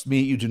 And trust me,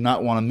 you do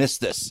not want to miss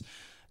this.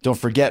 Don't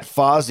forget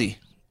Fozzy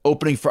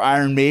opening for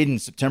Iron Maiden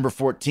September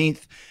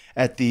 14th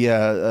at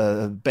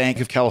the Bank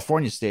of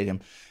California Stadium.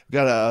 We've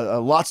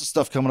got lots of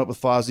stuff coming up with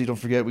Fozzy. Don't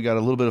forget, we got a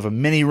little bit of a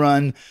mini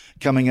run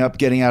coming up,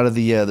 getting out of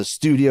the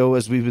studio,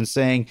 as we've been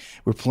saying.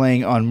 We're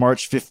playing on May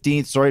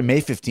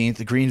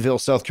 15th, Greenville,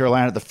 South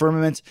Carolina at the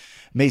Firmament.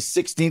 May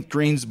 16th,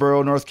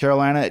 Greensboro, North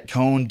Carolina at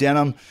Cone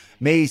Denham.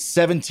 May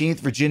 17th,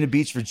 Virginia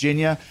Beach,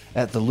 Virginia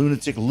at the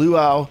Lunatic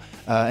Luau.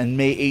 And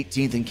May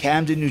 18th in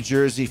Camden, New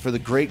Jersey for the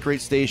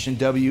great station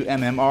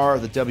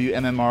WMMR, the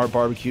WMMR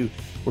Barbecue.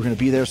 We're going to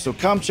be there, so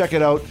come check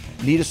it out.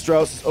 Nita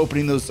Strauss is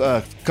opening those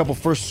couple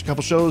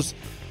shows.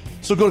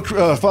 So go to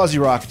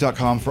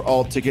FozzyRock.com for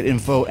all ticket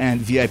info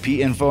and VIP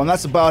info, and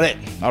that's about it.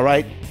 All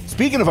right.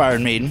 Speaking of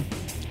Iron Maiden,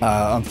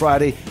 on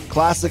Friday,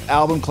 classic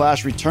album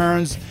clash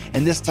returns,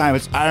 and this time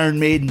it's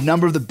Iron Maiden,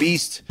 Number of the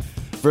Beast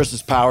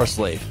versus Power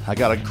Slave. I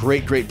got a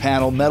great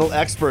panel. Metal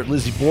expert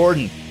Lizzie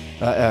Borden,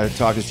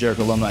 Talk is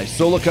Jericho alumni.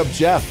 Solo Cup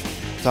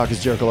Jeff, Talk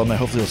is Jericho alumni.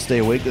 Hopefully he'll stay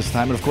awake this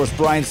time. And of course,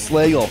 Brian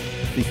Slagle,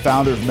 the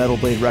founder of Metal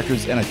Blade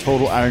Records and a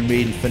total Iron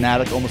Maiden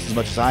fanatic, almost as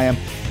much as I am.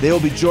 They will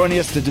be joining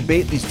us to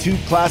debate these two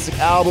classic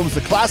albums. The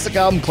classic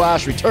album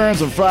clash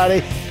returns on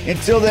Friday.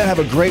 Until then, have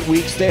a great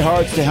week. Stay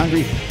hard, stay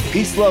hungry.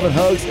 Peace, love, and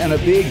hugs, and a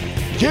big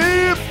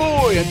yeah,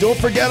 boy. And don't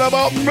forget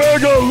about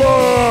Mega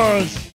Launch.